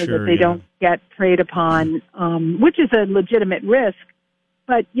Mexico that they don't get preyed upon, which is a legitimate risk.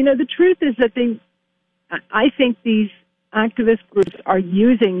 But, the truth is that I think these activist groups are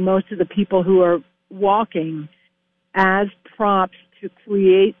using most of the people who are walking as props to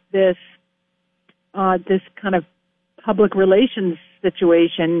create this kind of public relations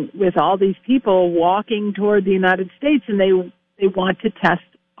situation with all these people walking toward the United States, and they want to test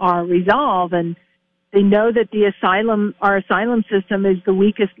our resolve, and they know that our asylum system is the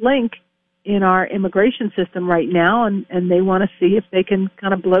weakest link in our immigration system right now, and they want to see if they can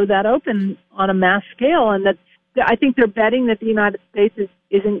kind of blow that open on a mass scale. And I think they're betting that the United States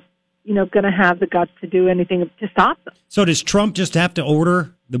isn't going to have the guts to do anything to stop them. So does Trump just have to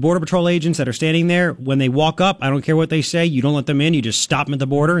order the Border Patrol agents that are standing there, when they walk up, I don't care what they say, you don't let them in, you just stop them at the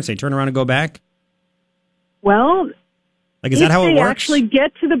border and say, turn around and go back? Well, is that how it works? If they actually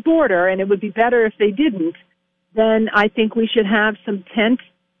get to the border, and it would be better if they didn't, then I think we should have some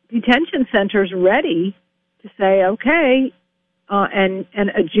detention centers ready to say, okay, and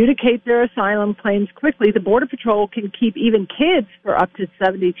adjudicate their asylum claims quickly. The Border Patrol can keep even kids for up to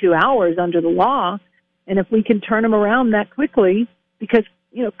 72 hours under the law. And if we can turn them around that quickly, because,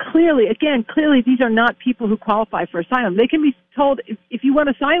 clearly, these are not people who qualify for asylum. They can be told, if you want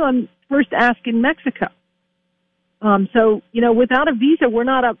asylum, first ask in Mexico. So, without a visa, we're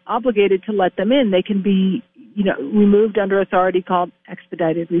not obligated to let them in. They can be, removed under authority called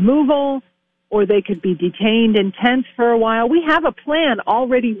expedited removal, or they could be detained in tents for a while. We have a plan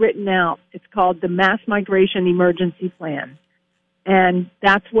already written out. It's called the Mass Migration Emergency Plan. And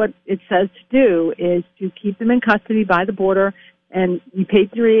that's what it says to do, is to keep them in custody by the border and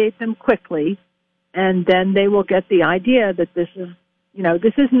repatriate them quickly. And then they will get the idea that this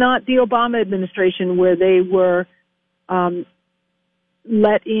is not the Obama administration where they were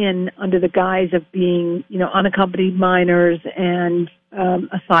let in under the guise of being, unaccompanied minors and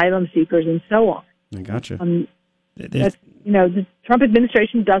asylum seekers and so on. I gotcha. The Trump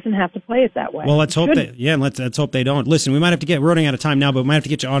administration doesn't have to play it that way. Well, let's hope let's hope they don't. Listen, we might have to we're running out of time now, but we might have to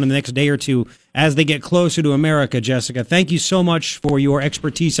get you on in the next day or two as they get closer to America, Jessica. Thank you so much for your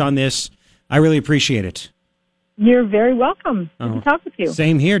expertise on this. I really appreciate it. You're very welcome. Good to talk with you.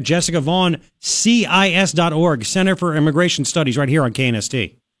 Same here. Jessica Vaughn, CIS.org, Center for Immigration Studies, right here on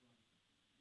KNST.